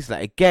 Jackson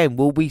Baszler. Again,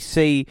 will we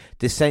see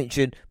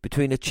dissension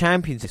between the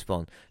champions this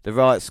one? The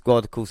Riot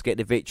Squad, of course, get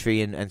the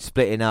victory and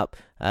splitting up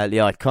the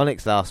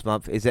Iconics last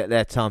month. Is it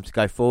their time to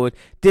go forward?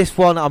 This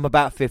one, I'm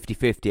about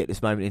 50-50 at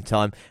this moment in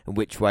time and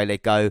which way they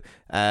go.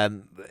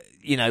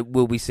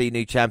 Will we see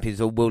new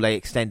champions or will they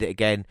extend it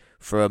again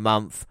for a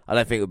month? I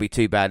don't think it would be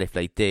too bad if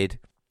they did.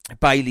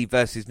 Bayley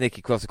versus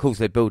Nikki Cross. Of course,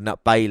 they're building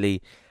up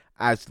Bayley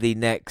as the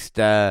next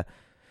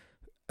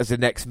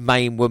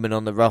main woman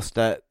on the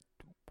roster.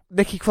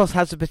 Nikki Cross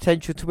has the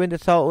potential to win the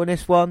title in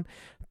this one,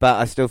 but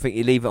I still think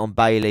you leave it on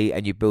Bayley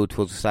and you build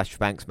towards a Sasha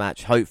Banks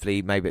match.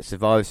 Hopefully, maybe it's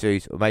Survivor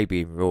Series or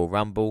maybe in Royal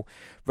Rumble.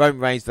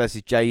 Roman Reigns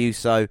versus Jey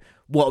Uso.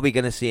 What are we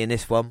going to see in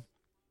this one?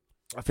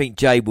 I think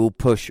Jey will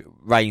push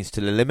Reigns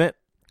to the limit.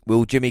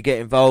 Will Jimmy get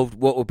involved?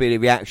 What will be the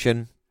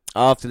reaction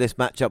after this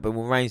matchup? And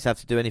will Reigns have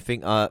to do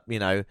anything,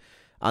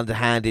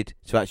 underhanded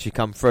to actually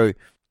come through?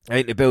 I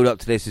think the build-up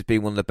to this has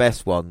been one of the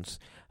best ones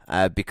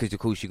because, of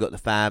course, you've got the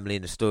family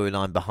and the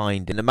storyline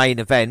behind. In the main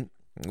event,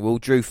 will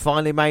Drew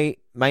finally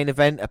main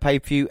event a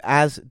pay-per-view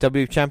as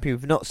WWE Champion?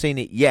 We've not seen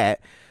it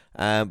yet,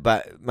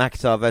 but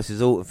McIntyre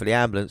versus Orton for the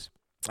ambulance.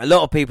 A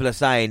lot of people are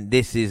saying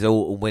this is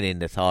Orton winning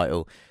the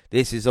title.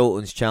 This is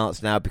Orton's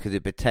chance now because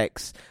it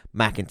protects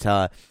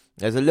McIntyre.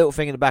 There's a little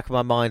thing in the back of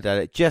my mind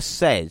that just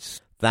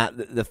says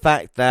that the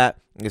fact that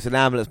it's an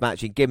ambulance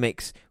match in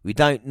gimmicks, we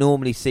don't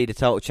normally see the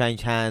title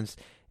change hands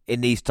in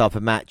these type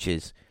of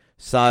matches.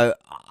 So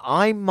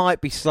I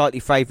might be slightly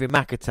favouring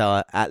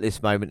McIntyre at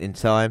this moment in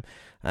time,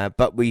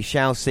 but we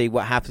shall see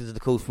what happens. And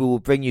of course, we will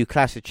bring you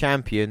Clash of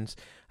Champions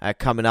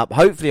coming up,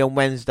 hopefully on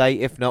Wednesday.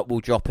 If not,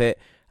 we'll drop it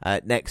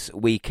next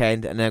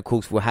weekend. And then, of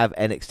course, we'll have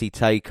NXT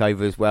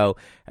TakeOver as well,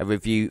 a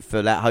review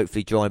for that,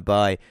 hopefully joined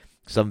by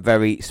some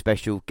very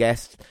special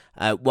guests.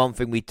 One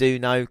thing we do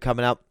know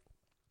coming up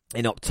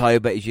in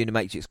October is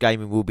Unimatrix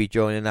Gaming will be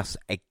joining us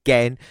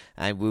again,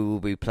 and we will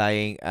be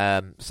playing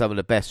some of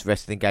the best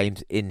wrestling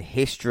games in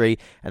history.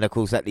 And of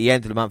course, at the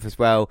end of the month as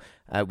well,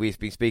 we've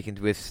been speaking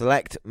with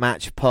Select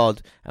Match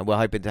Pod, and we're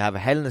hoping to have a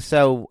Hell in a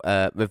Cell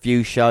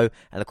review show,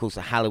 and of course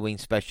a Halloween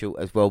special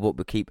as well. But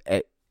we'll keep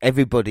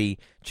everybody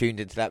tuned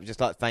into that. We'd just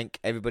like to thank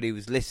everybody who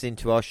was listening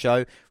to our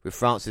show with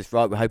Francis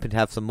Wright. We're hoping to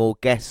have some more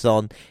guests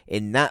on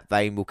in that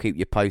vein. We'll keep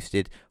you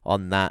posted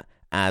on that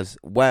as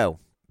well.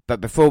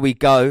 But before we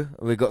go,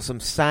 we've got some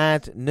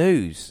sad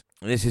news.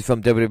 And this is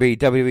from WWE.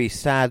 WWE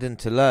saddened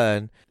to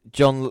learn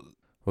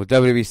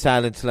WWE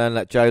saddened to learn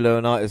that Joe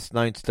Laurinaitis,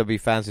 known to WWE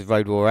fans as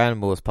Road War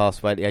Animal, has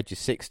passed away at the age of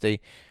 60.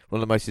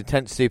 One of the most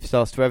intense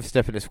superstars to ever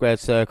step in a squared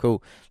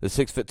circle, the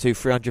 6'2",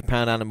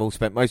 300-pound animal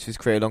spent most of his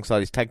career alongside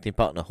his tag team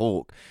partner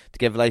Hawk.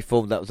 Together they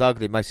formed that was arguably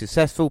the most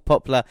successful,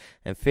 popular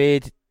and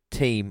feared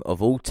team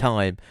of all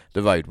time,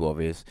 the Road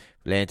Warriors.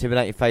 With their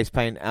intimidating face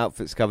paint,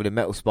 outfits covered in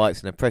metal spikes,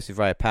 and an impressive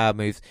array of power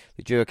moves,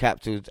 the duo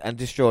captured and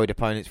destroyed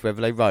opponents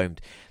wherever they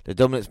roamed. The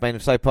dominance made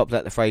them so popular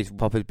that the phrase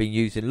 "pop" has been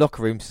used in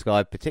locker rooms to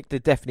describe particular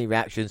deafening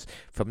reactions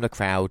from the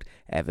crowd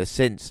ever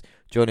since.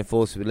 Joining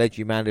forces with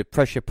legendary man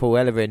Pressure Paul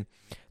Ellering,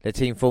 their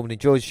team formed in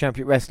Georgia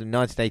Championship Wrestling in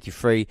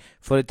 1983.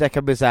 Before the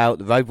decade was out,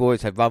 the Road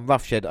Warriors had run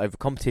roughshed over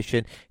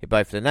competition in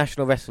both the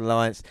National Wrestling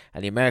Alliance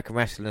and the American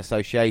Wrestling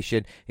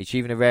Association,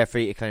 achieving a rare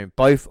feat of claiming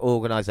both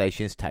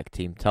organisations' tag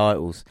team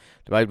titles.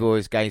 The Road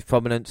Warriors gained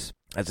prominence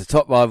as the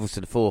top rivals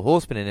to the Four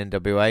Horsemen in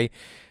NWA.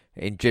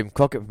 In Jim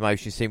Crockett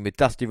promotion, seen with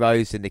Dusty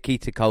Rhodes and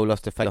Nikita Cole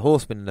lost to face the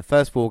Horsemen in the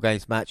first War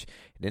Games match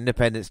in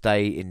Independence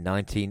Day in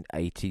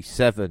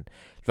 1987.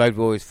 The Road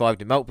Warriors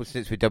thrived in multiple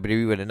stints with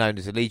WWE when they're known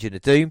as the Legion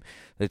of Doom.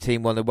 The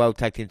team won the World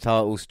Tag Team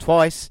titles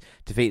twice,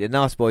 defeated the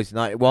Nasty Boys in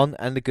 91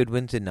 and the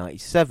Goodwins in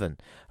 97.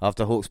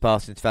 After Hawk's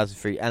pass in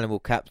 2003, Animal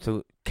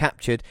captured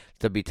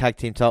the W Tag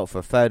Team title for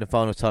a third and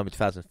final time in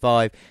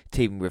 2005,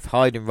 teaming with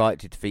Hyde and Wright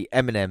to defeat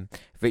Eminem,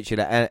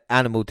 featuring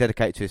Animal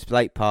dedicated to his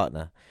late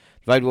partner.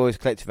 The Road Warriors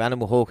collective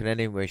Animal, Hawk and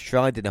Eminem were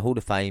enshrined in the Hall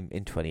of Fame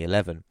in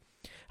 2011.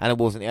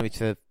 Animal wasn't the only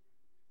to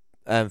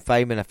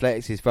fame in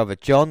athletics. His brother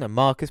John and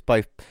Marcus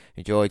both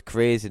enjoyed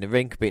careers in the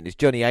ring, competing as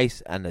Johnny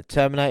Ace and the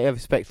Terminator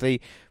respectively,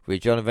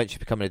 with John eventually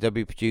becoming a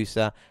W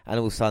producer.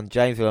 Animal's son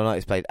James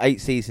Laurinaitis played 8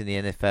 seasons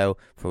in the NFL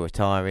before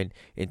retiring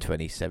in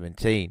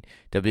 2017.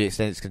 W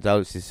extended its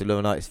condolences to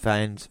Laurinaitis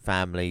fans,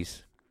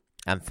 families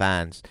and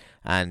fans,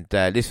 and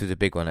this was a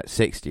big one at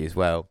 60 as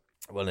well.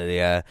 One of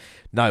the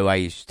no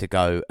age to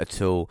go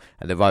at all,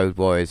 and the Road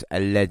Warriors,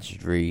 a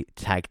legendary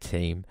tag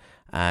team.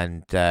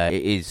 And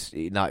it is,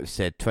 like I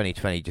said,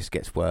 2020 just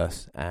gets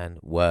worse and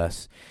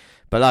worse.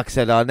 But like I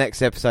said, our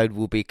next episode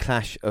will be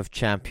Clash of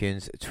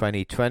Champions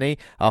 2020.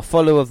 Our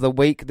follower of the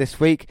week this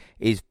week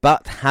is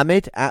Butt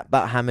Hamid at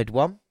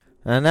ButtHamid1.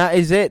 And that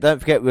is it. Don't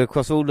forget, we're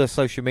across all the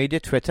social media,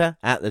 Twitter,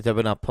 at the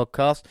WNR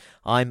Podcast.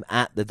 I'm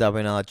at the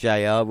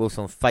WNRJR. We're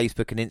also on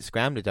Facebook and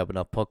Instagram, the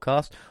WNR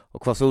Podcast.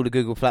 Across all the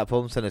Google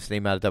platforms, send us an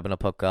email to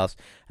WNRPodcast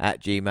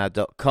at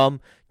gmail.com.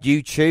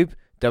 YouTube,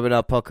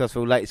 WNR Podcast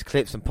for all latest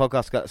clips and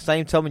podcasts at the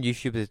same time on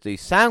YouTube as do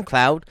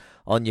SoundCloud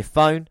on your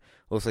phone.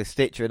 Also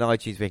Stitcher and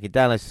iTunes, where you can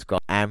download,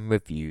 subscribe and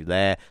review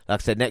there.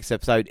 Like I said, next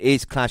episode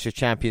is Clash of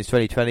Champions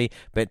 2020.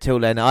 But until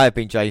then, I have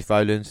been James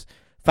Rowlands.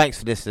 Thanks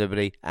for listening,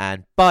 everybody,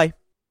 and bye.